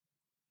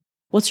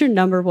 what's your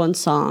number one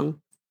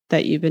song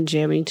that you've been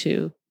jamming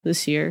to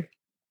this year?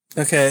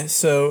 Okay,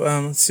 so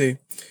let's see.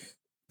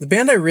 The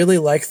band I really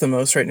like the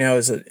most right now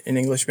is an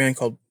English band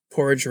called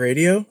Porridge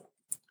Radio.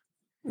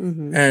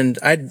 And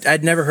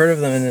I'd never heard of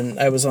them, and then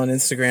I was on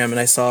Instagram and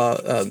I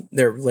saw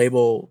their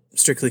label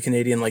Strictly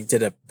Canadian like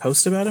did a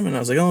post about them, and I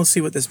was like, oh, let's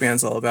see what this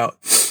band's all about.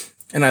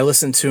 And I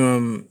listened to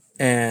them,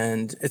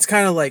 and it's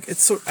kind of like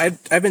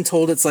I've been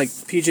told it's like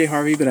PJ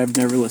Harvey, but I've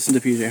never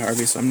listened to PJ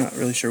Harvey, so I'm not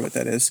really sure what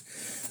that is.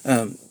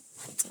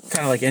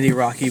 Kind of like indie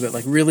rocky, but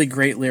like really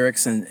great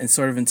lyrics and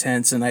sort of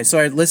intense. And I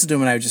listened to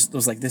them, and I just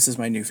was like, this is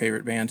my new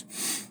favorite band.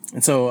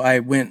 And so I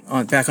went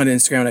back onto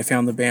Instagram, and I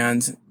found the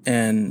band,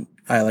 and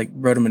I like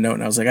wrote him a note,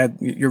 and I was like,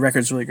 your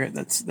record's really great.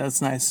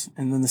 That's nice.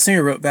 And then the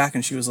singer wrote back,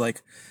 and she was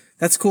like,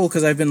 that's cool,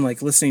 because I've been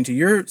like listening to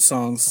your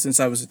songs since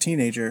I was a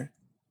teenager.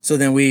 So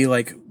then we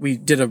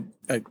did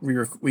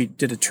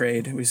a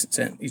trade. We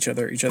sent each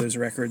other's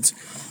records.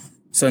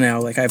 So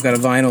now like I've got a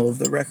vinyl of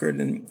the record,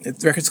 and the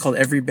record's called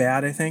Every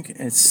Bad, I think,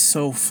 and it's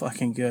so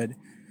fucking good.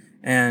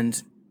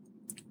 And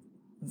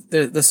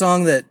the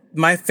song that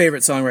my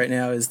favorite song right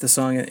now is the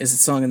song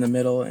in the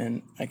middle,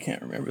 and I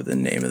can't remember the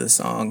name of the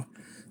song,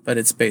 but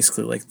it's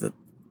basically like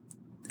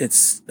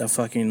it's a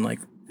fucking like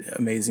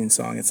amazing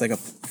song. It's like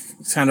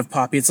it's kind of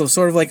poppy. It's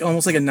sort of like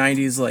almost like a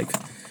 90s like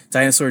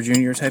Dinosaur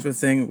Jr. type of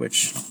thing,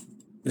 which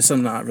is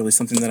not really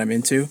something that I'm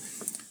into,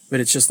 but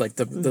it's just like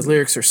the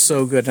lyrics are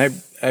so good.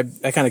 And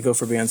I kind of go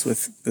for bands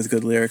with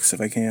good lyrics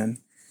if I can.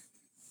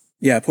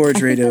 Yeah,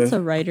 Porridge Radio. That's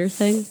a writer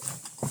thing.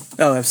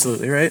 Oh,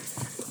 absolutely, right?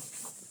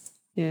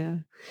 Yeah.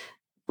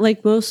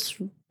 Like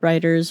most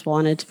writers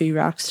wanted to be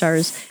rock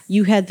stars.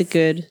 You had the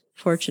good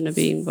fortune of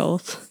being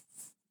both.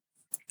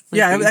 Like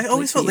yeah, I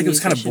always felt like it was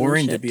kind of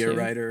boring to be a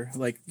writer.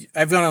 Like,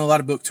 I've gone on a lot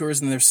of book tours,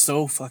 and they're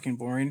so fucking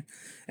boring.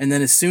 And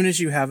then as soon as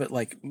you have it,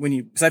 like,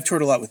 because I've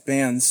toured a lot with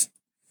bands,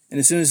 and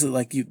as soon as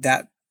like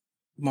that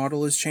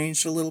model has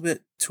changed a little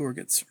bit, tour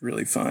gets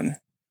really fun.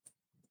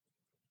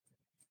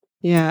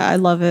 Yeah, I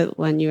love it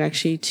when you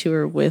actually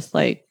tour with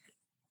like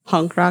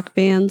punk rock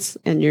bands,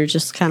 and you're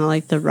just kind of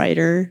like the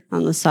writer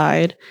on the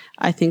side.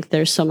 I think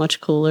they're so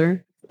much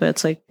cooler, but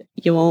it's like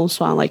you almost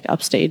want to like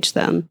upstage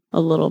them a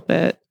little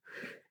bit.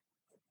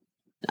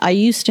 I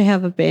used to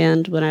have a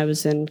band when I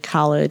was in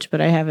college,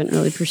 but I haven't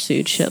really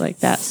pursued shit like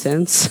that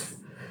since.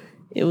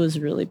 It was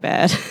really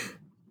bad.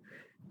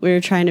 We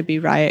were trying to be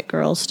Riot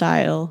Girl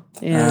style,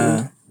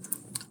 and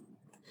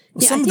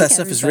some of that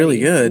stuff is really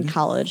good. In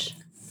college,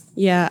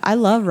 yeah, I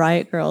love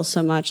Riot Girl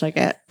so much. Like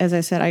as I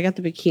said, I got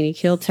the Bikini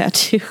Kill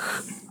tattoo,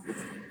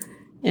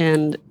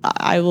 and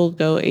I will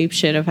go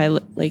apeshit if I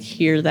like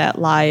hear that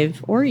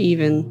live or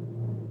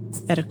even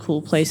at a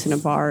cool place in a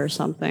bar or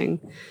something.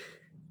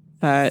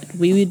 But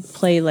we would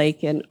play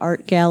like in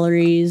art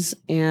galleries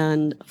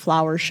and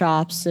flower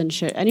shops and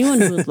shit.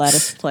 Anyone who would let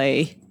us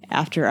play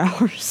after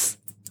hours.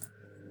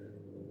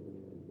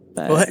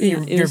 But, well,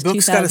 your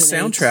book's got a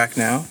soundtrack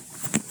now,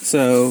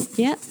 so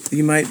yeah,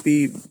 you might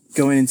be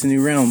going into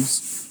new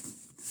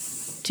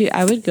realms. Dude,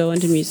 I would go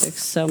into music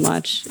so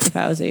much if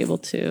I was able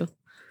to.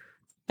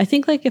 I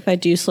think like if I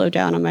do slow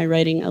down on my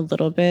writing a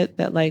little bit,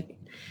 that like,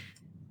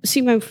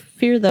 see, my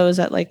fear though is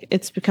that like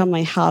it's become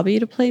my hobby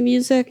to play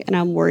music, and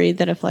I'm worried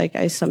that if like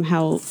I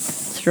somehow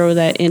throw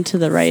that into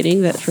the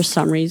writing, that for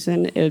some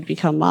reason it would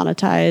become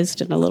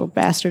monetized and a little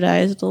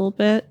bastardized a little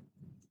bit.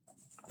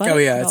 But oh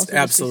yeah, it's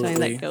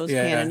absolutely that goes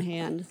hand in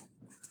hand.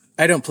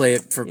 I don't play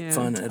it for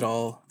fun at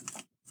all.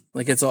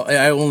 Like it's all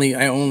I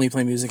only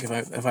play music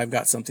if I've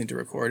got something to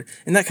record,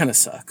 and that kind of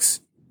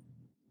sucks.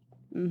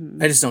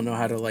 Mm-hmm. I just don't know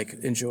how to like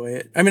enjoy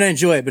it. I mean, I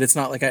enjoy it, but it's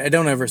not like I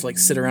don't ever like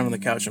sit around on the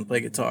couch and play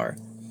guitar.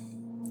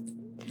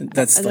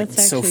 That's like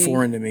actually so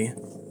foreign to me.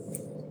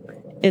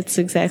 It's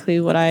exactly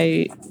what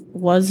I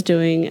was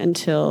doing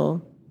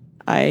until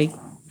I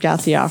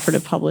got the offer to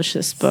publish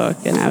this book,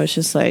 and I was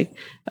just like,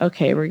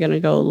 okay, we're going to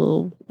go a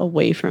little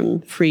away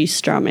from free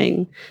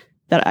strumming.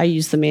 That I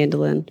use the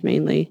mandolin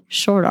mainly,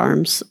 short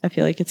arms. I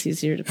feel like it's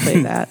easier to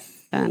play that.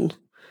 And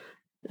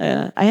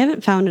I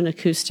haven't found an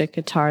acoustic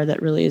guitar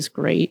that really is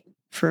great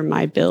for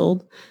my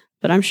build,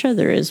 but I'm sure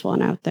there is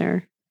one out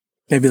there.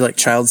 Maybe like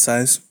child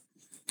size.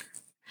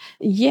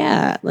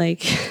 Yeah,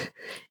 like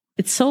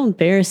it's so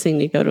embarrassing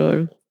to go to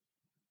a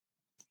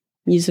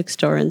music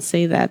store and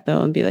say that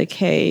though, and be like,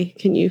 hey,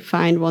 can you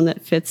find one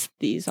that fits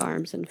these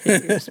arms and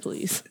fingers,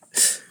 please?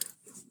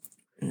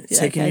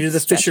 Taking you to the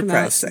Fisher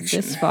Price section.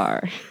 This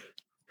far.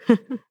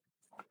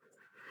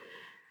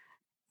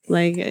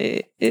 Like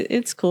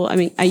it's cool. I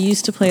mean, I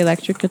used to play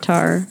electric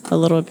guitar a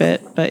little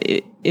bit, but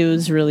it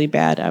was really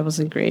bad. I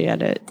wasn't great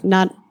at it.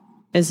 Not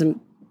as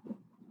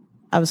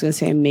I was going to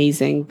say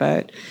amazing,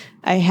 but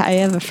I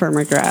have a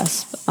firmer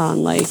grasp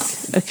on like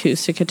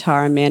acoustic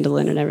guitar and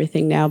mandolin and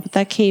everything now. But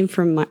that came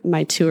from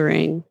my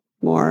touring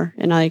more,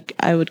 and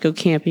I would go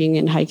camping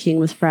and hiking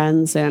with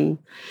friends, and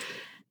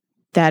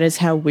that is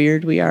how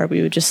weird we are.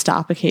 We would just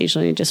stop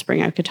occasionally and just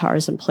bring out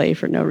guitars and play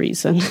for no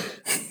reason.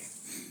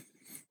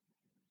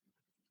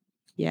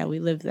 Yeah, we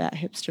lived that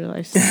hipster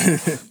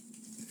lifestyle.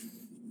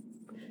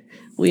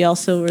 We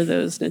also were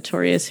those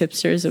notorious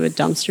hipsters that would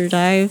dumpster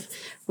dive,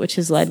 which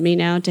has led me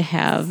now to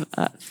have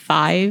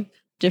 5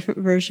 different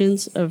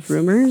versions of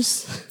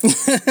Rumors.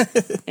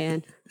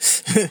 And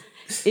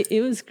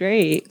it was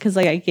great because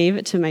like I gave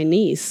it to my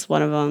niece,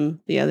 one of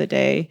them, the other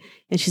day,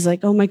 and she's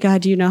like, "Oh my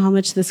God, do you know how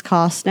much this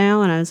costs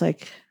now?" And I was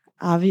like,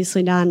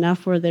 "Obviously not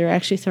enough where they're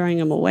actually throwing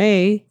them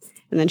away."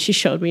 And then she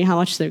showed me how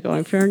much they're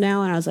going for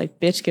now, and I was like,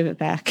 "Bitch, give it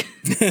back."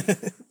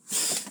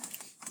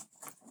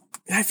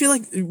 I feel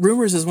like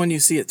Rumors is one you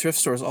see at thrift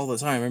stores all the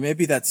time, or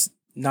maybe that's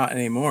not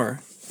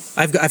anymore.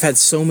 I've had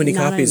so many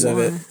copies of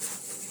it.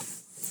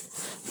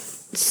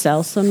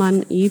 Sell some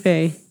on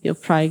eBay. You'll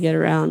probably get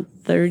around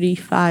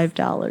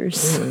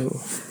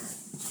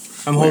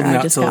 $35. I'm holding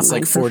out till it's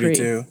like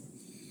 42.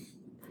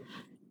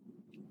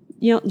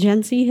 You know,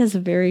 Gen Z has a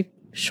very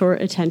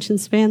short attention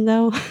span,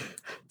 though.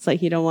 It's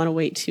like you don't want to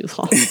wait too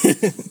long.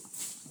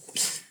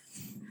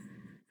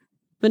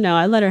 But no,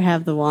 I let her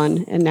have the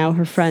one, and now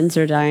her friends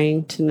are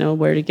dying to know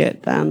where to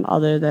get them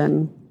other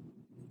than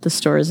the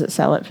stores that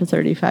sell it for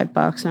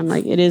 $35. I'm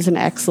like, it is an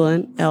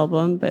excellent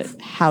album, but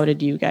how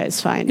did you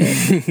guys find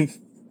it?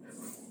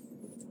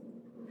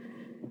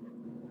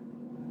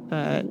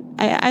 But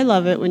I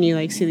love it when you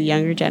like see the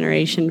younger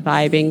generation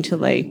vibing to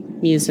like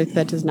music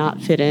that does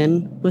not fit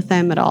in with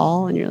them at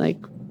all, and you're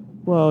like,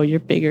 whoa, you're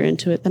bigger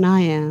into it than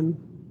I am.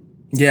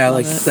 Yeah,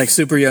 like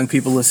super young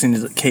people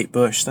listening to Kate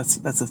Bush. That's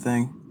a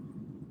thing.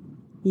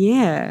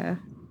 Yeah.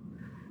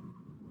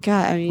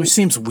 God, I mean, which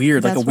seems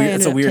weird. Like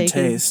it's a weird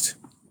taste.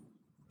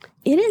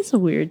 It is a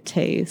weird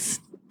taste.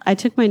 I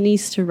took my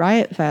niece to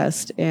Riot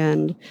Fest,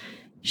 and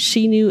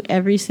she knew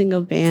every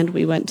single band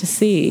we went to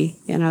see.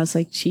 And I was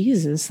like,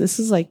 Jesus, this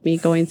is like me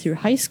going through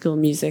high school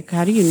music.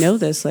 How do you know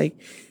this? Like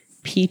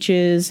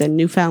Peaches and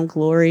Newfound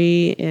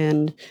Glory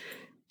and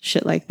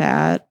shit like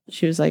that.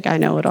 She was like, I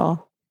know it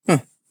all. Huh.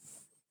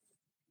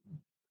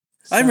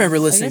 So, I remember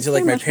listening to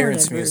like my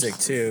parents' music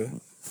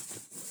too.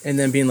 And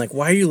then being like,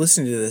 why are you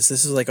listening to this?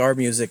 This is like our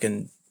music.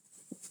 And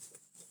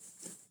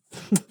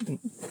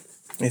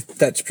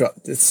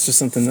it's just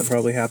something that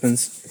probably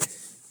happens.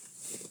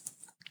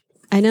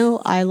 I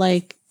know I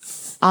like,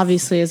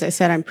 obviously, as I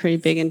said, I'm pretty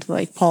big into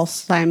like Paul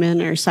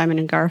Simon or Simon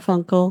and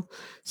Garfunkel.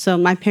 So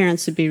my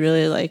parents would be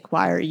really like,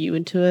 why are you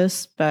into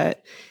this?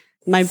 But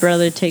my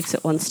brother takes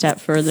it one step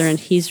further, and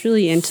he's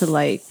really into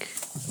like,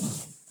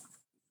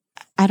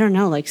 I don't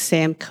know, like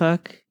Sam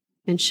Cooke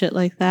and shit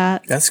like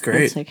that. That's great.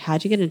 And it's like,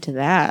 how'd you get into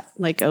that?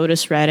 Like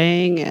Otis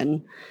Redding,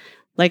 and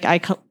like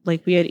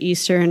we had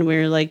Easter and we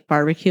were like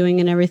barbecuing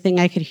and everything.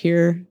 I could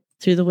hear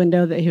through the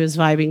window that he was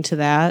vibing to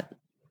that.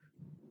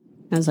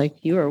 I was like,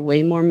 you are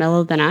way more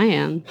mellow than I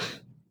am.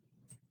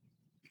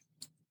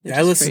 Yeah,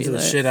 I listened to the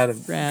shit out of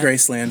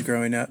Graceland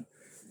growing up.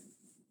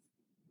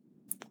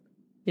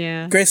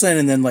 Yeah. Graceland,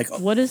 and then like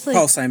what is like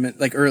Paul Simon,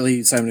 like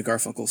early Simon and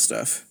Garfunkel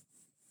stuff.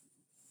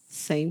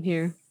 Same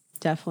here.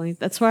 Definitely.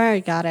 That's where I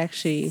got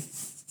actually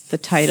the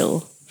title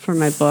for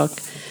my book.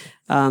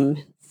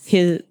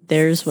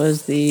 Theirs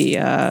was the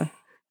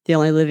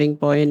Only Living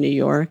Boy in New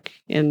York,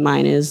 and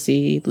mine is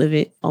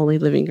the Only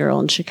Living Girl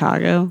in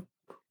Chicago.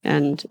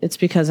 And it's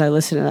because I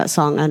listened to that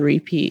song on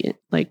repeat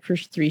like for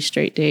 3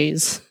 straight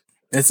days.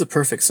 It's a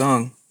perfect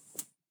song.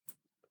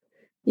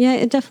 Yeah,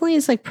 it definitely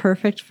is like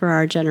perfect for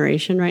our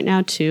generation right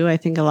now too. I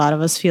think a lot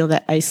of us feel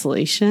that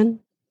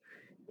isolation.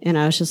 And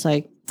I was just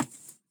like,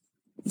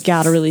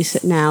 gotta release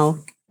it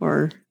now,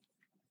 or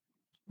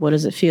what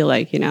does it feel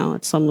like? You know,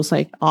 it's almost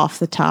like off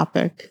the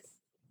topic.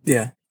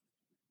 Yeah.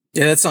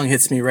 Yeah, that song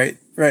hits me right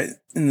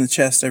in the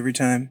chest every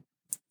time.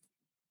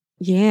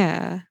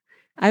 Yeah.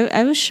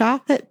 I was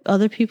shocked that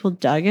other people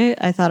dug it.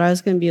 I thought I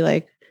was going to be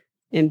like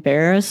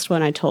embarrassed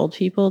when I told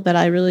people that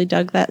I really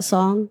dug that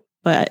song,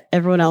 but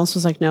everyone else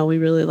was like, no, we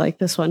really like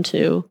this one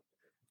too.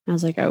 And I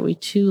was like, are we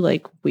too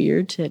like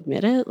weird to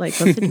admit it? Like,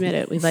 let's admit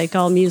it. We like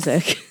all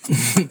music.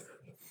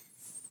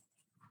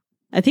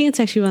 I think it's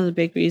actually one of the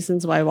big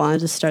reasons why I wanted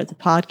to start the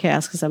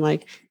podcast, because I'm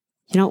like,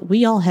 you know,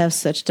 we all have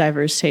such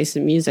diverse taste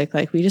in music.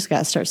 Like, we just got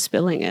to start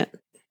spilling it.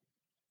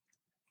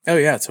 Oh,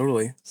 yeah,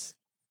 totally.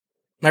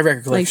 My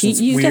record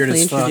collection's like, weird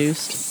as fuck.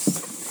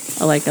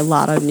 Introduced like a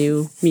lot of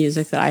new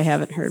music that I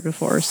haven't heard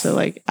before. So,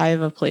 like, I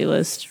have a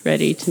playlist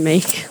ready to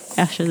make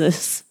after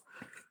this.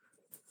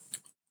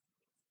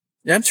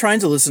 Yeah, I'm trying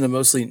to listen to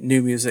mostly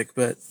new music,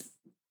 but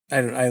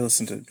I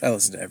listen to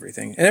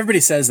everything. And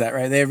everybody says that,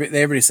 right?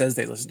 Everybody says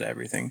they listen to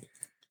everything.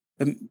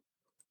 But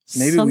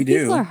maybe we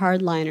do. Some people are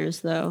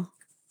hardliners, though.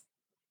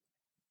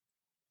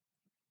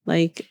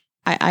 Like,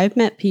 I've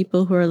met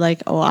people who are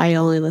like, oh, I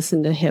only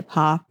listen to hip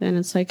hop. And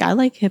it's like, I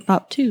like hip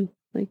hop too.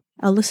 Like,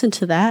 I'll listen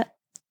to that.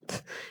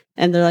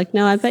 And they're like,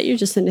 no, I bet you're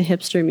just into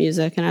hipster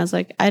music. And I was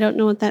like, I don't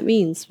know what that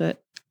means,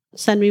 but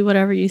send me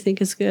whatever you think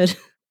is good.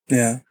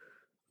 Yeah.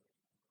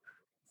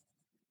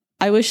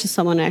 I wish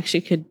someone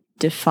actually could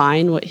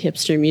define what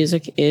hipster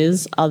music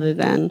is, other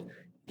than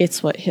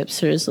it's what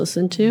hipsters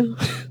listen to.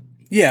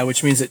 Yeah,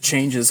 which means it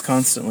changes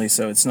constantly.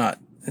 So that's not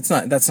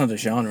a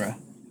genre.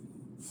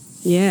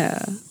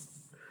 Yeah.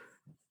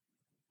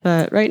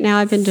 But right now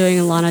I've been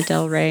doing Lana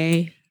Del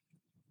Rey.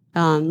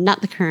 Not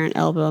the current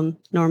album,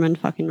 Norman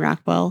fucking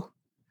Rockwell.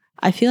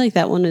 I feel like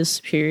that one is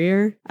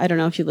superior. I don't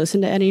know if you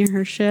listen to any of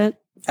her shit.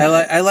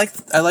 I like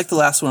the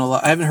last one a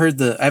lot. I haven't heard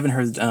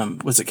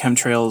was it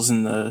Chemtrails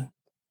and the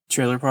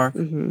Trailer Park.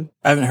 Mm-hmm.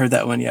 I haven't heard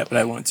that one yet, but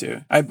I want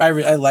to. I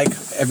like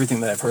everything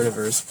that I've heard of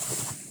hers.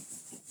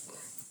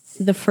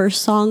 The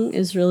first song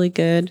is really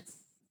good.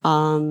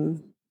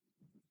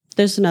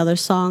 There's another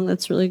song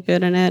that's really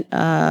good in it.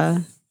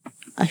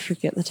 I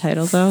forget the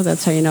title though.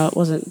 That's how you know it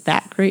wasn't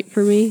that great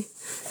for me.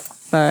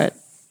 But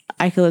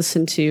I could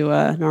listen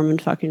to Norman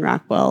fucking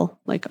Rockwell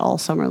like all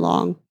summer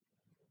long.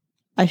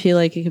 I feel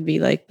like it could be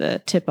like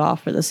the tip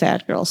off for the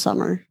sad girl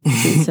summer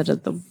instead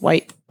of the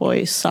white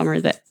boy summer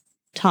that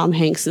Tom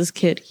Hanks's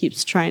kid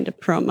keeps trying to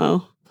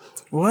promo.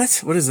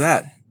 What? What is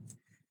that?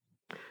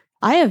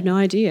 I have no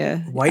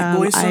idea. White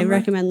boy summer? I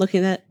recommend look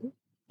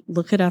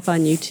it up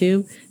on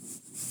YouTube.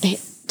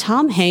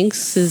 Tom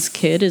Hanks's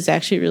kid is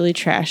actually really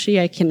trashy.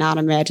 I cannot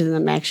imagine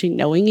them actually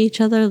knowing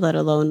each other, let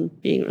alone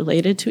being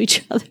related to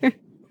each other.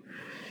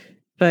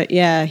 But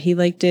yeah, he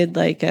like did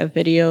like a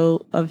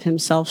video of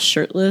himself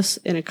shirtless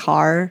in a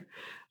car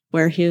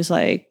where he was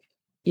like,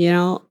 you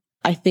know,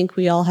 I think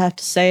we all have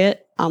to say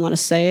it. I'm going to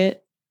say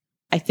it.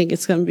 I think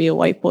it's going to be a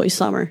white boy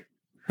summer.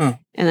 Huh.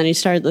 And then he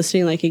started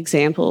listing like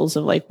examples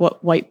of like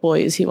what white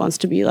boys he wants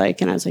to be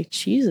like. And I was like,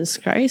 Jesus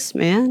Christ,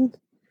 man,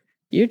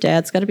 your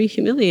dad's got to be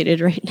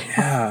humiliated right now.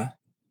 Yeah.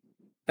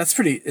 That's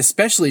pretty,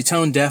 especially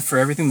tone deaf for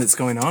everything that's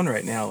going on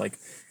right now. Like,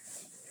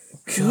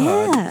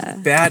 God, Yeah.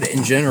 bad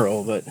in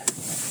general, but...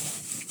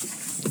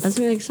 I was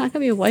like, it's not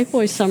going to be a white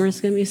boy summer. It's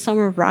going to be a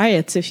summer of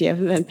riots if you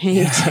haven't been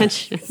paying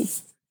attention.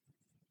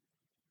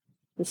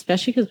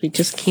 Especially because we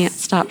just can't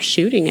stop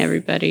shooting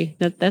everybody.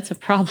 That's a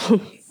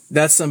problem.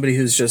 That's somebody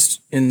who's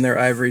just in their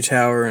ivory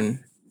tower and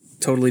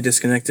totally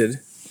disconnected.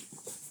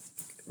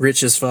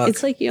 Rich as fuck.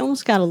 It's like you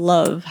almost got to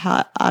love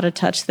how out of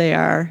touch they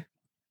are.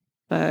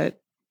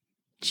 But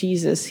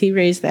Jesus, he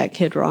raised that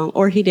kid wrong.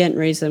 Or he didn't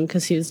raise him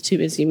because he was too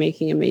busy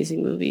making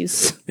amazing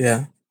movies.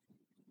 Yeah.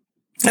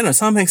 I don't know.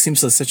 Tom Hanks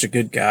seems like such a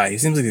good guy. He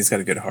seems like he's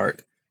got a good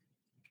heart.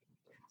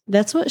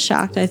 That's what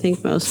shocked, I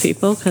think, most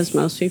people, because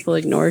most people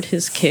ignored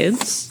his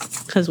kids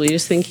because we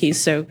just think he's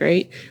so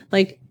great.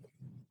 Like,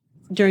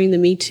 during the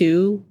Me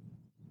Too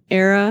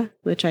era,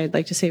 which I'd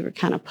like to say we're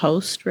kind of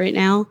post right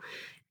now,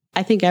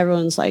 I think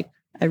everyone's like,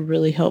 I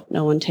really hope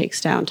no one takes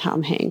down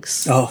Tom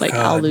Hanks. Oh, like,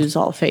 God. I'll lose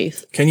all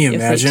faith. Can you if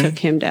imagine? they took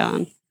him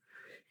down.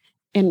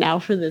 And now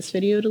for this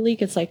video to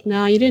leak, it's like,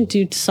 no, you didn't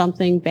do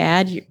something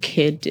bad. Your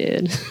kid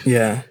did.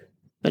 Yeah.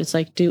 But it's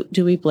like, do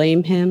we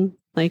blame him?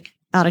 Like,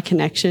 out of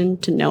connection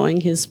to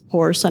knowing his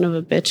poor son of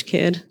a bitch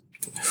kid?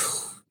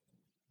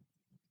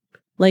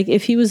 Like,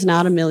 if he was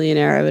not a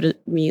millionaire, I would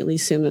immediately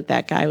assume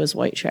that guy was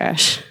white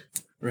trash.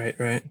 Right,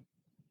 right.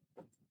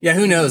 Yeah,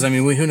 who knows? I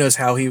mean, who knows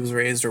how he was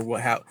raised or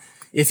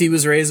if he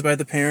was raised by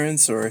the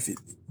parents or if he...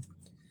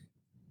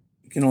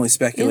 You can only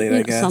speculate,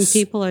 I guess. Some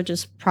people are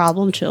just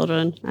problem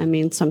children. I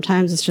mean,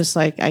 sometimes it's just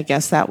like, I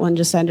guess that one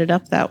just ended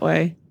up that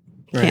way.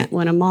 Right. Can't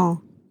win them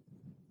all.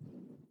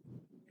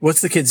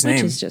 What's the kid's name?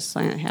 Which is just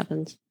something that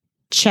happens.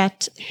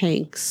 Chet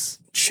Hanks.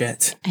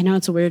 Chet. I know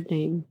it's a weird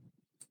name.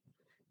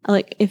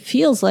 It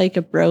feels like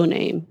a bro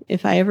name.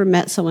 If I ever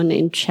met someone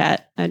named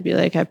Chet, I'd be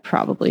like, I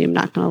probably am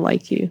not going to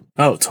like you.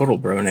 Oh, total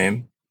bro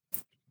name.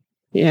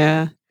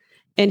 Yeah.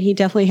 And he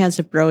definitely has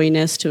a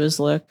broiness to his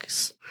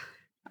looks.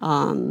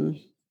 I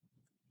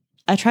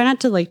try not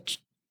to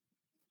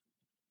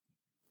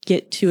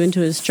get too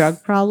into his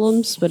drug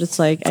problems, but it's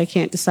like, I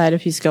can't decide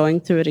if he's going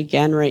through it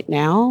again right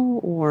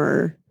now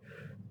or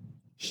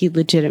he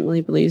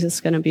legitimately believes it's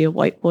going to be a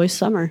white boy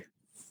summer.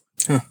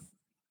 Huh.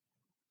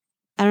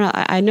 I don't know.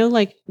 I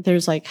know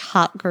there's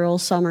hot girl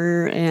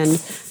summer,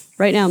 and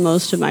right now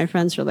most of my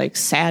friends are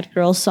sad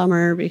girl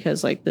summer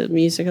because the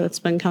music that's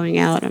been coming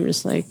out. I'm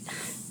just I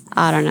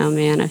don't know,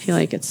 man. I feel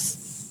like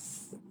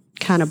it's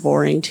kind of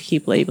boring to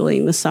keep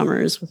labeling the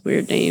summers with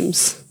weird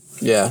names.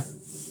 Yeah.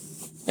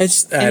 I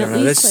don't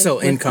know. That's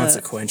so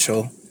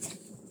inconsequential.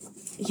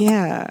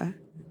 Yeah.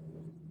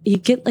 You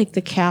get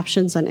the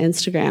captions on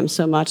Instagram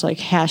so much,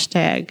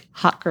 hashtag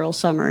hot girl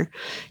summer.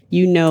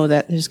 You know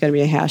that there's going to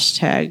be a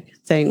hashtag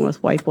thing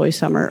with white boy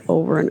summer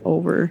over and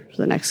over for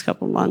the next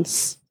couple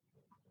months.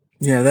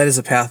 Yeah, that is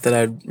a path that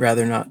I'd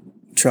rather not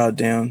trod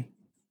down.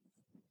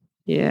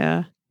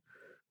 Yeah.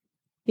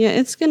 Yeah,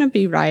 it's going to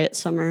be riot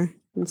summer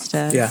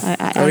instead. Yeah.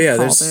 I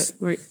called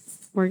it.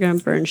 We're going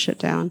to burn shit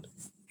down.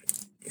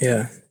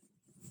 Yeah.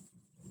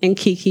 And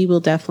Kiki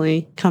will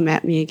definitely come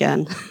at me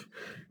again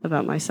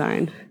about my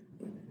sign.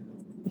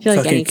 I feel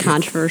like any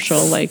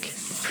controversial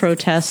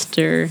protest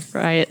or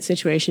riot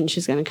situation,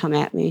 she's going to come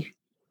at me.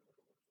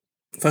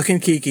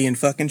 Fucking Kiki and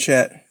fucking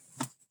Chet.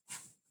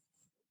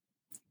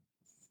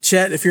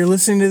 Chet, if you're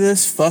listening to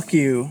this, fuck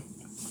you.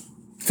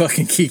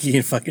 Fucking Kiki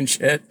and fucking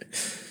Chet.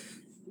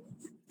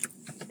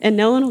 And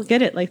no one will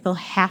get it. They'll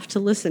have to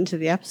listen to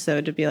the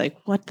episode to be like,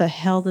 what the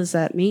hell does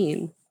that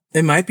mean?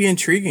 It might be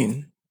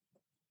intriguing.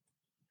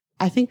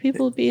 I think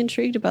people will be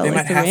intrigued about the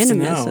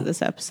randomness of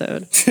this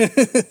episode.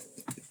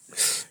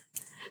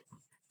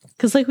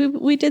 Because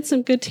we did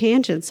some good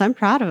tangents. I'm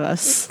proud of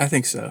us. I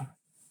think so.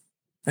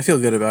 I feel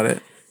good about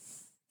it.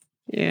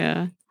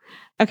 Yeah.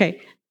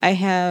 Okay. I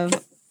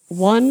have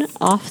one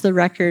off the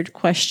record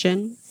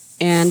question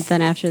and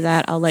then after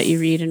that, I'll let you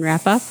read and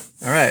wrap up.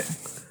 All right.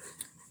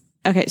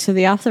 Okay, so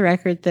the off the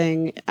record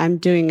thing, I'm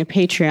doing a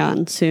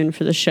Patreon soon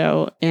for the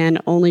show,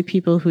 and only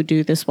people who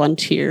do this one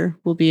tier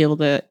will be able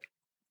to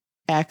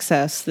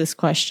access this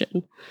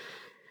question.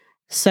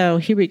 So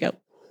here we go.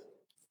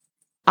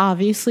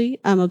 Obviously,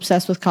 I'm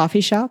obsessed with coffee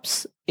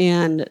shops,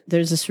 and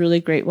there's this really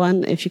great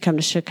one. If you come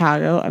to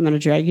Chicago, I'm going to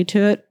drag you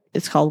to it.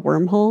 It's called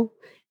Wormhole,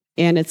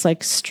 and it's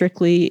like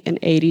strictly an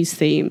 80s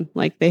theme.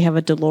 Like they have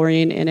a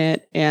DeLorean in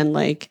it and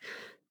like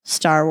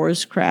Star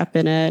Wars crap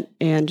in it,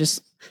 and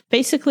just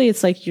basically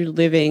it's like you're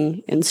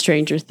living in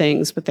Stranger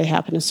Things, but they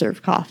happen to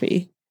serve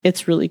coffee.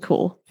 It's really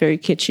cool, very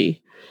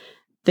kitschy.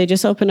 They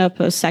just opened up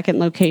a second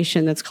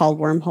location that's called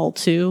Wormhole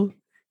 2,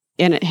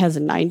 and it has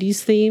a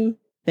 90s theme.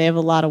 They have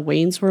a lot of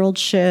Wayne's World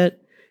shit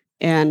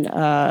and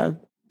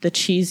the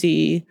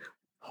cheesy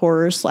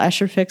horror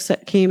slasher fix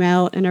that came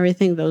out and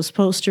everything, those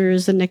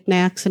posters and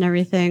knickknacks and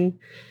everything.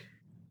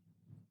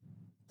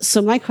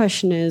 So my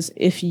question is,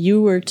 if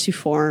you were to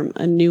form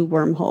a new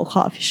Wormhole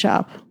coffee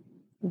shop,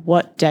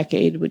 what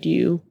decade would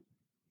you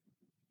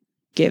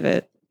give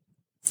it?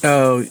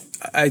 Oh,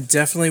 I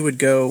definitely would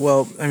go,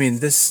 well, I mean,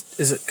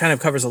 it kind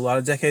of covers a lot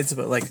of decades,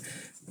 but like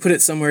put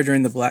it somewhere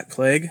during the Black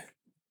Plague.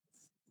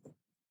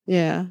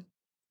 Yeah.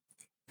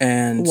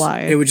 And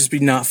why? It would just be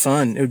not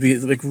fun. It would be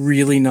like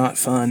really not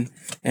fun.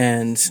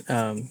 And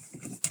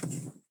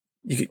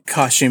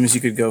costumes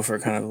you could go for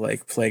kind of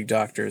like plague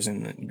doctors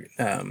and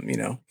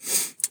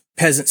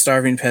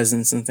starving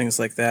peasants and things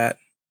like that.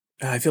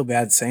 I feel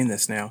bad saying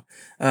this now.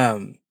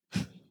 And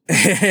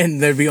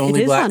there'd be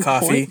only black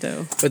coffee,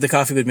 but the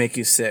coffee would make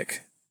you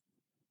sick.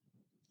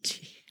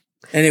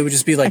 And it would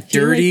just be like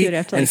dirty you'd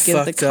have to, and give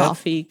fucked the up.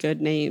 coffee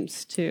good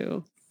names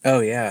too.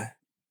 Oh yeah,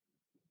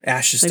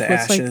 ashes to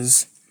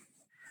ashes.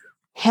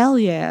 Hell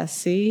yeah!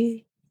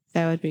 See,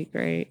 that would be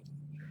great.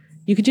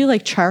 You could do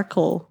like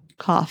charcoal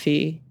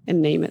coffee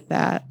and name it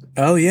that.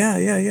 Oh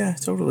yeah,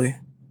 totally.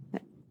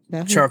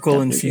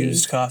 Charcoal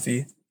infused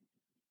coffee.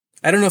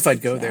 I don't know if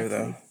I'd go there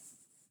though.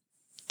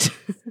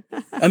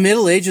 A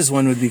Middle Ages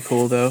one would be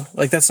cool though.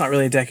 Like that's not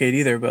really a decade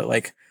either, but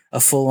like a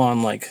full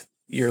on like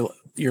you're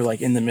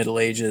like in the Middle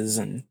Ages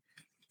and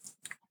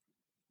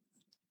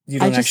you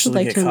don't actually would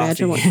like get to coffee.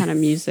 imagine what kind of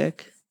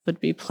music would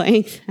be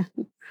playing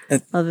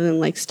other than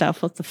like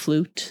stuff with the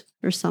flute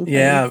or something.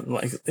 Yeah,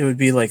 like it would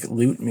be like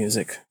lute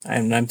music.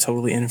 I'm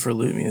totally in for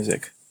lute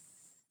music.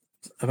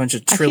 A bunch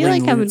of trilling I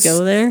feel like lutes. I would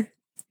go there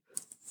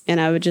and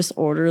I would just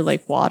order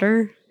like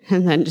water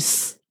and then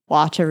just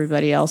watch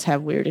everybody else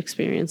have weird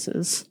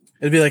experiences.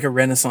 It'd be like a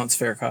Renaissance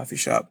fair coffee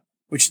shop,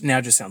 which now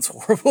just sounds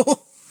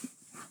horrible.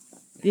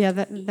 Yeah,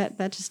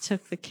 that just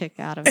took the kick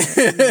out of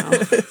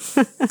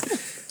it.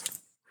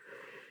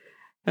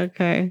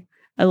 Okay.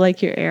 I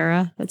like your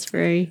era. That's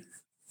very,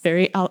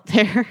 very out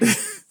there.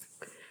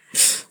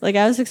 Like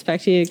I was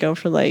expecting you to go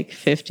for like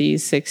 50s,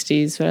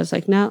 60s, but I was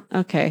like, no,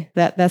 okay.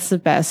 That's the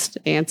best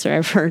answer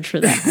I've heard for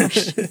that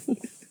question.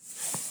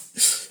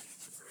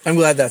 I'm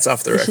glad that's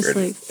off the it's record.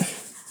 Just like,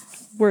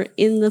 we're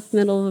in the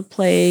middle of a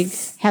plague,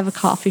 have a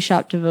coffee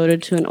shop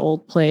devoted to an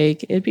old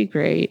plague. It'd be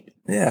great.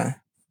 Yeah.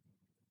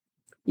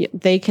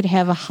 They could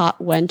have a hot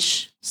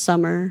wench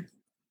summer,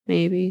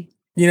 maybe.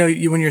 You know,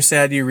 when you're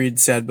sad, you read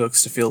sad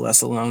books to feel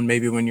less alone.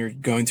 Maybe when you're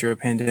going through a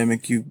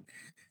pandemic, you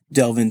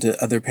delve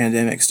into other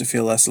pandemics to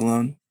feel less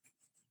alone.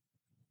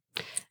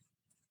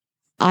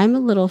 I'm a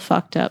little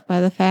fucked up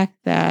by the fact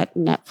that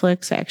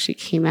Netflix actually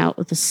came out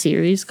with a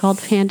series called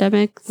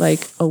Pandemic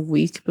like a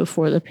week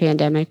before the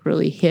pandemic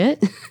really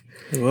hit.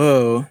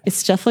 Whoa.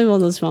 It's definitely one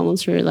of those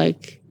moments where you're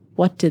like,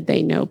 what did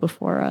they know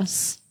before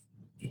us?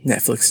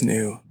 Netflix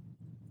knew.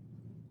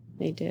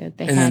 They did.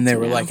 And then they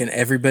were like, and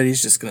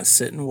everybody's just going to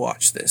sit and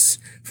watch this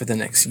for the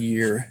next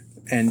year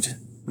and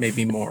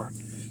maybe more.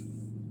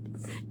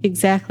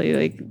 Exactly.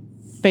 Like,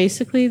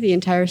 basically, the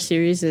entire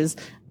series is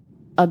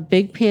a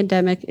big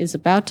pandemic is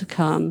about to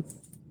come.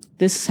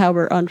 This is how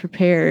we're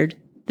unprepared.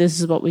 This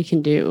is what we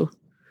can do.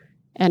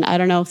 And I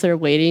don't know if they're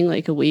waiting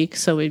like a week.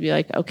 So we'd be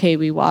like, okay,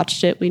 we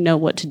watched it. We know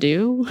what to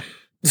do.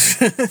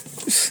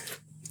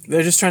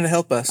 They're just trying to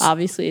help us.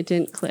 Obviously, it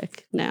didn't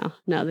click. No,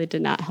 they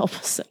did not help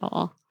us at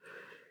all.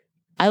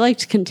 I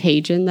liked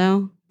Contagion,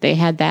 though. They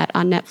had that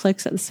on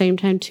Netflix at the same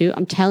time, too.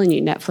 I'm telling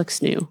you,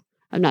 Netflix knew.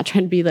 I'm not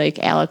trying to be like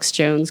Alex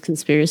Jones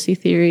conspiracy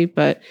theory,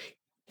 but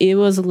it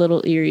was a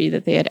little eerie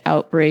that they had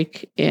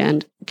Outbreak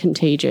and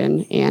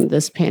Contagion and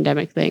this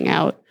pandemic thing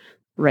out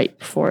right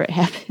before it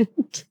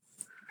happened.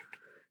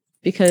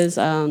 Because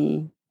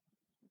in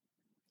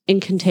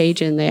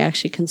Contagion, they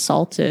actually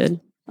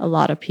consulted a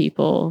lot of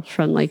people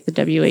from like the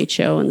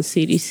WHO and the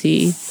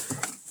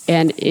CDC.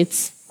 And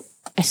it's,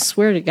 I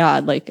swear to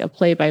God, like a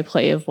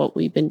play-by-play of what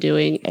we've been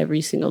doing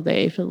every single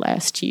day for the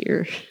last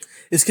year.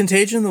 Is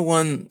Contagion the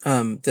one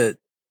that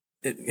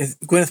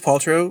Gwyneth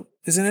Paltrow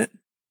is in it?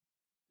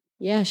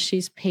 Yeah,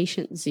 she's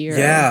patient zero.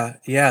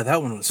 Yeah,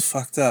 that one was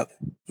fucked up.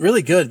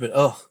 Really good, but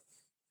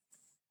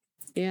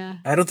yeah.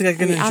 I don't think I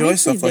can enjoy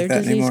stuff like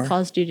that anymore. Their disease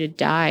caused you to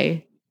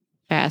die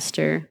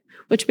faster,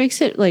 which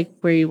makes it like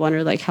where you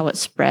wonder like how it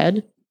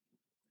spread.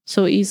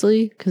 so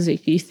easily? Because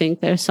if you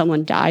think that if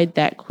someone died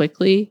that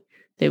quickly,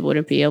 they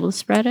wouldn't be able to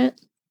spread it.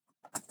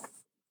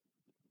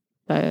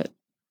 But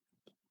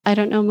I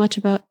don't know much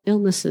about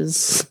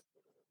illnesses.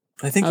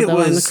 I think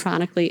although it was. I'm a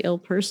chronically ill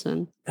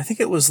person. I think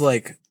it was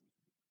like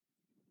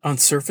on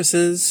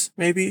surfaces,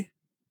 maybe.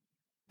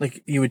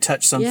 Like you would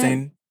touch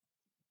something. Yeah.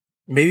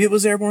 Maybe it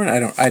was airborne. I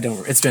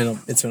don't. It's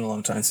been a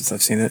long time since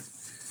I've seen it.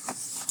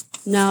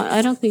 No,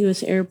 I don't think it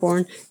was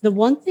airborne. The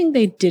one thing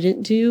they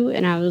didn't do,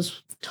 and I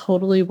was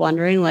totally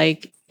wondering,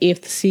 like,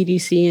 if the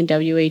CDC and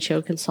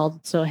WHO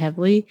consulted so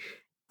heavily,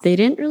 they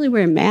didn't really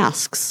wear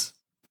masks.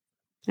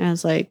 And I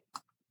was like,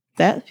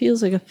 that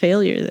feels like a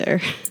failure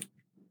there.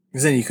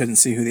 Because then you couldn't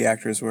see who the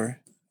actors were.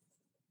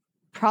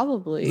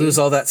 Probably. Lose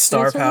all that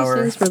star power.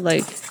 Those things were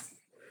like,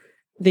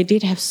 they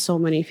did have so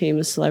many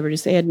famous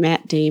celebrities. They had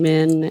Matt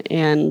Damon,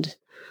 and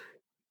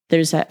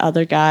there's that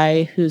other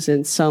guy who's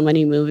in so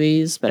many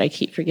movies, but I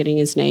keep forgetting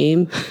his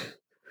name.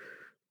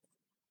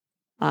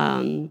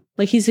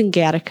 Like he's in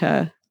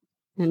Gattaca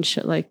and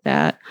shit like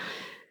that.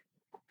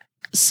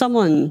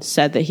 Someone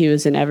said that he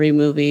was in every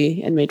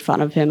movie and made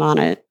fun of him on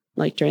it,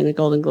 like during the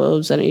Golden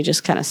Globes, and he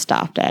just kind of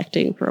stopped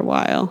acting for a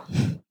while.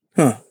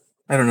 Huh.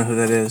 I don't know who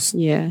that is.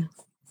 Yeah.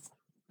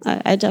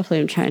 I definitely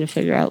am trying to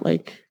figure out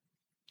like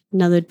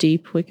another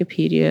deep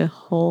Wikipedia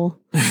hole.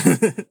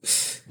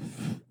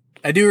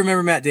 I do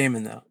remember Matt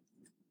Damon though.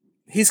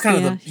 He's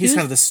kind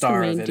of the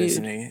star of it,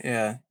 isn't he?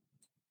 Yeah.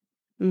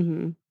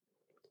 Mm-hmm.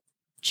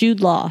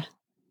 Jude Law.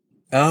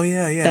 Oh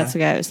yeah. That's the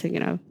guy I was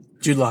thinking of.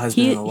 Jude Law has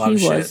been in a lot of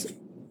shit.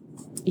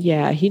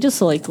 Yeah, he just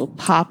like will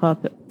pop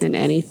up in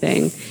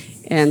anything.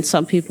 And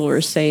some people were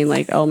saying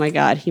like, oh my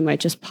God, he might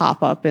just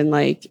pop up in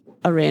like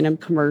a random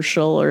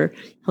commercial, or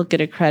he'll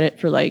get a credit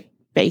for like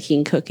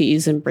baking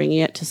cookies and bringing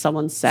it to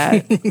someone's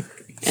set.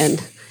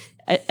 And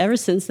ever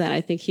since then,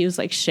 I think he was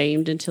like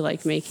shamed into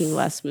like making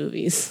less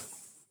movies.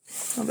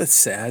 Oh, that's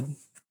sad.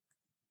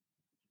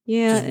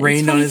 Yeah,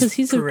 it's funny because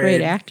he's a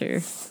great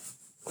actor.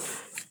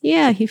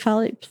 Yeah, he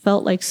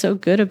felt like so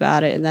good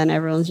about it, and then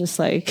everyone's just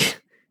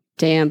like,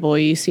 damn, boy,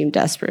 you seem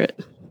desperate.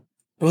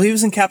 Well, he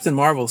was in Captain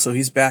Marvel, so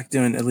he's back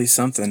doing at least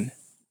something.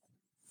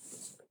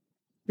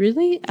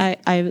 Really? I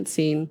haven't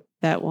seen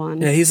that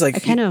one. Yeah, he's like... I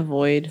kind of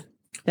avoid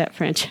that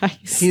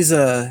franchise. He's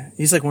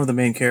like one of the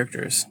main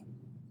characters.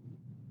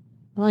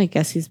 Well, I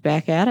guess he's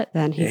back at it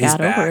then. He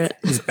got over it.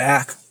 He's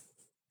back.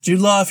 Jude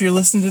Law, if you're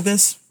listening to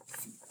this,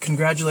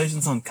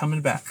 congratulations on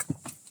coming back.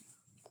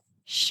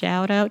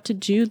 Shout out to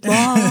Jude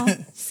Law.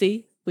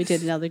 See, we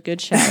did another good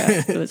shout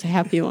out. It was a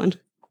happy one.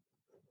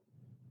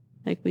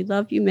 Like, we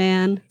love you,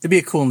 man. It'd be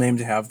a cool name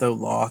to have, though,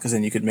 Law, because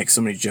then you could make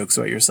so many jokes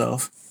about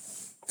yourself.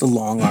 The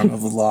long arm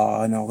of the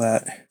law and all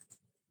that.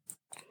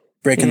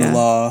 Breaking the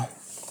law.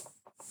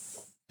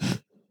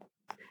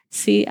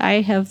 See, I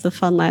have the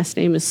fun last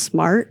name is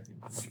Smart.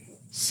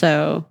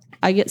 So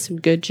I get some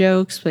good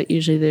jokes, but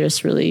usually they're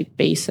just really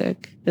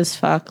basic as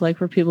fuck.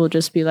 Like where people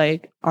just be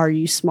like, are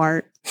you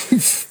smart?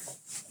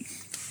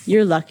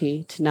 You're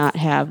lucky to not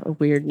have a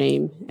weird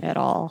name at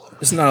all.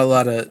 There's not a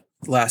lot of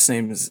last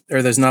names,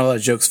 or there's not a lot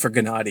of jokes for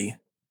Gennady.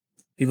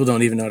 People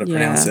don't even know how to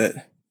pronounce it.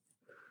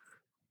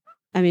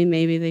 I mean,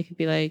 maybe they could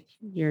be like,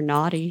 you're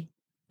naughty,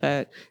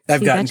 but...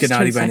 I've gotten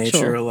Gennady by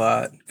nature a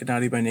lot.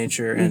 Gennady by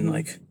nature, and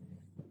like,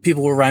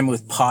 people will rhyme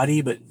with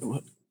potty, but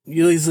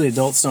usually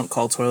adults don't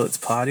call toilets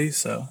potty,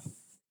 so...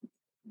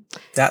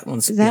 That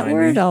one's that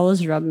word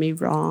always rubbed me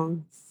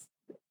wrong.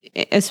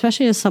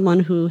 Especially as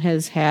someone who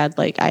has had,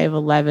 like, I have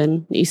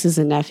 11 nieces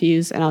and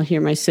nephews, and I'll hear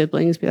my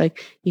siblings be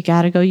like, you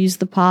gotta go use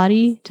the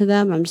potty to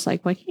them. I'm just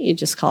like, why can't you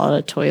just call it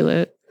a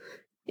toilet?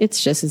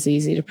 It's just as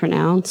easy to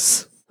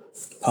pronounce.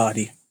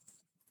 Potty.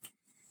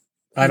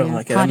 I don't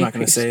like it. I'm not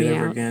going to say it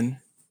ever again.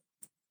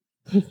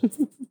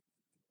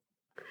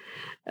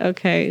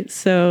 Okay,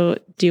 so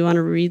do you want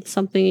to read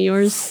something of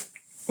yours?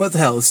 What the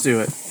hell? Let's do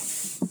it.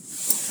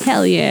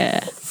 Hell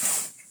yeah.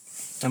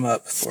 I'm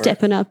up for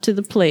Stepping up to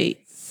the plate.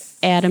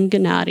 Adam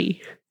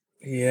Gennady.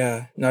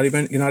 Yeah, naughty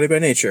by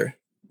nature.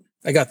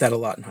 I got that a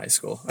lot in high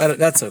school.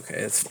 That's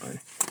okay. That's fine.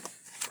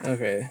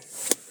 Okay.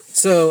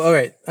 So, all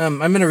right. I'm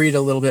going to read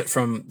a little bit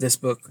from this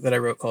book that I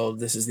wrote called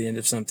This is the End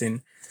of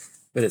Something,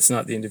 but it's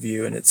not the end of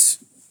you, and it's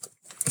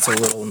a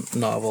little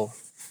novel.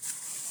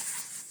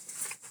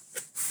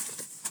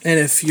 And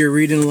if you're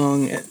reading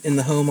along in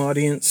the home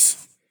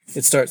audience,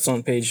 it starts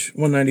on page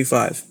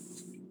 195.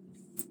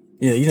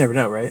 Yeah, you never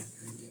know, right?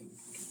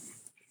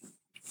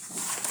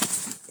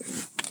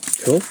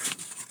 Cool.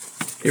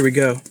 Here we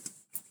go.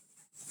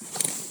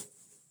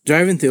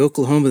 Driving to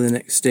Oklahoma the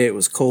next day, it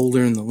was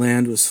colder and the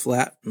land was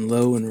flat and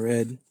low and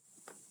red.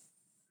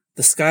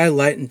 The sky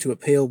lightened to a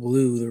pale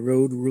blue, the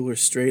road ruler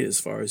straight as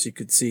far as you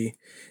could see.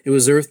 It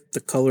was earth the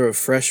color of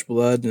fresh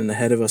blood, and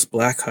ahead of us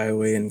black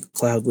highway and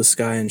cloudless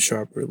sky in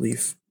sharp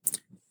relief.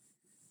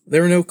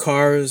 There were no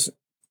cars,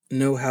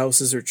 no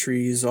houses or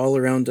trees, all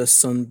around us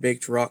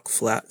sun-baked rock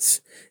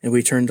flats, and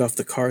we turned off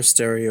the car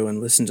stereo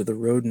and listened to the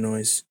road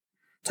noise.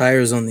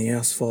 Tires on the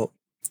asphalt,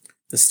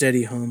 the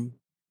steady hum,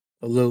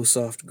 a low,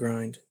 soft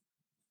grind.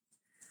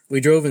 We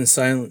drove in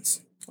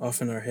silence,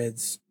 off in our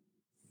heads.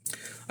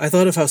 I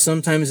thought of how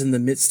sometimes in the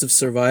midst of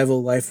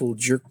survival, life will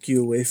jerk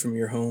you away from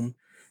your home,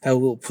 how it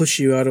will push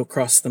you out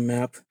across the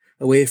map,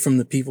 away from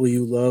the people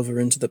you love or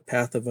into the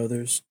path of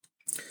others.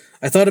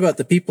 I thought about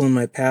the people in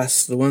my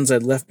past, the ones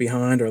I'd left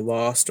behind or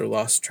lost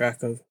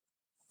track of.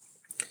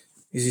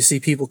 As you see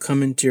people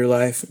come into your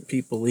life and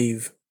people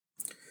leave.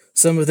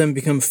 Some of them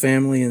become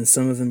family and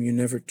some of them you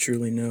never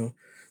truly know.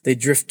 They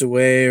drift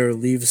away or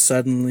leave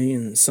suddenly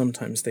and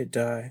sometimes they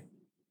die.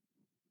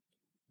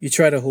 You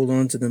try to hold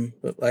on to them,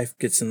 but life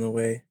gets in the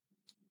way.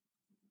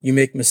 You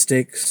make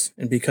mistakes,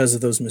 and because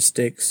of those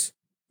mistakes,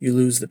 you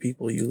lose the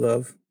people you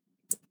love.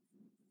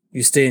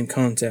 You stay in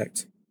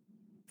contact,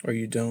 or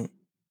you don't.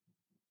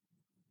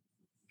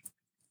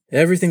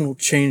 Everything will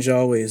change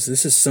always.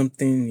 This is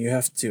something you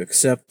have to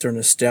accept, or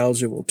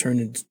nostalgia will turn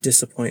into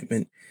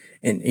disappointment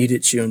and eat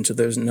at you until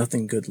there's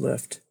nothing good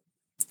left.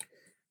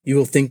 You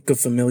will think of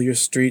familiar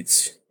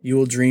streets. You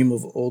will dream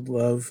of old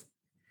love.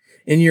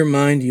 In your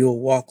mind, you will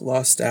walk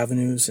lost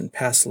avenues and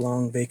pass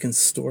long vacant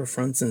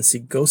storefronts and see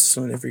ghosts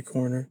on every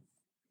corner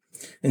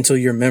until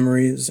your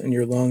memories and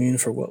your longing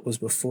for what was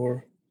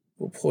before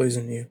will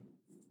poison you.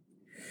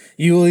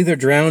 You will either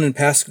drown in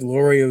past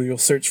glory or you'll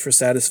search for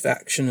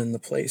satisfaction in the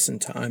place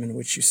and time in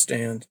which you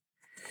stand.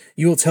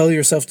 You will tell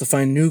yourself to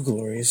find new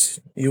glories.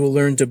 You will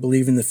learn to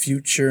believe in the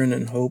future and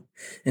in hope,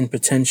 in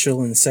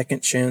potential, in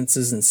second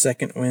chances and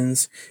second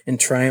wins, in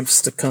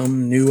triumphs to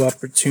come, new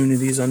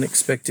opportunities,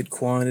 unexpected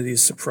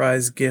quantities,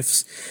 surprise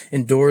gifts,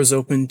 in doors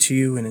open to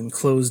you and in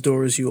closed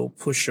doors you will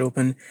push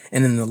open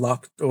and in the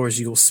locked doors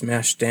you will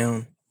smash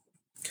down.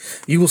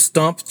 You will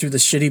stomp through the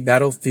shitty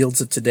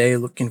battlefields of today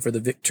looking for the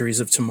victories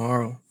of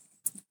tomorrow.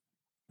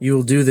 You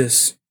will do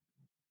this,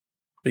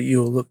 but you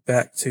will look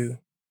back too.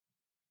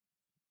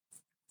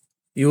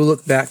 You will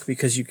look back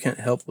because you can't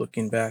help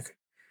looking back.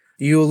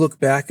 You will look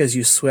back as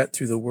you sweat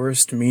through the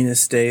worst,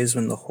 meanest days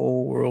when the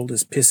whole world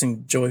is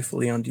pissing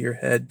joyfully onto your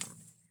head.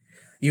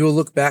 You will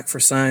look back for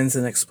signs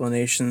and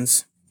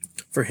explanations,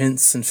 for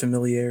hints and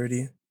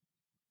familiarity.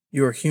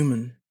 You are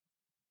human,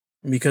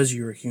 and because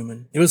you are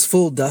human. It was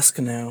full dusk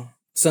now,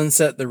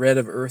 sunset the red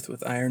of earth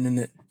with iron in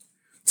it.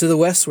 To the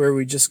west where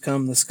we just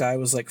come, the sky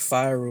was like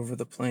fire over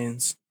the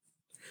plains.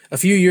 A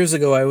few years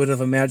ago, I would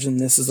have imagined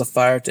this as a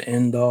fire to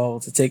end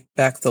all, to take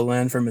back the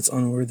land from its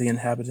unworthy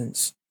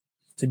inhabitants,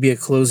 to be a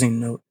closing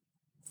note,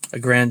 a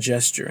grand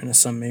gesture, and a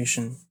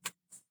summation.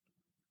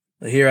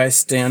 But here I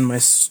stand, my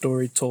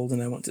story told,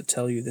 and I want to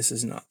tell you this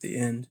is not the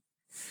end.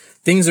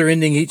 Things are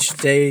ending each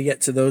day,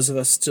 yet to those of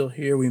us still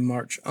here, we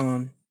march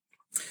on.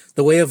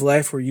 The way of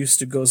life we're used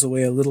to goes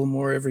away a little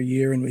more every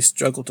year, and we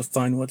struggle to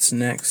find what's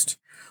next.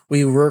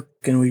 We work,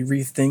 and we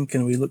rethink,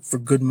 and we look for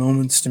good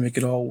moments to make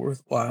it all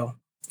worthwhile.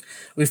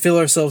 We fill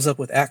ourselves up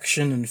with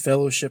action and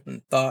fellowship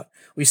and thought.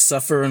 We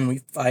suffer and we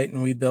fight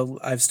and we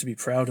build lives to be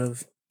proud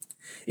of.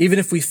 Even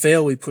if we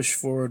fail, we push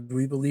forward.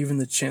 We believe in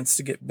the chance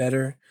to get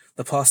better,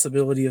 the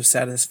possibility of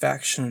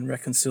satisfaction and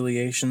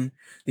reconciliation,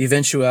 the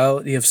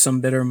eventuality of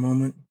some better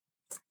moment.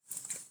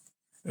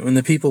 And when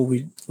the people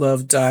we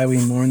love die,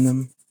 we mourn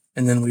them,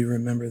 and then we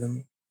remember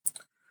them.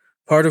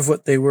 Part of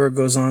what they were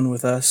goes on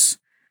with us,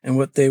 and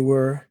what they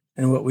were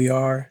and what we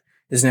are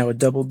is now a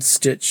doubled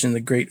stitch in the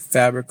great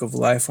fabric of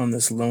life on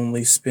this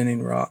lonely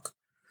spinning rock,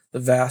 the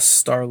vast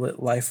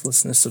starlit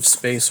lifelessness of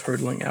space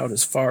hurtling out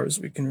as far as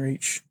we can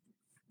reach.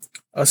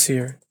 Us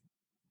here,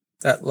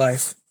 that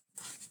life,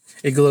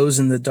 it glows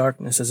in the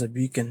darkness as a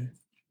beacon,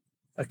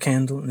 a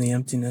candle in the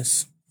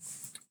emptiness.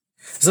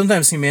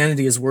 Sometimes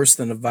humanity is worse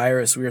than a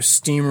virus. We are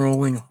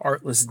steamrolling,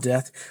 heartless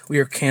death. We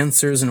are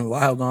cancers and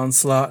wild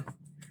onslaught.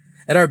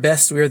 At our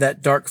best, we are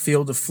that dark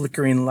field of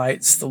flickering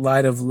lights, the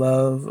light of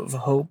love, of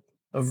hope,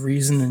 of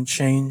reason and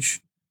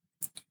change.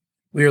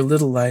 We are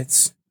little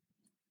lights,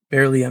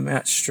 barely a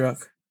match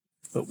struck,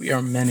 but we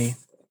are many.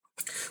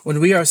 When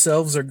we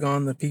ourselves are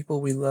gone, the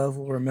people we love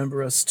will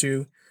remember us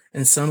too,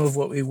 and some of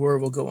what we were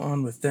will go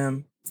on with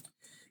them.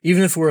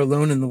 Even if we're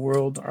alone in the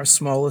world, our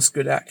smallest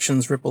good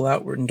actions ripple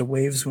outward into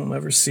waves we'll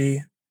never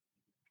see.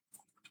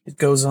 It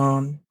goes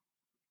on.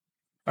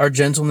 Our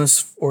gentleness,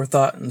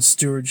 forethought, and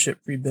stewardship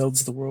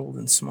rebuilds the world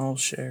in small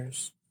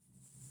shares.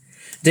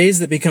 Days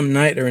that become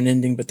night are an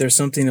ending, but there's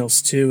something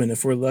else too, and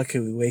if we're lucky,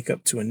 we wake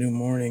up to a new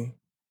morning.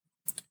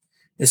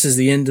 This is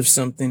the end of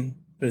something,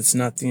 but it's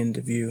not the end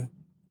of you.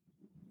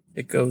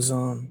 It goes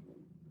on.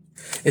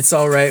 It's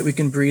all right, we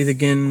can breathe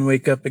again,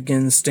 wake up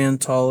again,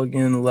 stand tall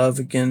again, love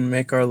again,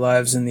 make our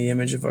lives in the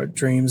image of our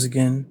dreams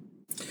again.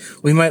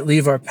 We might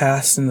leave our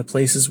past in the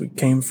places we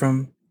came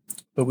from,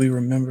 but we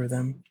remember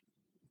them.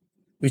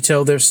 We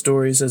tell their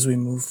stories as we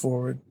move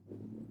forward.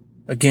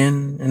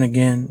 Again and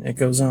again, it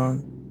goes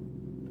on.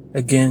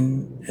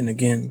 Again and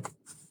again.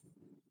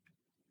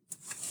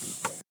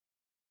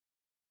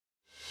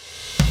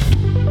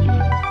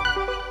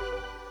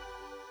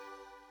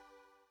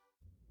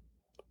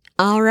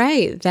 All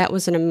right, that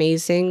was an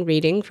amazing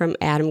reading from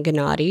Adam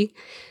Gennady.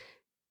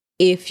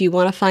 If you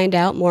want to find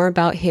out more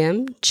about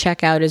him,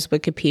 check out his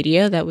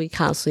Wikipedia that we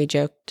constantly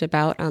joked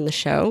about on the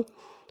show,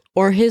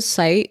 or his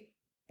site,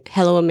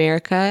 Hello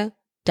America,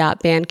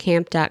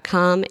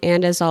 helloamerica.bandcamp.com.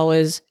 And as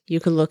always, you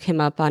can look him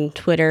up on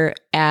Twitter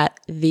at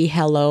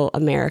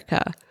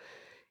 @TheHelloAmerica.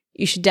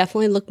 You should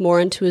definitely look more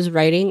into his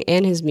writing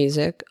and his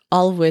music,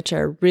 all of which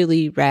are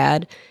really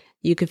rad.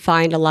 You can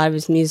find a lot of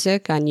his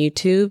music on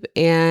YouTube,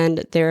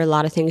 and there are a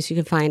lot of things you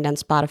can find on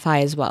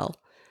Spotify as well.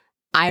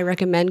 I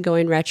recommend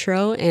going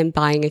retro and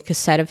buying a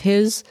cassette of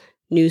his.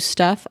 New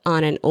stuff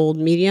on an old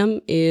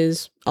medium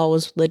is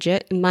always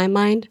legit in my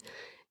mind.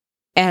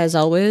 As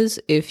always,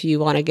 if you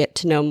want to get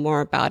to know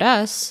more about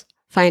us,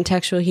 find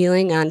Textual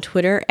Healing on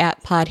Twitter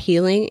at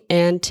PodHealing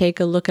and take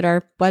a look at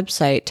our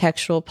website,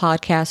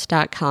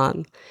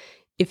 textualpodcast.com.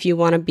 If you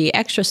want to be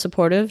extra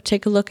supportive,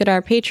 take a look at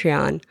our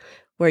Patreon,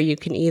 where you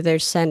can either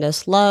send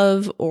us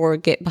love or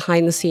get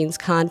behind-the-scenes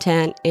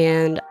content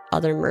and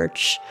other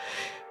merch.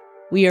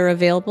 We are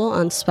available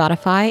on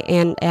Spotify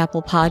and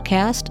Apple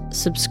Podcast.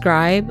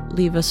 Subscribe,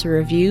 leave us a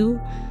review.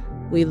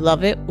 We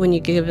love it when you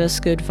give us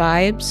good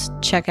vibes.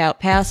 Check out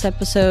past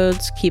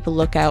episodes. Keep a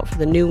lookout for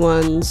the new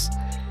ones.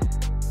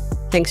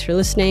 Thanks for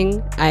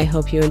listening. I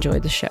hope you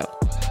enjoyed the show.